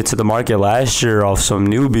acclimated to the market last year off some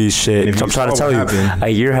newbie shit, I'm trying to tell you, a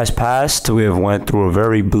year has passed. We have went through a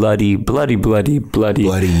very bloody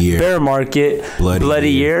year, bear market,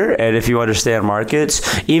 bloody year. And if you understand markets,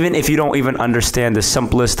 even if you don't even understand the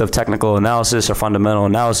simplest of technical analysis or fundamental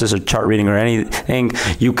analysis or chart reading or anything,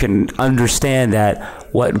 you can understand that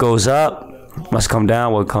what goes up must come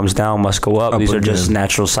down, what comes down must go up. These are just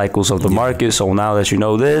natural cycles of the market. So now that you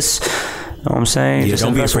know this, you know what I'm saying? Yeah, just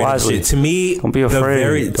don't be afraid wisely. of shit. To me, don't be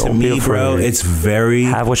afraid. Bro, it's very...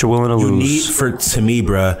 Have what you're willing to lose. To me,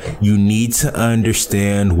 bro, you need to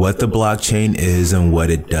understand what the blockchain is and what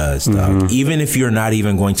it does, dog. Even if you're not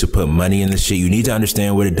even going to put money in the shit, you need to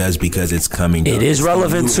understand what it does, because it's coming down. It is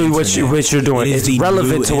relevant to what you're doing. It's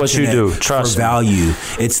relevant to what you do. Trust me. Value.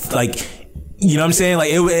 It's like... You know what I'm saying?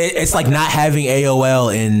 Like it's like not having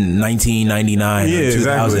AOL in 1999 or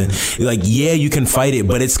 2000. Exactly. Like, you can fight it,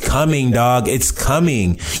 but it's coming, dog. It's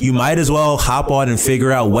coming. You might as well hop on and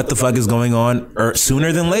figure out what the fuck is going on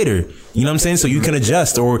sooner than later. You know what I'm saying? So you can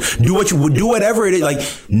adjust or do whatever it is. Like,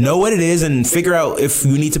 know what it is and figure out if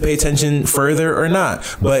you need to pay attention further or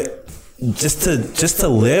not. But just to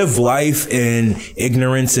live life in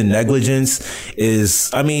ignorance and negligence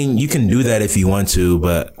is, I mean, you can do that if you want to,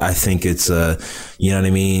 but I think it's you know what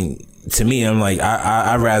I mean? To me, I'm like,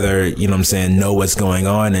 I'd rather, you know what I'm saying, know what's going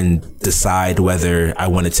on and decide whether I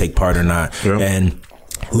want to take part or not. Yeah. And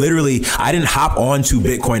literally, I didn't hop onto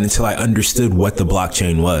Bitcoin until I understood what the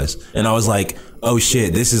blockchain was. And I was like, oh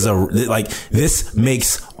shit, this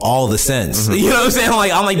makes all the sense. You know what I'm saying?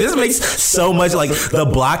 Like, I'm like, this makes so much, like, the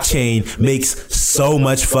blockchain makes so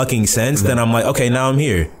much fucking sense. Then I'm like, okay, now I'm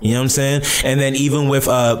here. You know what I'm saying? And then even with,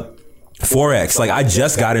 Forex, like, I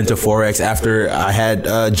just got into Forex after I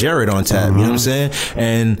had, Jared on tap. You know what I'm saying?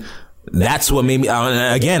 And that's what made me,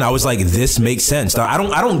 again, I was like, this makes sense. I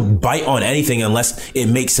don't bite on anything unless it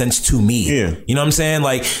makes sense to me. Yeah. You know what I'm saying?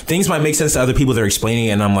 Like, things might make sense to other people that are explaining it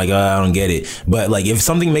and I'm like, I don't get it. But like, if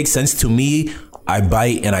something makes sense to me, I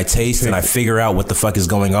bite and I taste and I figure out what the fuck is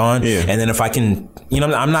going on. Yeah. And then if I can, you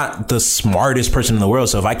know, I'm not the smartest person in the world.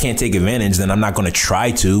 So if I can't take advantage, then I'm not going to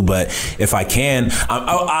try to. But if I can,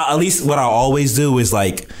 at least what I always do is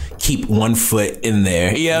like, keep one foot in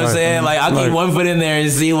there. You know what I'm saying? Like, I'll keep one foot in there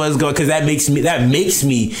and see what's going, because that makes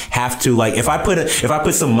me have to, like, if I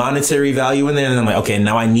put some monetary value in there and I'm like, okay,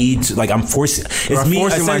 now I need to, like,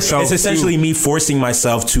 it's essentially me forcing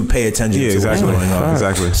myself to pay attention to what's going on.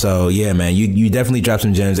 Exactly. So yeah, man, you definitely dropped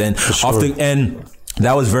some gems, and and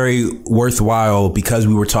that was very worthwhile because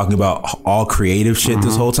we were talking about all creative shit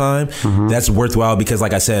this whole time. That's worthwhile because,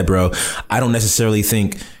 like I said, bro, I don't necessarily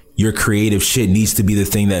think your creative shit needs to be the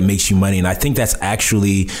thing that makes you money. And I think that's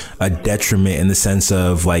actually a detriment in the sense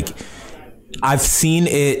of like, I've seen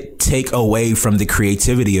it take away from the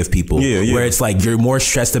creativity of people. Where it's like you're more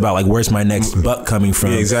stressed about like where's my next buck coming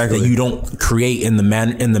from. That you don't create in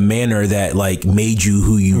the manner that like made you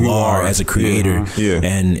who you are as a creator.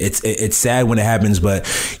 And it's sad when it happens, but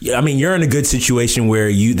I mean you're in a good situation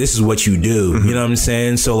where this is what you do. You know what I'm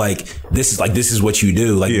saying? So like this is what you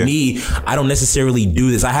do. Like me, I don't necessarily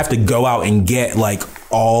do this. I have to go out and get like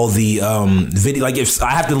all the video. Like if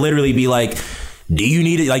I have to literally be like, do you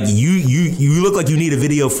need it? Like you look like you need a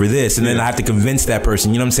video for this, and then I have to convince that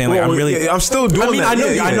person. You know what I'm saying? Like I'm still doing that.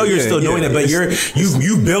 I know you're still doing it, but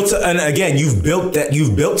you've built, and again, you've built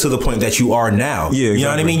to the point that you are now. You know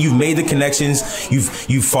what I mean? You've made the connections.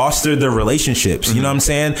 You've fostered the relationships. You know what I'm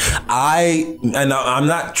saying? I'm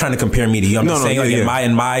not trying to compare me to you. I'm just saying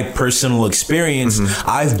in my personal experience,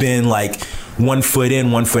 I've been like 1 foot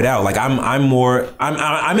in, 1 foot out. Like I'm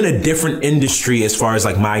in a different industry as far as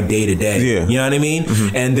like my day to day. You know what I mean?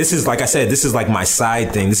 And this is, like I said, this is like my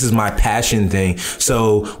side thing. This is my passion thing.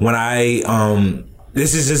 So when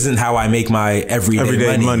this isn't how I make my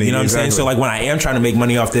everyday money. You know what I'm saying? So like when I am trying to make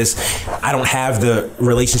money off this, I don't have the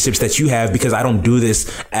relationships that you have because I don't do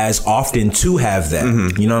this as often to have that.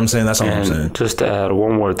 You know what I'm saying? That's all I'm saying. Just to add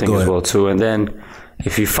one more thing as well too, and then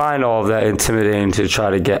if you find all of that intimidating to try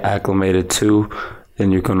to get acclimated to,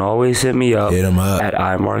 then you can always hit me up at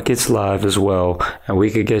iMarkets Live as well, and we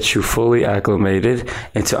could get you fully acclimated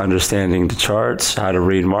into understanding the charts, how to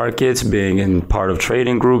read markets, being in part of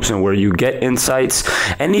trading groups and where you get insights.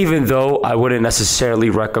 And even though I wouldn't necessarily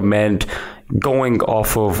recommend going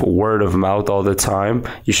off of word of mouth all the time,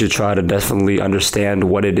 you should try to definitely understand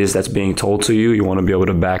what it is that's being told to you. You want to be able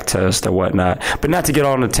to back test and whatnot. But not to get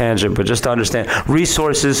on a tangent, but just to understand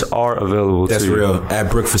resources are available to you. That's real.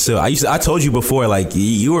 At Brook Facile. I told you before, like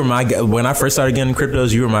you were my guy. When I first started getting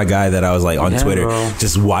cryptos, you were my guy that I was like on Twitter,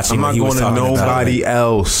 just watching what he was talking about. I'm not going to nobody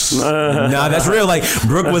else. Nah, that's real. Like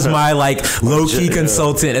Brook was my like low key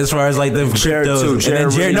consultant as far as like the cryptos. Jared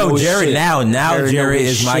now Jared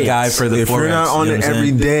is my guy for the If you're not on it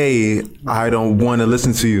every day, I don't want to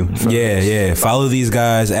listen to you. Yeah. Follow these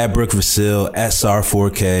guys at Brook Facile,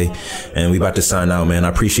 SR4K, and we about to sign out, man. I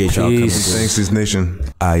appreciate y'all coming. Thanks, this nation.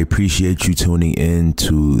 I appreciate you tuning in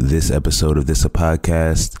to this episode of This a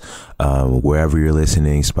Podcast. Wherever you're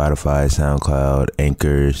listening, Spotify, SoundCloud,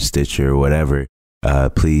 Anchor, Stitcher, whatever.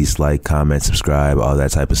 Please like, comment, subscribe, all that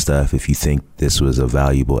type of stuff. If you think this was a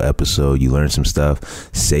valuable episode, you learned some stuff,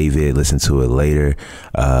 save it, listen to it later.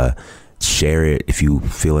 Share it if you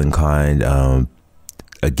feel inclined.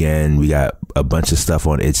 Again, we got a bunch of stuff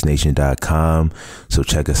on itsnation.com, so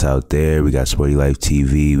check us out there. We got Sporty Life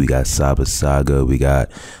TV, we got Saba Saga, we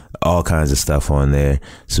got all kinds of stuff on there,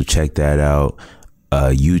 so check that out.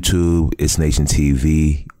 YouTube, It's Nation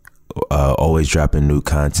TV, always dropping new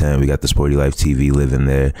content. We got the Sporty Life TV living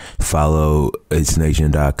there. Follow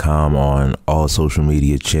itsnation.com on all social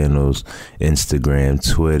media channels, Instagram,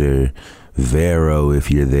 Twitter, Vero if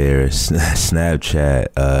you're there,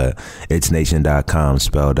 Snapchat, itsnation.com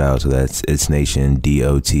spelled out, so that's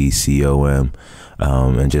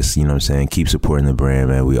itsnation.com, and just, you know what I'm saying, keep supporting the brand,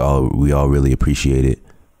 man. We all really appreciate it.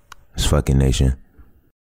 It's fucking nation.